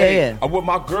that. Yeah, but yeah, hey, yeah. I'm with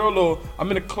my girl or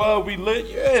I'm in a club, we lit.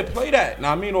 Yeah, play that.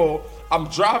 Now I mean, or I'm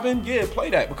driving. Yeah,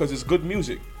 play that because it's good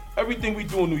music. Everything we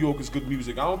do in New York is good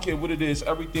music. I don't care what it is.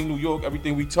 Everything New York,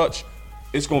 everything we touch,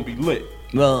 it's gonna be lit.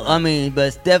 Well, I mean, but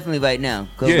it's definitely right now.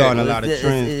 Yeah, starting a lot of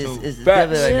trends too. It's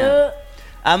definitely right now.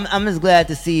 I'm just glad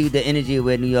to see the energy of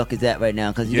where New York is at right now,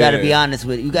 because you got to be honest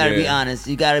with it. You got to be honest.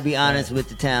 You got to be honest with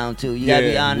the town too. You got to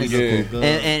be honest.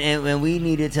 And we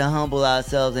needed to humble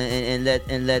ourselves and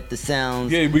let the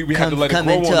sounds we had to let it come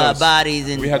grow into on our us. bodies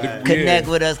and We had to connect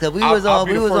with us, because we was on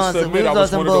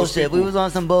some bullshit. We was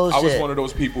on some bullshit. I was one of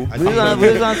those people. We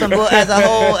was on some bullshit as a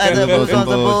whole. We was on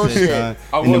some bullshit.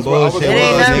 It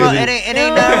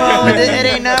ain't nothing wrong with this. It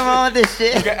ain't nothing wrong with this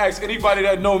shit. You can ask anybody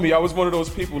that know me. I was one of those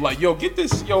people. Like, yo, get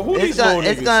this. Yo, who these little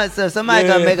niggas? So somebody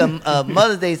gonna make a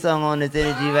Mother's Day song on this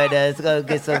energy right there. It's gonna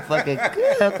get some fucking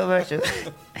commercial.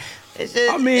 It's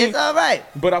just, it's all right.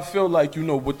 But I feel like, you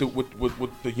know, what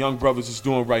the young brothers is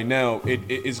doing right now,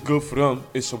 it's good for them.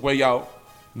 It's a way out.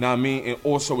 Know what I mean? And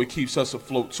also it keeps us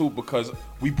afloat too, because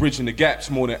we bridging the gaps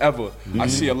more than ever. I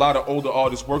see a lot of older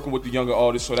artists working with the younger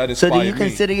artists, so that inspired me.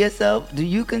 So do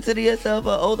you consider yourself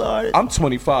an older artist? I'm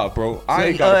 25, bro. I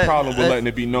ain't got a problem with letting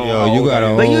it be known. Yo, you got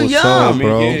an old soul,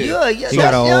 bro. You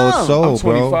got an old soul,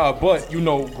 bro. I'm 25, but you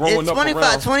know, growing up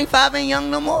around. 25 ain't young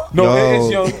no more? No, it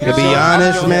is young. To be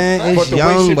honest, man, it's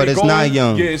young, but it's not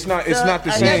young. Yeah, it's not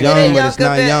the same. It's young, but it's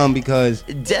not young because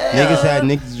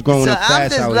niggas growing up fast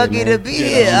out here, man. I'm just lucky to be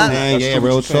here. Yeah,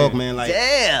 real talk, man. Like,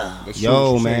 damn.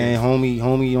 Yo, man, homie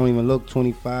don't even look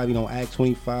 25. You don't act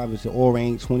 25. It's the aura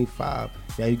ain't 25.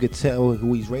 Yeah, you could tell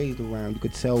who he's raised around. You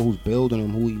could tell who's building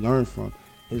him, who he learned from.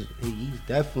 He's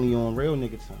definitely on real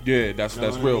nigga time. Yeah, that's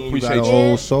real. You Appreciate got you. an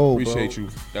old soul, Appreciate bro. you.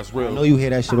 That's real. I know you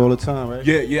hear that shit all the time, right?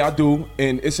 Yeah, I do,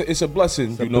 and it's a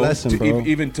blessing, It's a blessing, bro.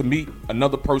 Even to meet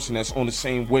another person that's on the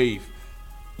same wave.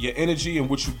 Your energy and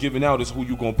what you giving out is who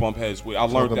you gonna bump heads with. I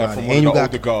learned that from one of the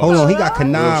older guys. Hold on, he got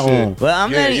Kanai on. Well, I'm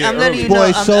letting you know.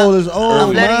 Boy, soul is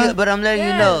old, man. But I'm letting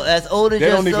you know, as old as They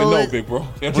your don't even soul know, is, big bro.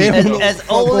 as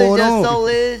old as your soul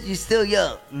is, you still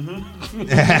young.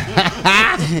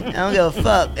 I don't give a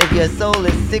fuck if your soul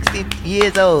is 60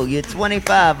 years old. You're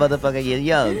 25, motherfucker. You're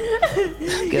young.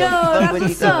 That's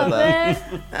what's up, man.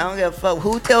 I don't give a fuck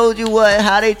who told you what,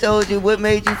 how they told you, what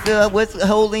made you feel, what's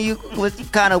holding you, what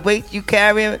kind of weight you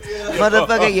carrying.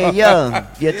 Motherfucker, you're young.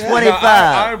 You're 25.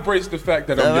 I embrace the fact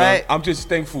that I'm young. Right? I'm just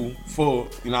thankful for,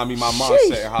 you know what I mean, my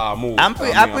mindset and how I move.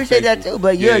 I appreciate that too,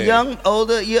 but you're young,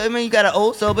 older. You got an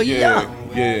old soul, but you're young.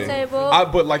 Yeah.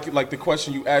 But like the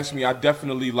question you asked me, I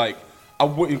definitely I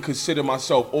wouldn't consider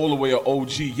myself all the way an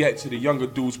OG yet to the younger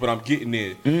dudes, but I'm getting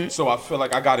there. So I feel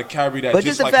like I got to carry that. But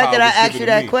just the like fact how that it was I asked given you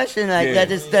to that me. question, like that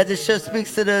just just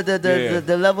speaks to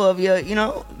the level of your, you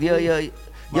know, your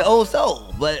old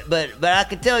soul. But I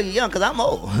can tell you're young because I'm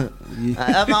old. And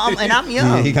I'm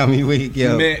young. Yeah, he got me weak,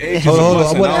 yo. Man, hold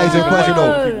on. I want to I ask you a question people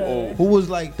though. old. Who was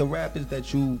like the rappers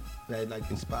that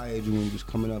inspired you when you was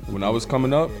coming up? When I was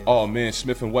coming up, oh man,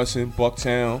 Smith and Wesson,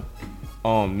 Bucktown,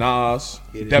 Nas,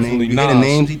 Yeah, definitely you Nas. hear the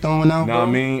names he throwing out, Know bro? what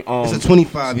I mean? It's a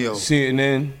 25, yo.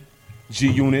 CNN, G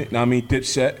Unit, know what I mean,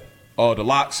 Dipset, The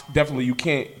Locks, definitely you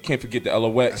can't forget the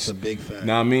LOX. That's a big fact.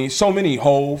 Know what I mean? So many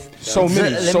Hove, so many.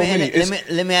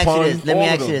 Let me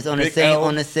ask you this on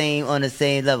the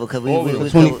same level, because we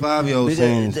 25-year-old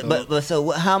saying. But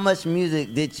so how much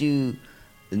music did you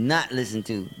not listen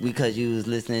to because you was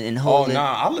listening and holding? Oh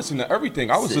nah, I listen to everything.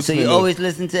 I was listening. So you always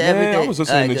listen to everything. I was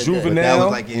listening to Juvenile. That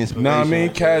was like inspiration. Know what I mean?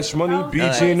 Cash Money,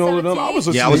 BG, and all of them. I was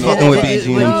listening. Yeah, I was fucking with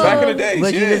BG back in the days.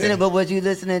 Was you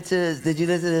listening to? Did you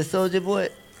listen to Soulja Boy?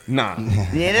 Nah.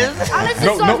 Yeah, I listen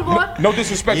to Soulja Boy. No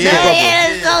disrespect to the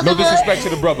brother. No disrespect to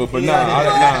the brother, but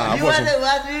I wasn't.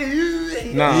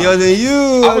 Nah.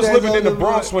 I was living in the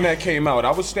Bronx when that came out.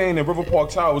 I was staying in River Park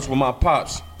Towers with my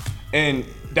pops, and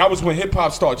that was when hip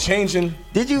hop started changing.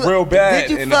 Real bad?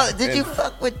 Did you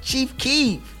fuck with Chief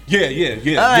Keef? Yeah.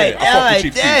 I fuck with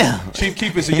Chief Keef. Chief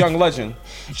Keef is a young legend.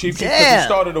 Chief Keef,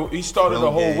 he started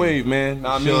the whole wave, man.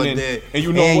 I mean, and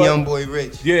you know what? Young Boy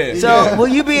Rich. Yeah. So will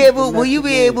you be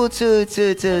able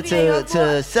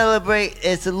to celebrate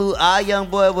and salute our young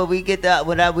boy when we get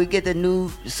the new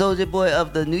Soulja Boy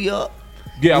of the New York?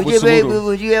 Yeah,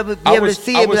 would you ever be able to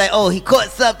see it? Be like, oh, he caught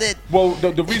something. Well,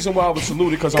 the reason why I was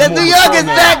saluted because New York is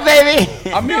back, baby.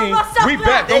 I mean, we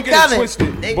back. Don't get it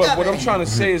twisted. But what I'm trying to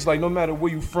say is, like, no matter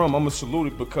where you from, I'm gonna salute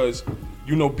it because,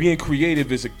 you know, being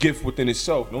creative is a gift within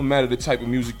itself. No matter the type of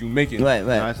music you making. Right.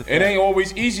 It ain't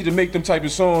always easy to make them type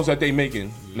of songs that they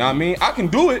making. Know what I mean? I can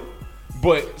do it.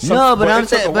 But I'm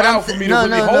saying, But you know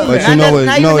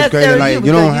it's great. Like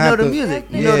you don't have to.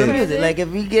 You know the music. Like if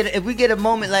we get a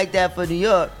moment like that for New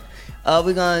York, are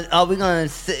we gonna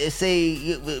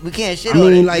say we can't shit on it? I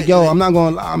mean, like, yo, I'm not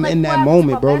gonna lie. I'm in that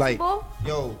moment, bro. Like,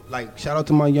 yo, like, shout out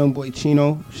to my young boy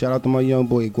Chino. Shout out to my young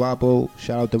boy Guapo.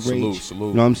 Shout out to Rage. Salute.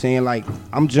 You know what I'm saying? Like,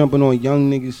 I'm jumping on young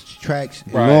niggas tracks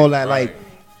and all that. Like,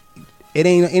 it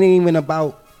ain't even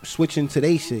about switching to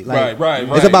they shit. Like, right.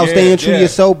 It's about staying true to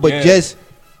yourself, but just,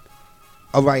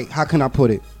 all right, how can I put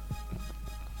it?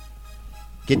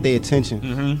 Get their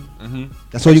attention.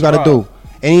 That's all you gotta do.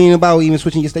 It ain't about even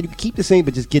switching your state. You can keep the same,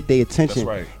 but just get their attention.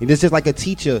 That's right. And it's just like a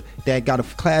teacher that got a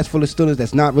class full of students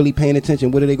that's not really paying attention.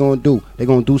 What are they gonna do? They're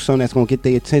gonna do something that's gonna get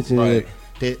their attention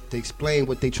to explain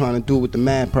what they trying to do with the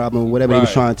math problem or whatever they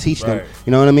was trying to teach them.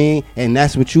 You know what I mean? And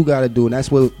that's what you gotta do, and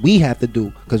that's what we have to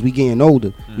do because we getting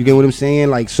older. You get what I'm saying?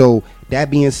 Like, so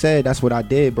that being said, that's what I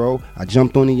did, bro. I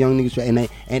jumped on the young niggas,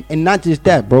 and not just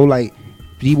that, bro. Like,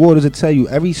 G Waters will tell you,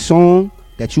 every song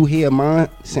that you hear mine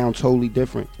sound totally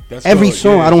different. That's every good.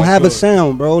 song, Yeah, I don't that's have good. a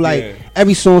sound, bro. Like,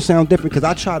 every song sound different because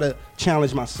I try to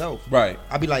challenge myself. Right.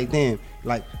 I be like, damn,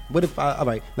 like, what if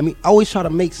I always try to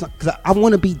make something, because I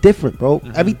want to be different, bro.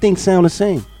 Everything sound the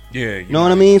same. Yeah. You know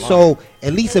what I mean? So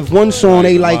at least if one song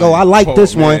they like, oh, I like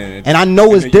this one, and I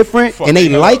know it's different, and they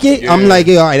like it, I'm like,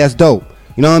 yeah, all right, that's dope.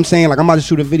 You know what I'm saying? Like, I'm about to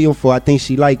shoot a video for I Think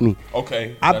She Like Me.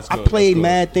 Okay. I played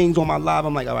mad things on my live.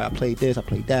 I'm like, all right, I played this, I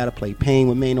played that, I played Pain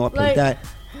with Mano, I played that.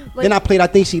 Then I played I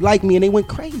Think She Like Me, and they went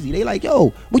crazy. They like,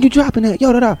 yo, when you dropping that?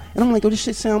 Yo, da. And I'm like, yo, this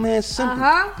shit sound mad simple.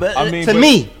 But I mean, to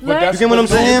me, but you get what I'm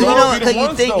saying, bro?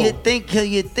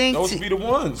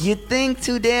 Those you think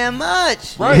too damn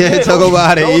much. Right. Yeah, talk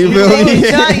about it. You feel me?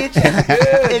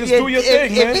 Just do your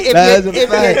thing, man.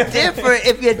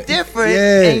 If you're different,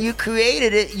 and you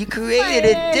created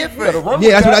it different.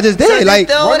 Yeah, that's what I just did. So like,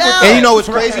 throw it out. and you know what's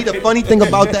crazy? The funny thing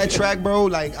about that track, bro,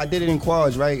 like, I did it in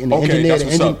quads, right? And the engineer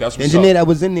that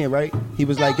was in there, right? He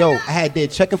was like, yo, I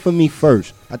did checking for me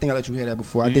first. I think I let you hear that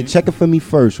before. I did checking for me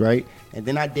first, right? And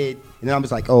then I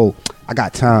was like, oh, I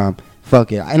got time.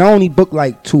 Fuck it. And I only booked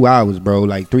like 2 hours, bro,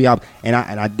 like 3 hours. And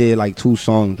I did like 2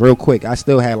 songs real quick. I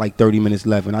still had like 30 minutes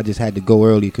left, and I just had to go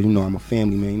early because, you know, I'm a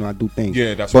family man. You know, I do things.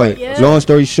 Yeah, that's right. But long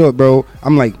story short, bro,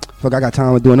 I'm like, fuck, I got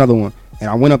time to do another one. And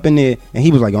I went up in there, and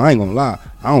he was like, yo, I ain't gonna lie,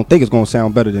 I don't think it's gonna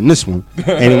sound better than this one.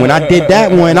 And when I did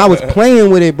that one, I was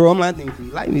playing with it, bro. I'm like, I think she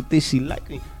like me, think she like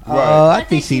me. I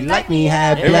think she like me,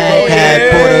 half black,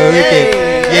 half Puerto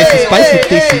Rican. Yeah, she spicy,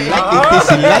 think she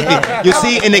like it. You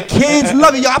see, and the kids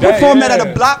love it. Yo, I performed that at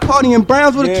a block party in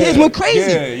Brownsville. The kids went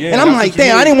crazy. And I'm like,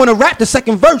 damn, I didn't want to rap the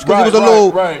second verse because it was a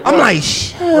little. I'm like,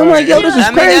 shit. I'm like, yo, this is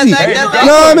crazy. You know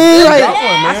what I mean? Like,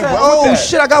 I said, oh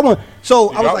shit, I got one.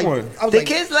 So I was like, the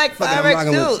kids like Pyrex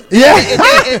too. Yeah.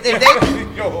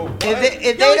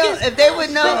 If they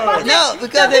would know, no,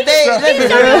 because if they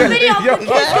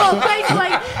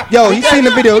yo, he seen the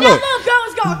video. Look, little girl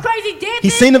was going crazy dancing. He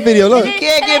seen the video. Look, you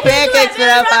can't get pancakes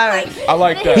without Pyrex. I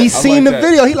like that. He seen the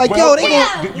video. He like, yo, they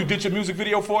gonna. You did your music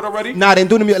video for it already? Nah, they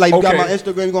didn't do the music. Like, you got my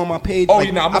Instagram, you go on my page. Oh,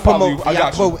 like, yeah, I'm gonna follow you. I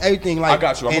got you. promote everything. Like, I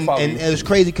got you. I'm gonna follow you. And it was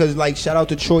crazy because, like, shout out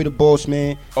to Troy the Boss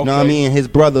Man. You know what I mean? And his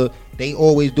brother. they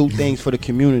always do things for the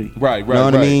community. Right, You know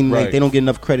what I mean? right. Like they don't get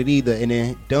enough credit either. And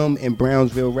then them and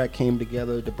Brownsville Rec came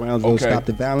together. The Brownsville Okay. Stop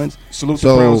the Violence. Salute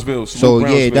to Brownsville. Salute Yeah,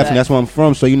 Brownsville. definitely. That's where I'm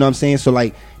from. So you know what I'm saying? So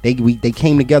like they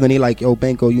came together and they like, yo,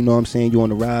 Benko, you know what I'm saying? You on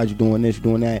the rise, you doing this, you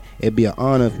doing that. It'd be an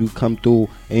honor if you come through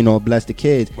and, you know, bless the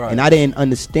kids. Right. And I didn't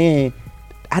understand.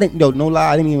 No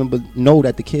lie, I didn't even know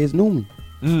that the kids knew me.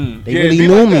 They Yeah, really be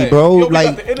knew like me, that. bro. Yo, we Like,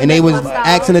 got the and they internet was now.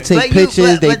 asking to take But you-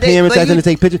 pictures. but they- Parents but asking you- to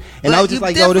take pictures, and but I was just you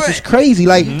like, yo, this is different. crazy.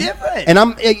 Like, different.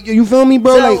 and you feel me,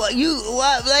 bro? So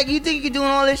Like, you think you're doing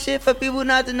all this shit for people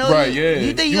not to know Right, you? yeah.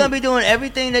 You think you're gonna be doing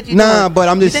everything that you Nah, doing? but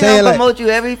I'm just you think saying, I'll like- promote you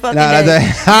every fucking Nah, day.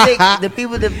 that- You think the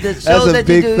people, the shows a that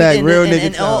big you do, fact, and, real and, nigga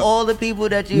and talk. all the people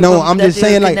that you no, I'm that just you're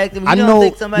saying, like, connected with. I You don't know,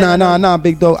 think somebody gonna- nah,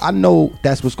 big dog. I know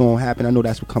that's what's gonna happen. I know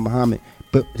that's what come behind it.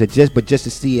 But just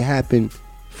to see it happen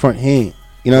front hand.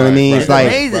 You know what I mean? It's It's like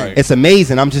amazing. it's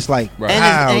amazing. I'm just like, And,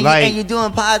 wow, and, like, and you're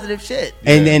doing positive shit.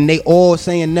 and then they all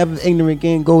saying never ignorant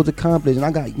again goes accomplished. And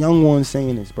I got young ones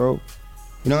saying this, bro.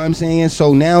 You know what I'm saying?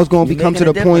 So now it's gonna You're become to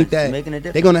making the a point difference. that Making a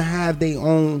difference. they're gonna have their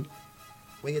own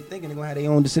way of thinking. They're gonna have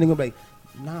their own decision. They're gonna be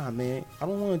like, nah, man, I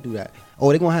don't want to do that.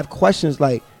 Or they're gonna have questions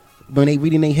like when they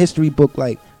reading their history book,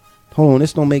 like, hold on,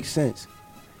 this don't make sense.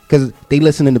 Cause they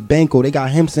listening to Benko. They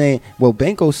got him saying, well,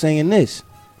 Benko's saying this.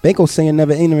 Benko's saying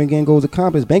never ignorant again goes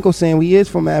accomplished. Benko's saying we is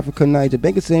from Africa, Niger.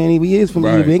 Benko's saying we is from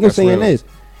Right, Benko's that's saying real. this.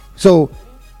 So,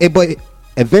 but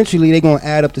eventually they're gonna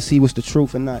add up to see what's the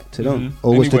truth or not to them,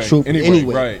 or what's the Anyway, truth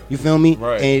anyway. right. You feel me?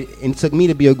 Right. And it took me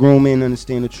to be a grown man and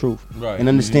understand the truth, Right. and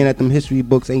understand that them history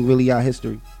books ain't really our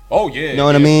history. Oh yeah. You know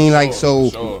what I yeah, mean? for Like, sure, so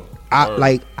for sure. I Word.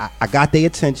 like I got their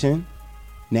attention.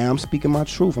 Now I'm speaking my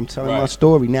truth. I'm telling my Right.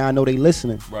 story. Now I know they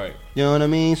listening. Right. You know what I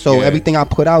mean? So Yeah. everything I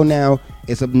put out now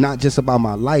is not just about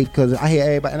my life, because I hear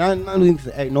everybody, and I don't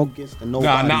think no against to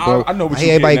nobody, Nah, bro. I know what I you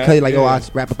hear everybody getting at. like, oh, Yeah. I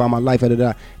rap about my life. Da, da,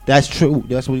 da. That's true.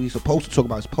 That's what we supposed to talk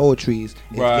about. Is poetry. Is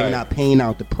Right. giving out pain,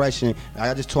 out depression.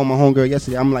 I just told my homegirl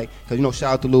yesterday. I'm like, because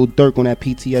shout out to Lil Durk on that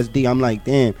PTSD. I'm like,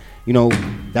 damn,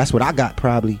 that's what I got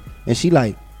probably. And she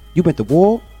like, you went to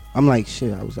war? I'm like,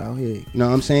 shit, I was out here. You know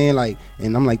what I'm saying? Like,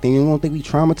 and I'm like, then you don't think we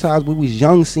traumatized? We was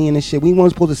young seeing this shit. We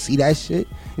weren't supposed to see that shit.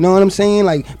 You know what I'm saying?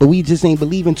 Like, but we just ain't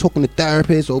believing talking to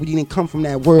therapists, or we didn't come from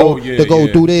that world to go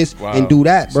do this and do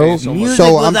that, bro. Music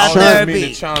So was I'm our trying.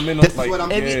 therapy.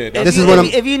 This is what I'm.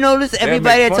 If you notice,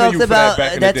 everybody that talks about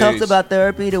back in the days.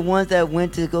 therapy, the ones that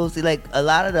went to go see, like a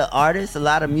lot of the artists, a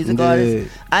lot of music Yeah.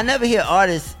 artists. I never hear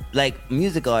artists like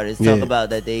music artists talk Yeah. about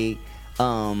that they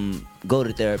go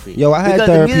to therapy. Yo, I had Because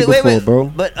the therapy music- before,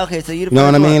 bro. But okay, so you the You know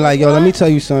what I first mean? one. Like, yo, let me tell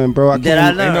you something, bro. I That I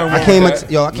learned. came Ain't nothing wrong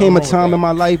with I came a time in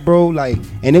my life, bro. Like,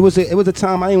 and it was a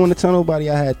time I didn't want to tell nobody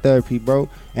I had therapy, bro.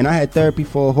 And I had therapy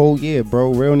for a whole year,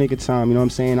 bro. Real nigga time. You know what I'm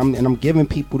saying? I'm giving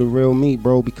people the real me,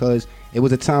 bro, because it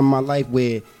was a time in my life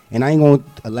where. And I ain't gonna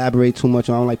elaborate too much.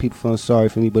 I don't like people feeling sorry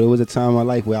for me, but it was a time in my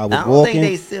life where I was I don't walking, think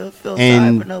they still feel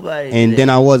and sorry for nobody. and today. then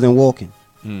I wasn't walking.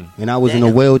 Mm. And I was in a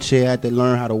Damn. wheelchair. I had to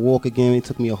learn how to walk again. It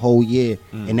took me a whole year,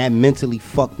 and that mentally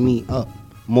fucked me up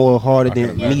more harder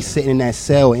than me sitting in that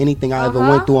cell or anything I ever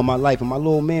went through in my life. And my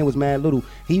little man was mad little.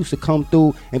 He used to come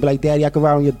through and be like, "Daddy, I can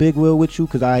ride on your big wheel with you,"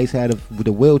 because I always had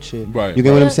the wheelchair. Right, You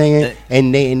get what right. I'm saying?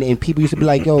 And people used to be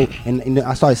like, "Yo," and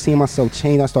I started seeing myself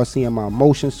change. I started seeing my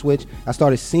emotions switch. I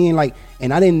started seeing like,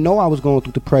 and I didn't know I was going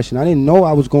through depression. I didn't know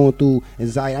I was going through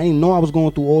anxiety. I didn't know I was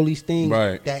going through all these things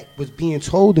that was being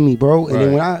told to me, bro. And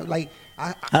then when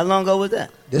how long ago was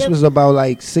that? This was about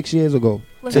like 6 years ago.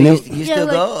 So And you, it- you still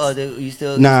go, or do you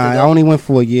still? Nah, you I still go? only went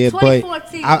for a year, but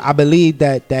 2014. I believe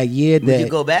that year Would that you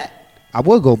go back? I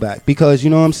would go back, because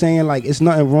you know what I'm saying. Like, it's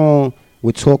nothing wrong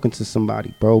with talking to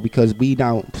somebody, bro. Because we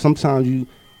don't. Sometimes you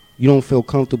don't feel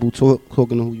comfortable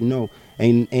talking to who you know.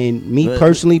 And me But-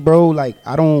 personally, bro, like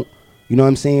I don't. You know what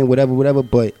I'm saying? Whatever.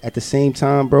 But at the same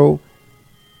time, bro,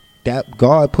 that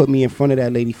God put me in front of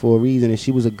that lady for a reason, and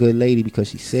she was a good lady because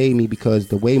she saved me. Because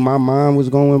the way my mind was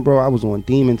going, bro, I was on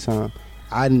demon time.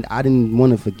 I didn't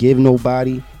want to forgive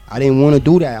nobody. I didn't want to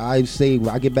do that. I say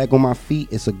when I get back on my feet,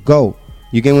 it's a go.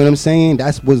 You get what I'm saying?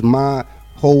 That was my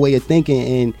whole way of thinking,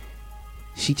 and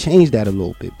she changed that a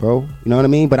little bit, bro. You know what I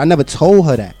mean? But I never told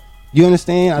her that. You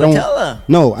understand? Well, tell her.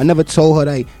 No, I never told her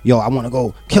that. Yo, I want to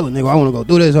go kill a nigga. I want to go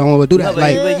do this. I want to do that. No,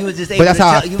 but you was just able but that's to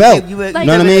how tell- I you felt. was You able-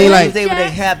 know what I mean? You Like, was able to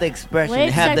have the expression,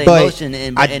 Wait, have the but emotion,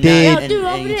 and I did. and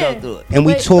you talk through it. And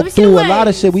we talked through a lot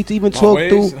of shit. We even talked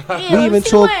through. We even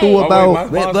talked through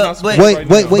about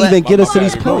what even get us to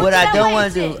these But points. what I don't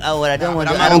want to do, what I don't want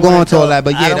to do, I don't go into all that,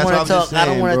 but yeah, I don't that's what want I'm to talk. just I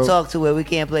don't saying, want bro. to talk to where we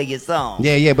can't play your song.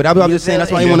 Yeah, but I'm just saying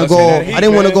that's why I feel didn't want to me? go. I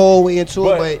didn't want to go all the way into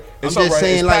it, but It's I'm just alright.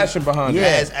 saying, It's like, passion behind it.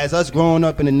 as us growing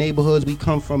up in the neighborhoods we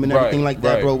come from and everything like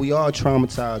that, bro, we are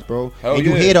traumatized, bro. Hell and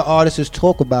you hear the artists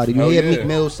talk about it. You hear Meek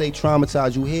Mill say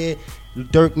traumatized. You hear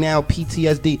Dirk now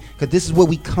PTSD, because this is where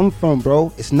we come from,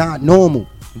 bro. It's not normal.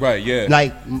 Right, yeah.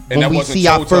 Like And when we see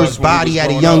our first body at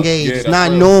a young age, it's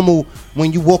not normal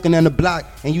when you walking down the block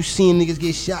and you seeing niggas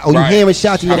get shot, or you hearing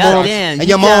shots, and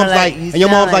your mom's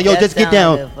like, yo, just get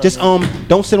down, just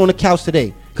don't sit on the couch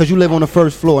today, cause you live on the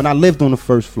first floor, and I lived on the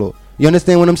first floor. You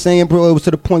understand what I'm saying, bro? It was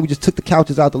to the point we just took the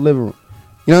couches out the living room.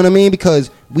 You know what I mean? Because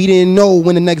we didn't know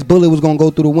when the next bullet was gonna go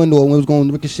through the window or when it was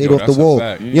gonna ricochet off the wall.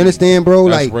 You understand, bro?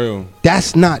 That's like real.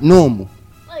 That's not normal.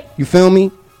 You feel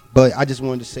me? But I just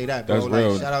wanted to say that, bro. That's like,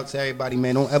 real. Shout out to everybody,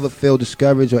 man. Don't ever feel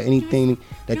discouraged or anything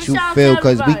that you shout feel, to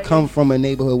because we everybody. come from a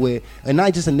neighborhood where, and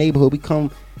not just a neighborhood, we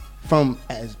come from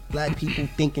as black people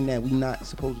thinking that we not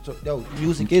supposed to talk. Yo,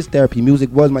 music is therapy.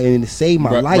 Music was my, and it saved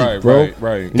my life, bro.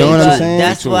 Right. You know what I'm saying?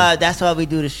 That's why we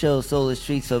do the show Solar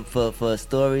Streets, for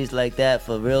stories like that,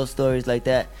 for real stories like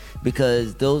that,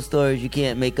 because those stories you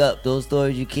can't make up. Those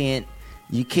stories you can't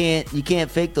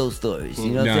fake those stories.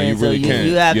 You know what I'm saying? You really can't.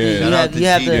 You have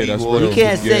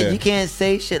to. You can't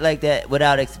say shit like that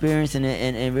without experiencing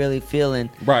it and really feeling.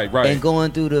 Right. And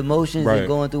going through the emotions and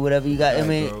going through whatever you got. I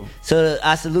mean, so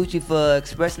I salute you for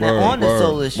expressing that on the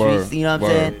Solar Streets. You know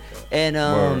what I'm saying? And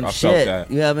I felt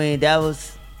that. You know what I mean? That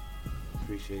was.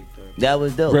 That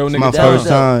was dope. It's my first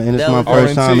time, and it's my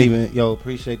first time even. Yo,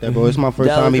 appreciate that, bro. It's my first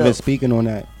time even speaking on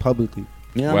that publicly.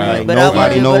 You know, like, but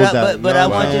nobody knows that. But I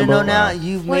want you to know now,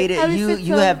 you've made it.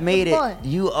 You have made it.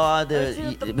 You are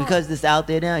the, because it's out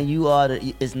there now. You are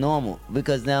the. It's normal,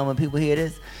 because now when people hear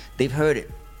this, they've heard it.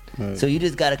 Right. So you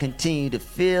just got to continue to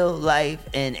feel life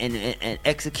and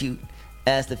execute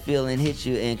as the feeling hits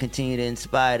you, and continue to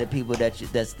inspire the people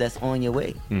that's on your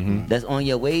way, that's on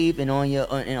your wave and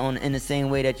on in the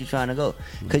same way that you're trying to go.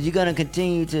 Because you're gonna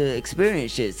continue to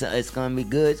experience shit. So it's gonna be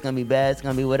good, it's gonna be bad, it's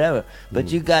gonna be whatever.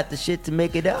 But you got the shit to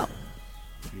make it out.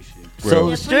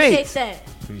 So streets.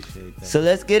 Appreciate that. So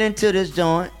let's get into this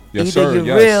joint. Yes, Either sir,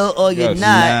 you're real or you're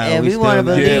not, and we want to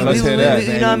believe. Let's hear that.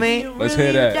 You know what I mean? Let's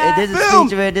hear that.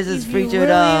 This is featured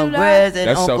Grez and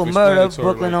Uncle Murder,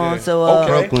 Brooklyn on. So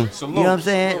Brooklyn. You know what I'm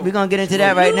saying? We're gonna get into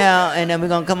that right now, and then we're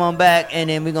gonna come on back, and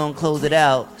then we're gonna close it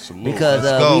out because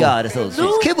we are the Soul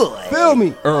Streets. Kid Boy. Feel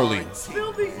me early.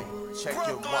 Check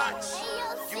your watch.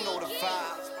 You know the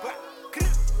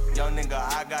vibes. Young nigga,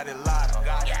 I got it locked.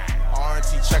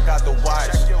 RNT, check out the watch.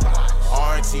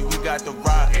 RNT, we got the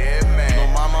rock. Yeah, man. No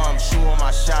mama, I'm shooting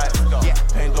my shot.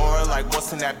 Pandora, like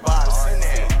what's in that box?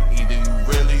 Either you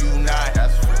really, you not.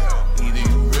 Either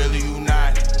you really, you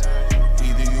not.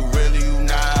 Either you really, you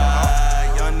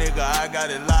not. Young nigga, I got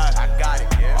it locked. I got it.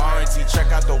 RNT,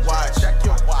 check out the watch. Check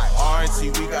your watch.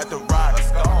 RNT, we got the rock.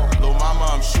 Let's go. Lil' mama,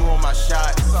 I'm shooting my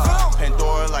shot.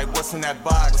 Pandora, like what's in that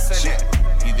box?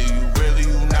 Either you really,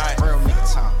 you not.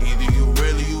 Either you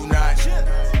really, you not.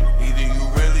 Either you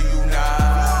really, you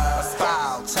not.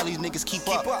 Style, tell these niggas keep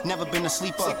up. Never been a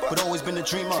sleeper, but always been a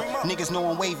dreamer. Niggas know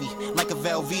I'm wavy, like a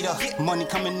Velveeta. Money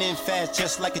coming in fast,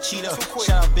 just like a cheetah.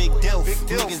 Shout out Big Dilf.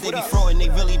 Niggas, they be frauding, they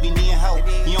really be needing help.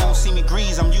 You don't see me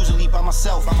grease, I'm usually by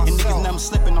myself. And niggas never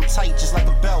slipping, I'm tight, just like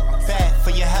a belt. Bad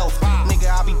for your health. Nigga,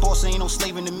 I be bossing, ain't no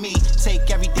slaving to me. Take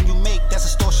everything you make, that's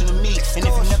extortion to me. And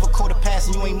if you never caught a pass,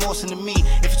 and you ain't morsing to me.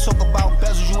 If you talk about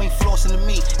bezels, you ain't flossing to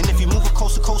me. And if you move a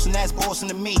coast to coast, and that's bossing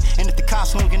to me. And if the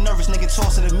cops don't get nervous, nigga,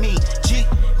 tossing to me. G,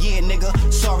 yeah, nigga,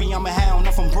 sorry I'm a hound.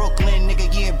 I'm from Brooklyn, nigga,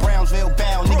 yeah, Brownsville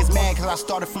bound. Niggas mad cause I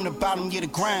started from the bottom, yeah, the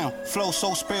ground. Flow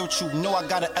so spiritual, know I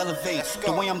gotta elevate.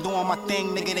 The way I'm doing my thing,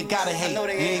 nigga, they gotta hate. You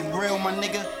ain't real, my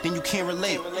nigga, then you can't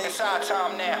relate. It's our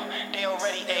time now, they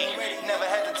already ate. Never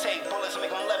hesitate, bullets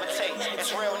make them levitate.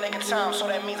 It's real nigga time, so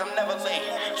that means I'm never late.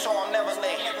 So I'm never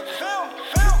late.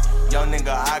 Young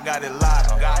nigga, I got it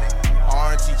locked.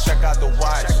 RNT, check out the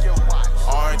watch.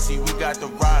 RNT, we got the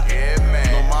rock. Yeah,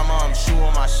 man. No mama, I'm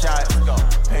shooting my shot.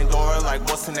 Pandora, like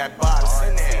what's in that box?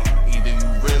 Either you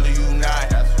really, you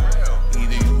not.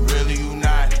 Either you really, you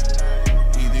not.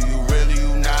 Either you really,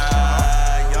 you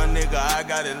not. Young nigga, I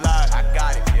got it locked. I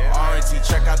got it. RNT,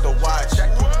 check out the watch.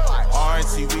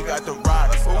 RNT, we got the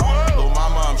rock. Lil'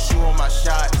 mama, I'm shooting my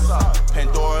shot.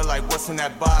 Pandora, like what's in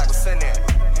that box?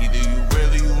 Either you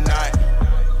really, you not.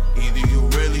 Either you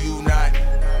really, you not.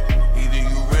 Either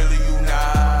you really, you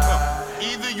not.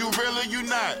 Either you really, you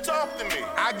not. Talk to me.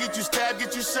 I get you stabbed,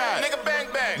 get you shot. Nigga, bang,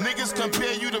 bang. Niggas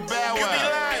compare you to Bow Wow. You be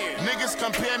lying. Niggas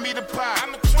compare me to Pop.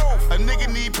 I'm the truth. A nigga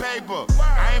need paper.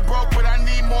 I ain't broke, but I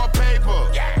need more paper.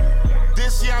 Yeah.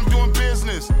 This year I'm doing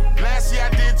business. Last year I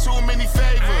did too many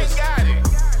favors. I ain't got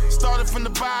it. Started from the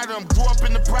bottom, grew up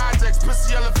in the projects,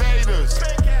 pussy elevators.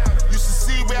 Used to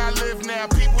see where I live now.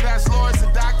 People that's lawyers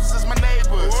and doctors is my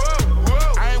neighbors.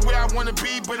 I ain't where I wanna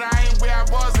be, but I ain't where I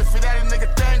was. And for that, a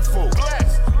nigga thankful.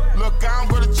 Look, I don't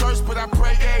go to church, but I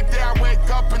pray every day. I wake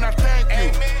up and I thank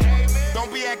you.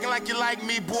 Don't be acting like you like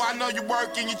me, boy. I know you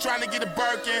working, you trying to get a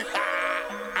Birkin.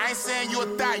 I ain't saying you a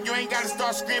thot, you ain't gotta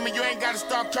start screaming, you ain't gotta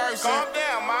start cursing. Calm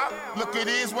down, ma. Look, it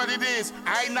is what it is.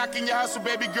 I ain't knocking your hustle,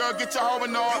 baby girl, get your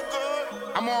hoeing on.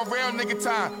 I'm on real nigga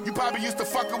time. You probably used to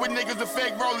fucking with niggas with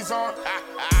fake rollies on.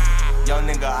 Young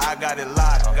nigga, I got it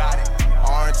locked.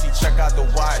 R&T, check out the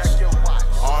watch.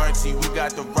 R&T, we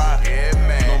got the rock. Yeah,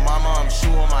 man. Lil' mama, I'm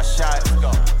shooting my shot.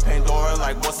 Pandora,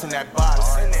 like what's in that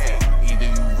box? Either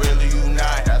you really, you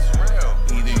not. That's real.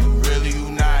 Either you really, you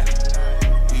not.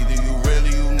 Either you really,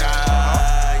 you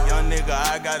not. Young nigga,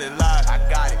 I got it locked. I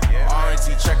got it. Yeah,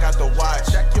 R&T, check out the watch.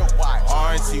 Check your watch.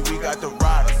 R&T, we got the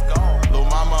rock. Let's go. Lil'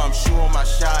 mama, I'm shooting my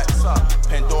shot.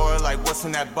 Pandora, like what's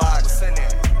in that box?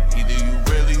 Either you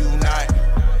really, you not.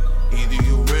 Either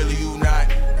you really, you not.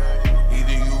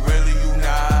 Either you really, you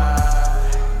not.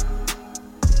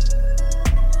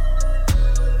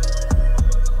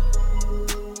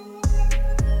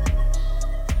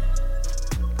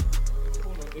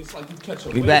 It's like you catch a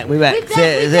We back.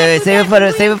 Save it for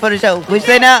the show. What you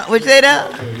say now? Yeah, we good.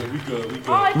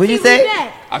 What'd you say?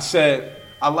 I said,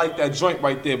 I like that joint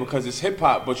right there because it's hip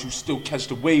hop, but you still catch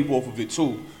the wave off of it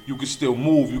too. You can still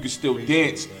move, you can still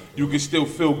dance, you can still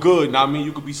feel good. Now I mean,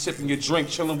 you could be sipping your drink,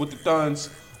 chilling with the thuns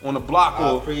on the block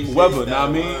or whoever. Now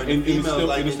I mean, and it's still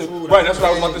right. That's what I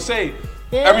was about to say.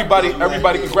 Yeah. Everybody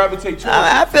can gravitate to it.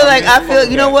 I feel.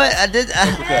 You know what? This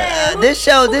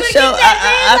show.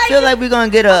 I feel like we're gonna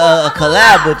get a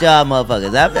collab with y'all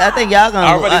motherfuckers. I think y'all gonna.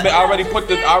 I already put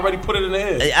it in the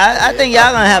air. I think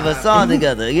y'all gonna have a song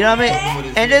together. You know what I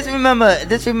mean? And just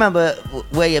remember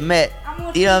where you met.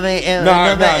 You know what I mean?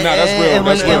 That's real.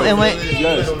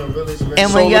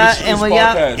 And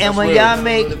when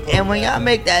y'all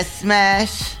make that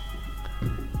smash.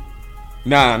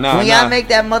 When y'all make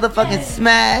that motherfucking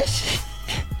smash.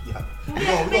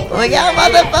 When y'all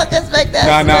motherfuckers make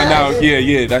that smash. Yeah.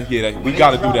 We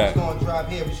gotta do that.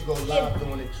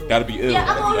 That'll be ill. Yeah,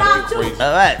 I'm on live too.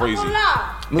 All right. Crazy.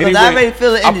 Because I already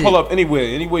feel it. I'll pull up anywhere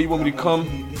you want me to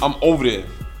come. I'm over there.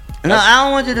 No, I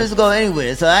don't want you to just go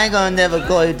anywhere, so I ain't gonna never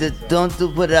call you to don't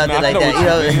put it out there like that. You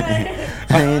know,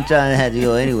 I ain't trying to have you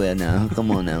go anywhere now.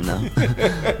 Come on now. You know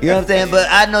what I'm saying? But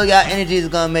I know y'all energy is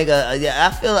gonna make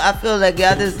I feel like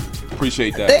y'all just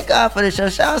appreciate that. Thank God for the show.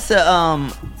 Shout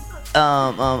out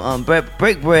to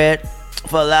Break Bread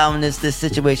for allowing this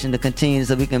situation to continue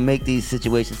so we can make these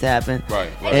situations happen. Right.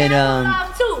 And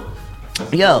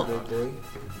yo.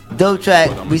 Dope track,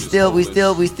 we still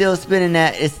spinning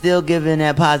that. It's still giving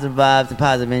that positive vibes and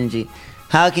positive energy.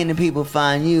 How can the people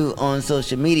find you on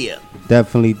social media?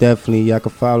 Definitely. Y'all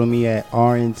can follow me at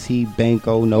RNT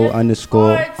Banco,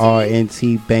 _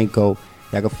 RNT Banco.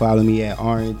 Y'all can follow me at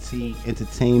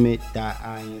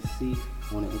rntentertainment.inc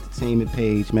on the entertainment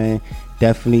page, man.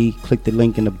 Definitely click the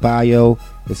link in the bio.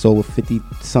 It's over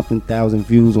 50-something thousand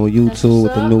views on YouTube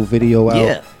with the new video out.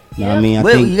 Yeah. You know what I mean? I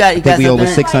think we over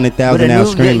 600,000 now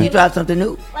streaming. You dropped something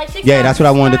new? Yeah, that's what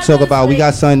I wanted to talk about. We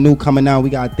got something new coming out. We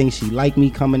got Think She Like Me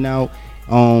coming out.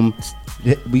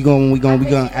 We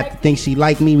gonna at the Think She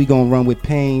Like Me, we gonna run with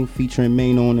Pain featuring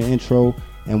Mano on the intro.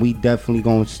 And we definitely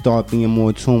gonna start being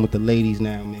more in tune with the ladies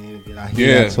now, man. I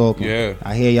hear y'all talking. Yeah.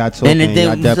 I hear y'all talking.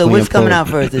 So what's coming out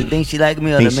first? Is Think She Like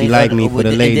Me or Think She Like Me for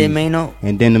the ladies? And then Mano?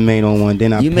 And then the Mano one.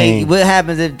 Then Pain. What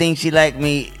happens if Think She Like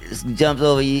Me jumps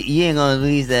over? You ain't gonna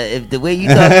release that. If the way you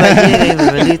talk about it, you ain't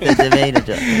even release that to Mano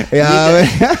jump. Yeah,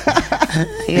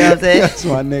 you know what I'm saying? That's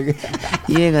my nigga.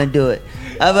 You ain't gonna do it.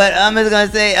 But I'm just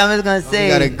gonna say. We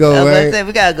gotta go, right?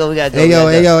 We gotta go.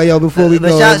 Hey yo, before we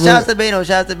go. Shout out to Beto.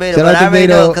 But I already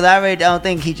know, because I already don't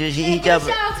think he jumped.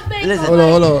 Listen.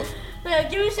 Hold on.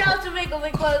 Give me a shout out to Mako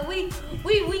because we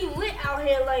lit out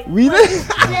here like. We lit.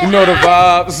 You know the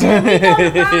vibes.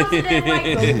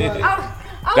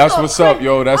 That's what's up,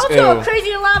 yo. That's ill. I was doing a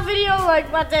crazy live video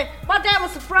like my dad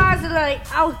was surprised and like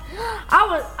I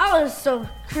was so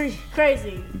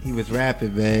crazy. He was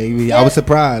rapping, man. I was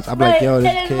surprised. I'm like, yo,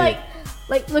 this kid.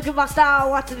 Like, look at my style,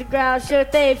 watching the ground, sure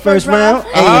thing. First round.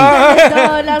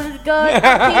 That was good.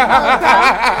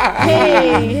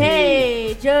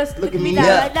 Hey, just look at me now,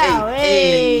 right now.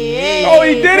 Hey. Oh,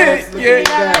 he did it. Yeah.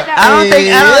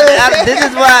 This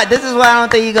is why I don't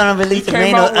think you're gonna release the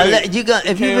Mano.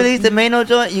 If you release the Mano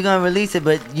joint, you're gonna release it,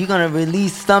 but you're gonna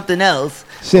release something else.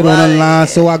 Shit on the line,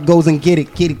 so I goes and get it.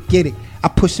 I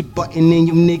push a button and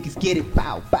you niggas get it,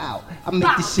 bow, bow. I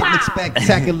make this shit look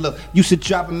spectacular. Used to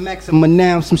drive a Maxima,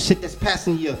 now I'm some shit that's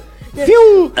passing you.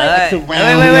 Phew! Right. Wait.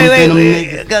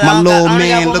 My little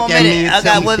man look at me and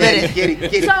tell me that get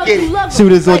it.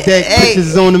 Shooters on deck,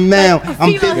 bitches on the mound.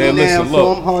 I'm busy now,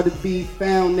 so I'm hard to be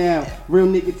found now. Real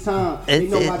nigga time.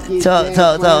 Talk.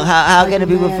 How can the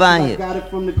people find you?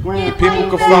 People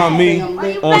can find me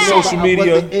on social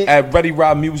media at Ready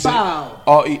Rod Music,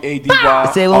 READY.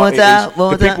 Say it one more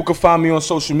time. People can find me on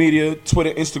social media,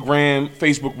 Twitter, Instagram,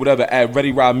 Facebook, whatever, at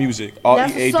Ready Rod Music,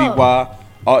 READY.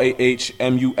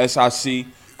 RAHMUSIC.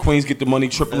 Queens get the money,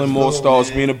 triple and more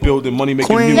stars. We in the building, money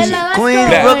making music. Queens,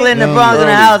 Brooklyn, the Bronx, in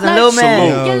the house, and Little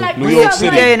Man. New York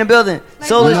City. in the building.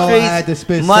 Solar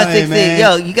Streets, March 16th.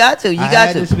 Yo, you got to. I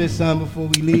had to spit something before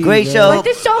we leave. Great show.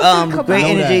 Great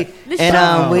energy.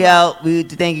 And we out. We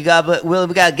thank you, God. But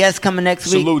we got guests coming next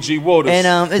week. Salute G Waters.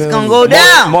 And it's gonna go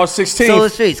down. March 16th. Solar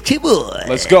Streets. Keep it.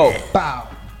 Let's go. Bow.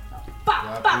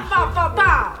 Bow.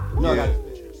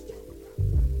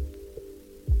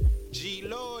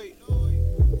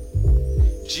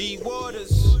 G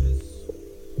Waters,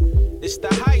 it's the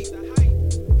hype.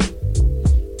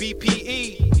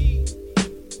 BPE,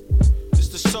 it's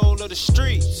the soul of the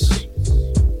streets.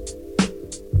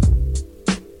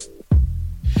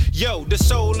 Yo, the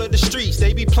soul of the streets,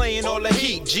 they be playing all the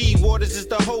heat. G Waters is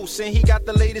the host and he got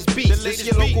the latest beats. This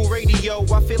your local radio,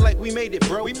 I feel like we made it,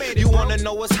 bro. You wanna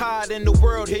know what's hot in the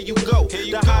world, here you go.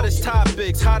 The hottest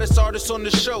topics, hottest artists on the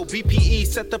show. BPE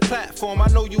set the platform, I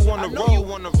know you wanna roll.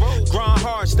 Grind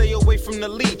hard, stay away from the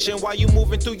leech. And while you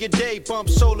moving through your day, bump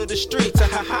soul of the streets.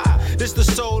 This the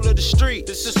soul of the street.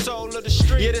 This the soul of the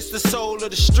street. Yeah, this the soul of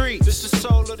the street. This the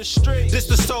soul of the street. This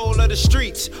the soul of the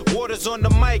streets. Waters on the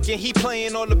mic and he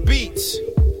playing all the beats.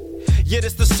 Yeah,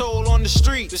 this the soul on the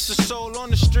street. This the soul on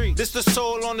the street. This the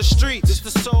soul on the street. This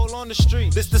the soul on the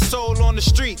street. This the soul on the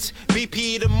streets.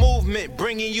 BP the movement,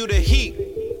 bringing you the heat.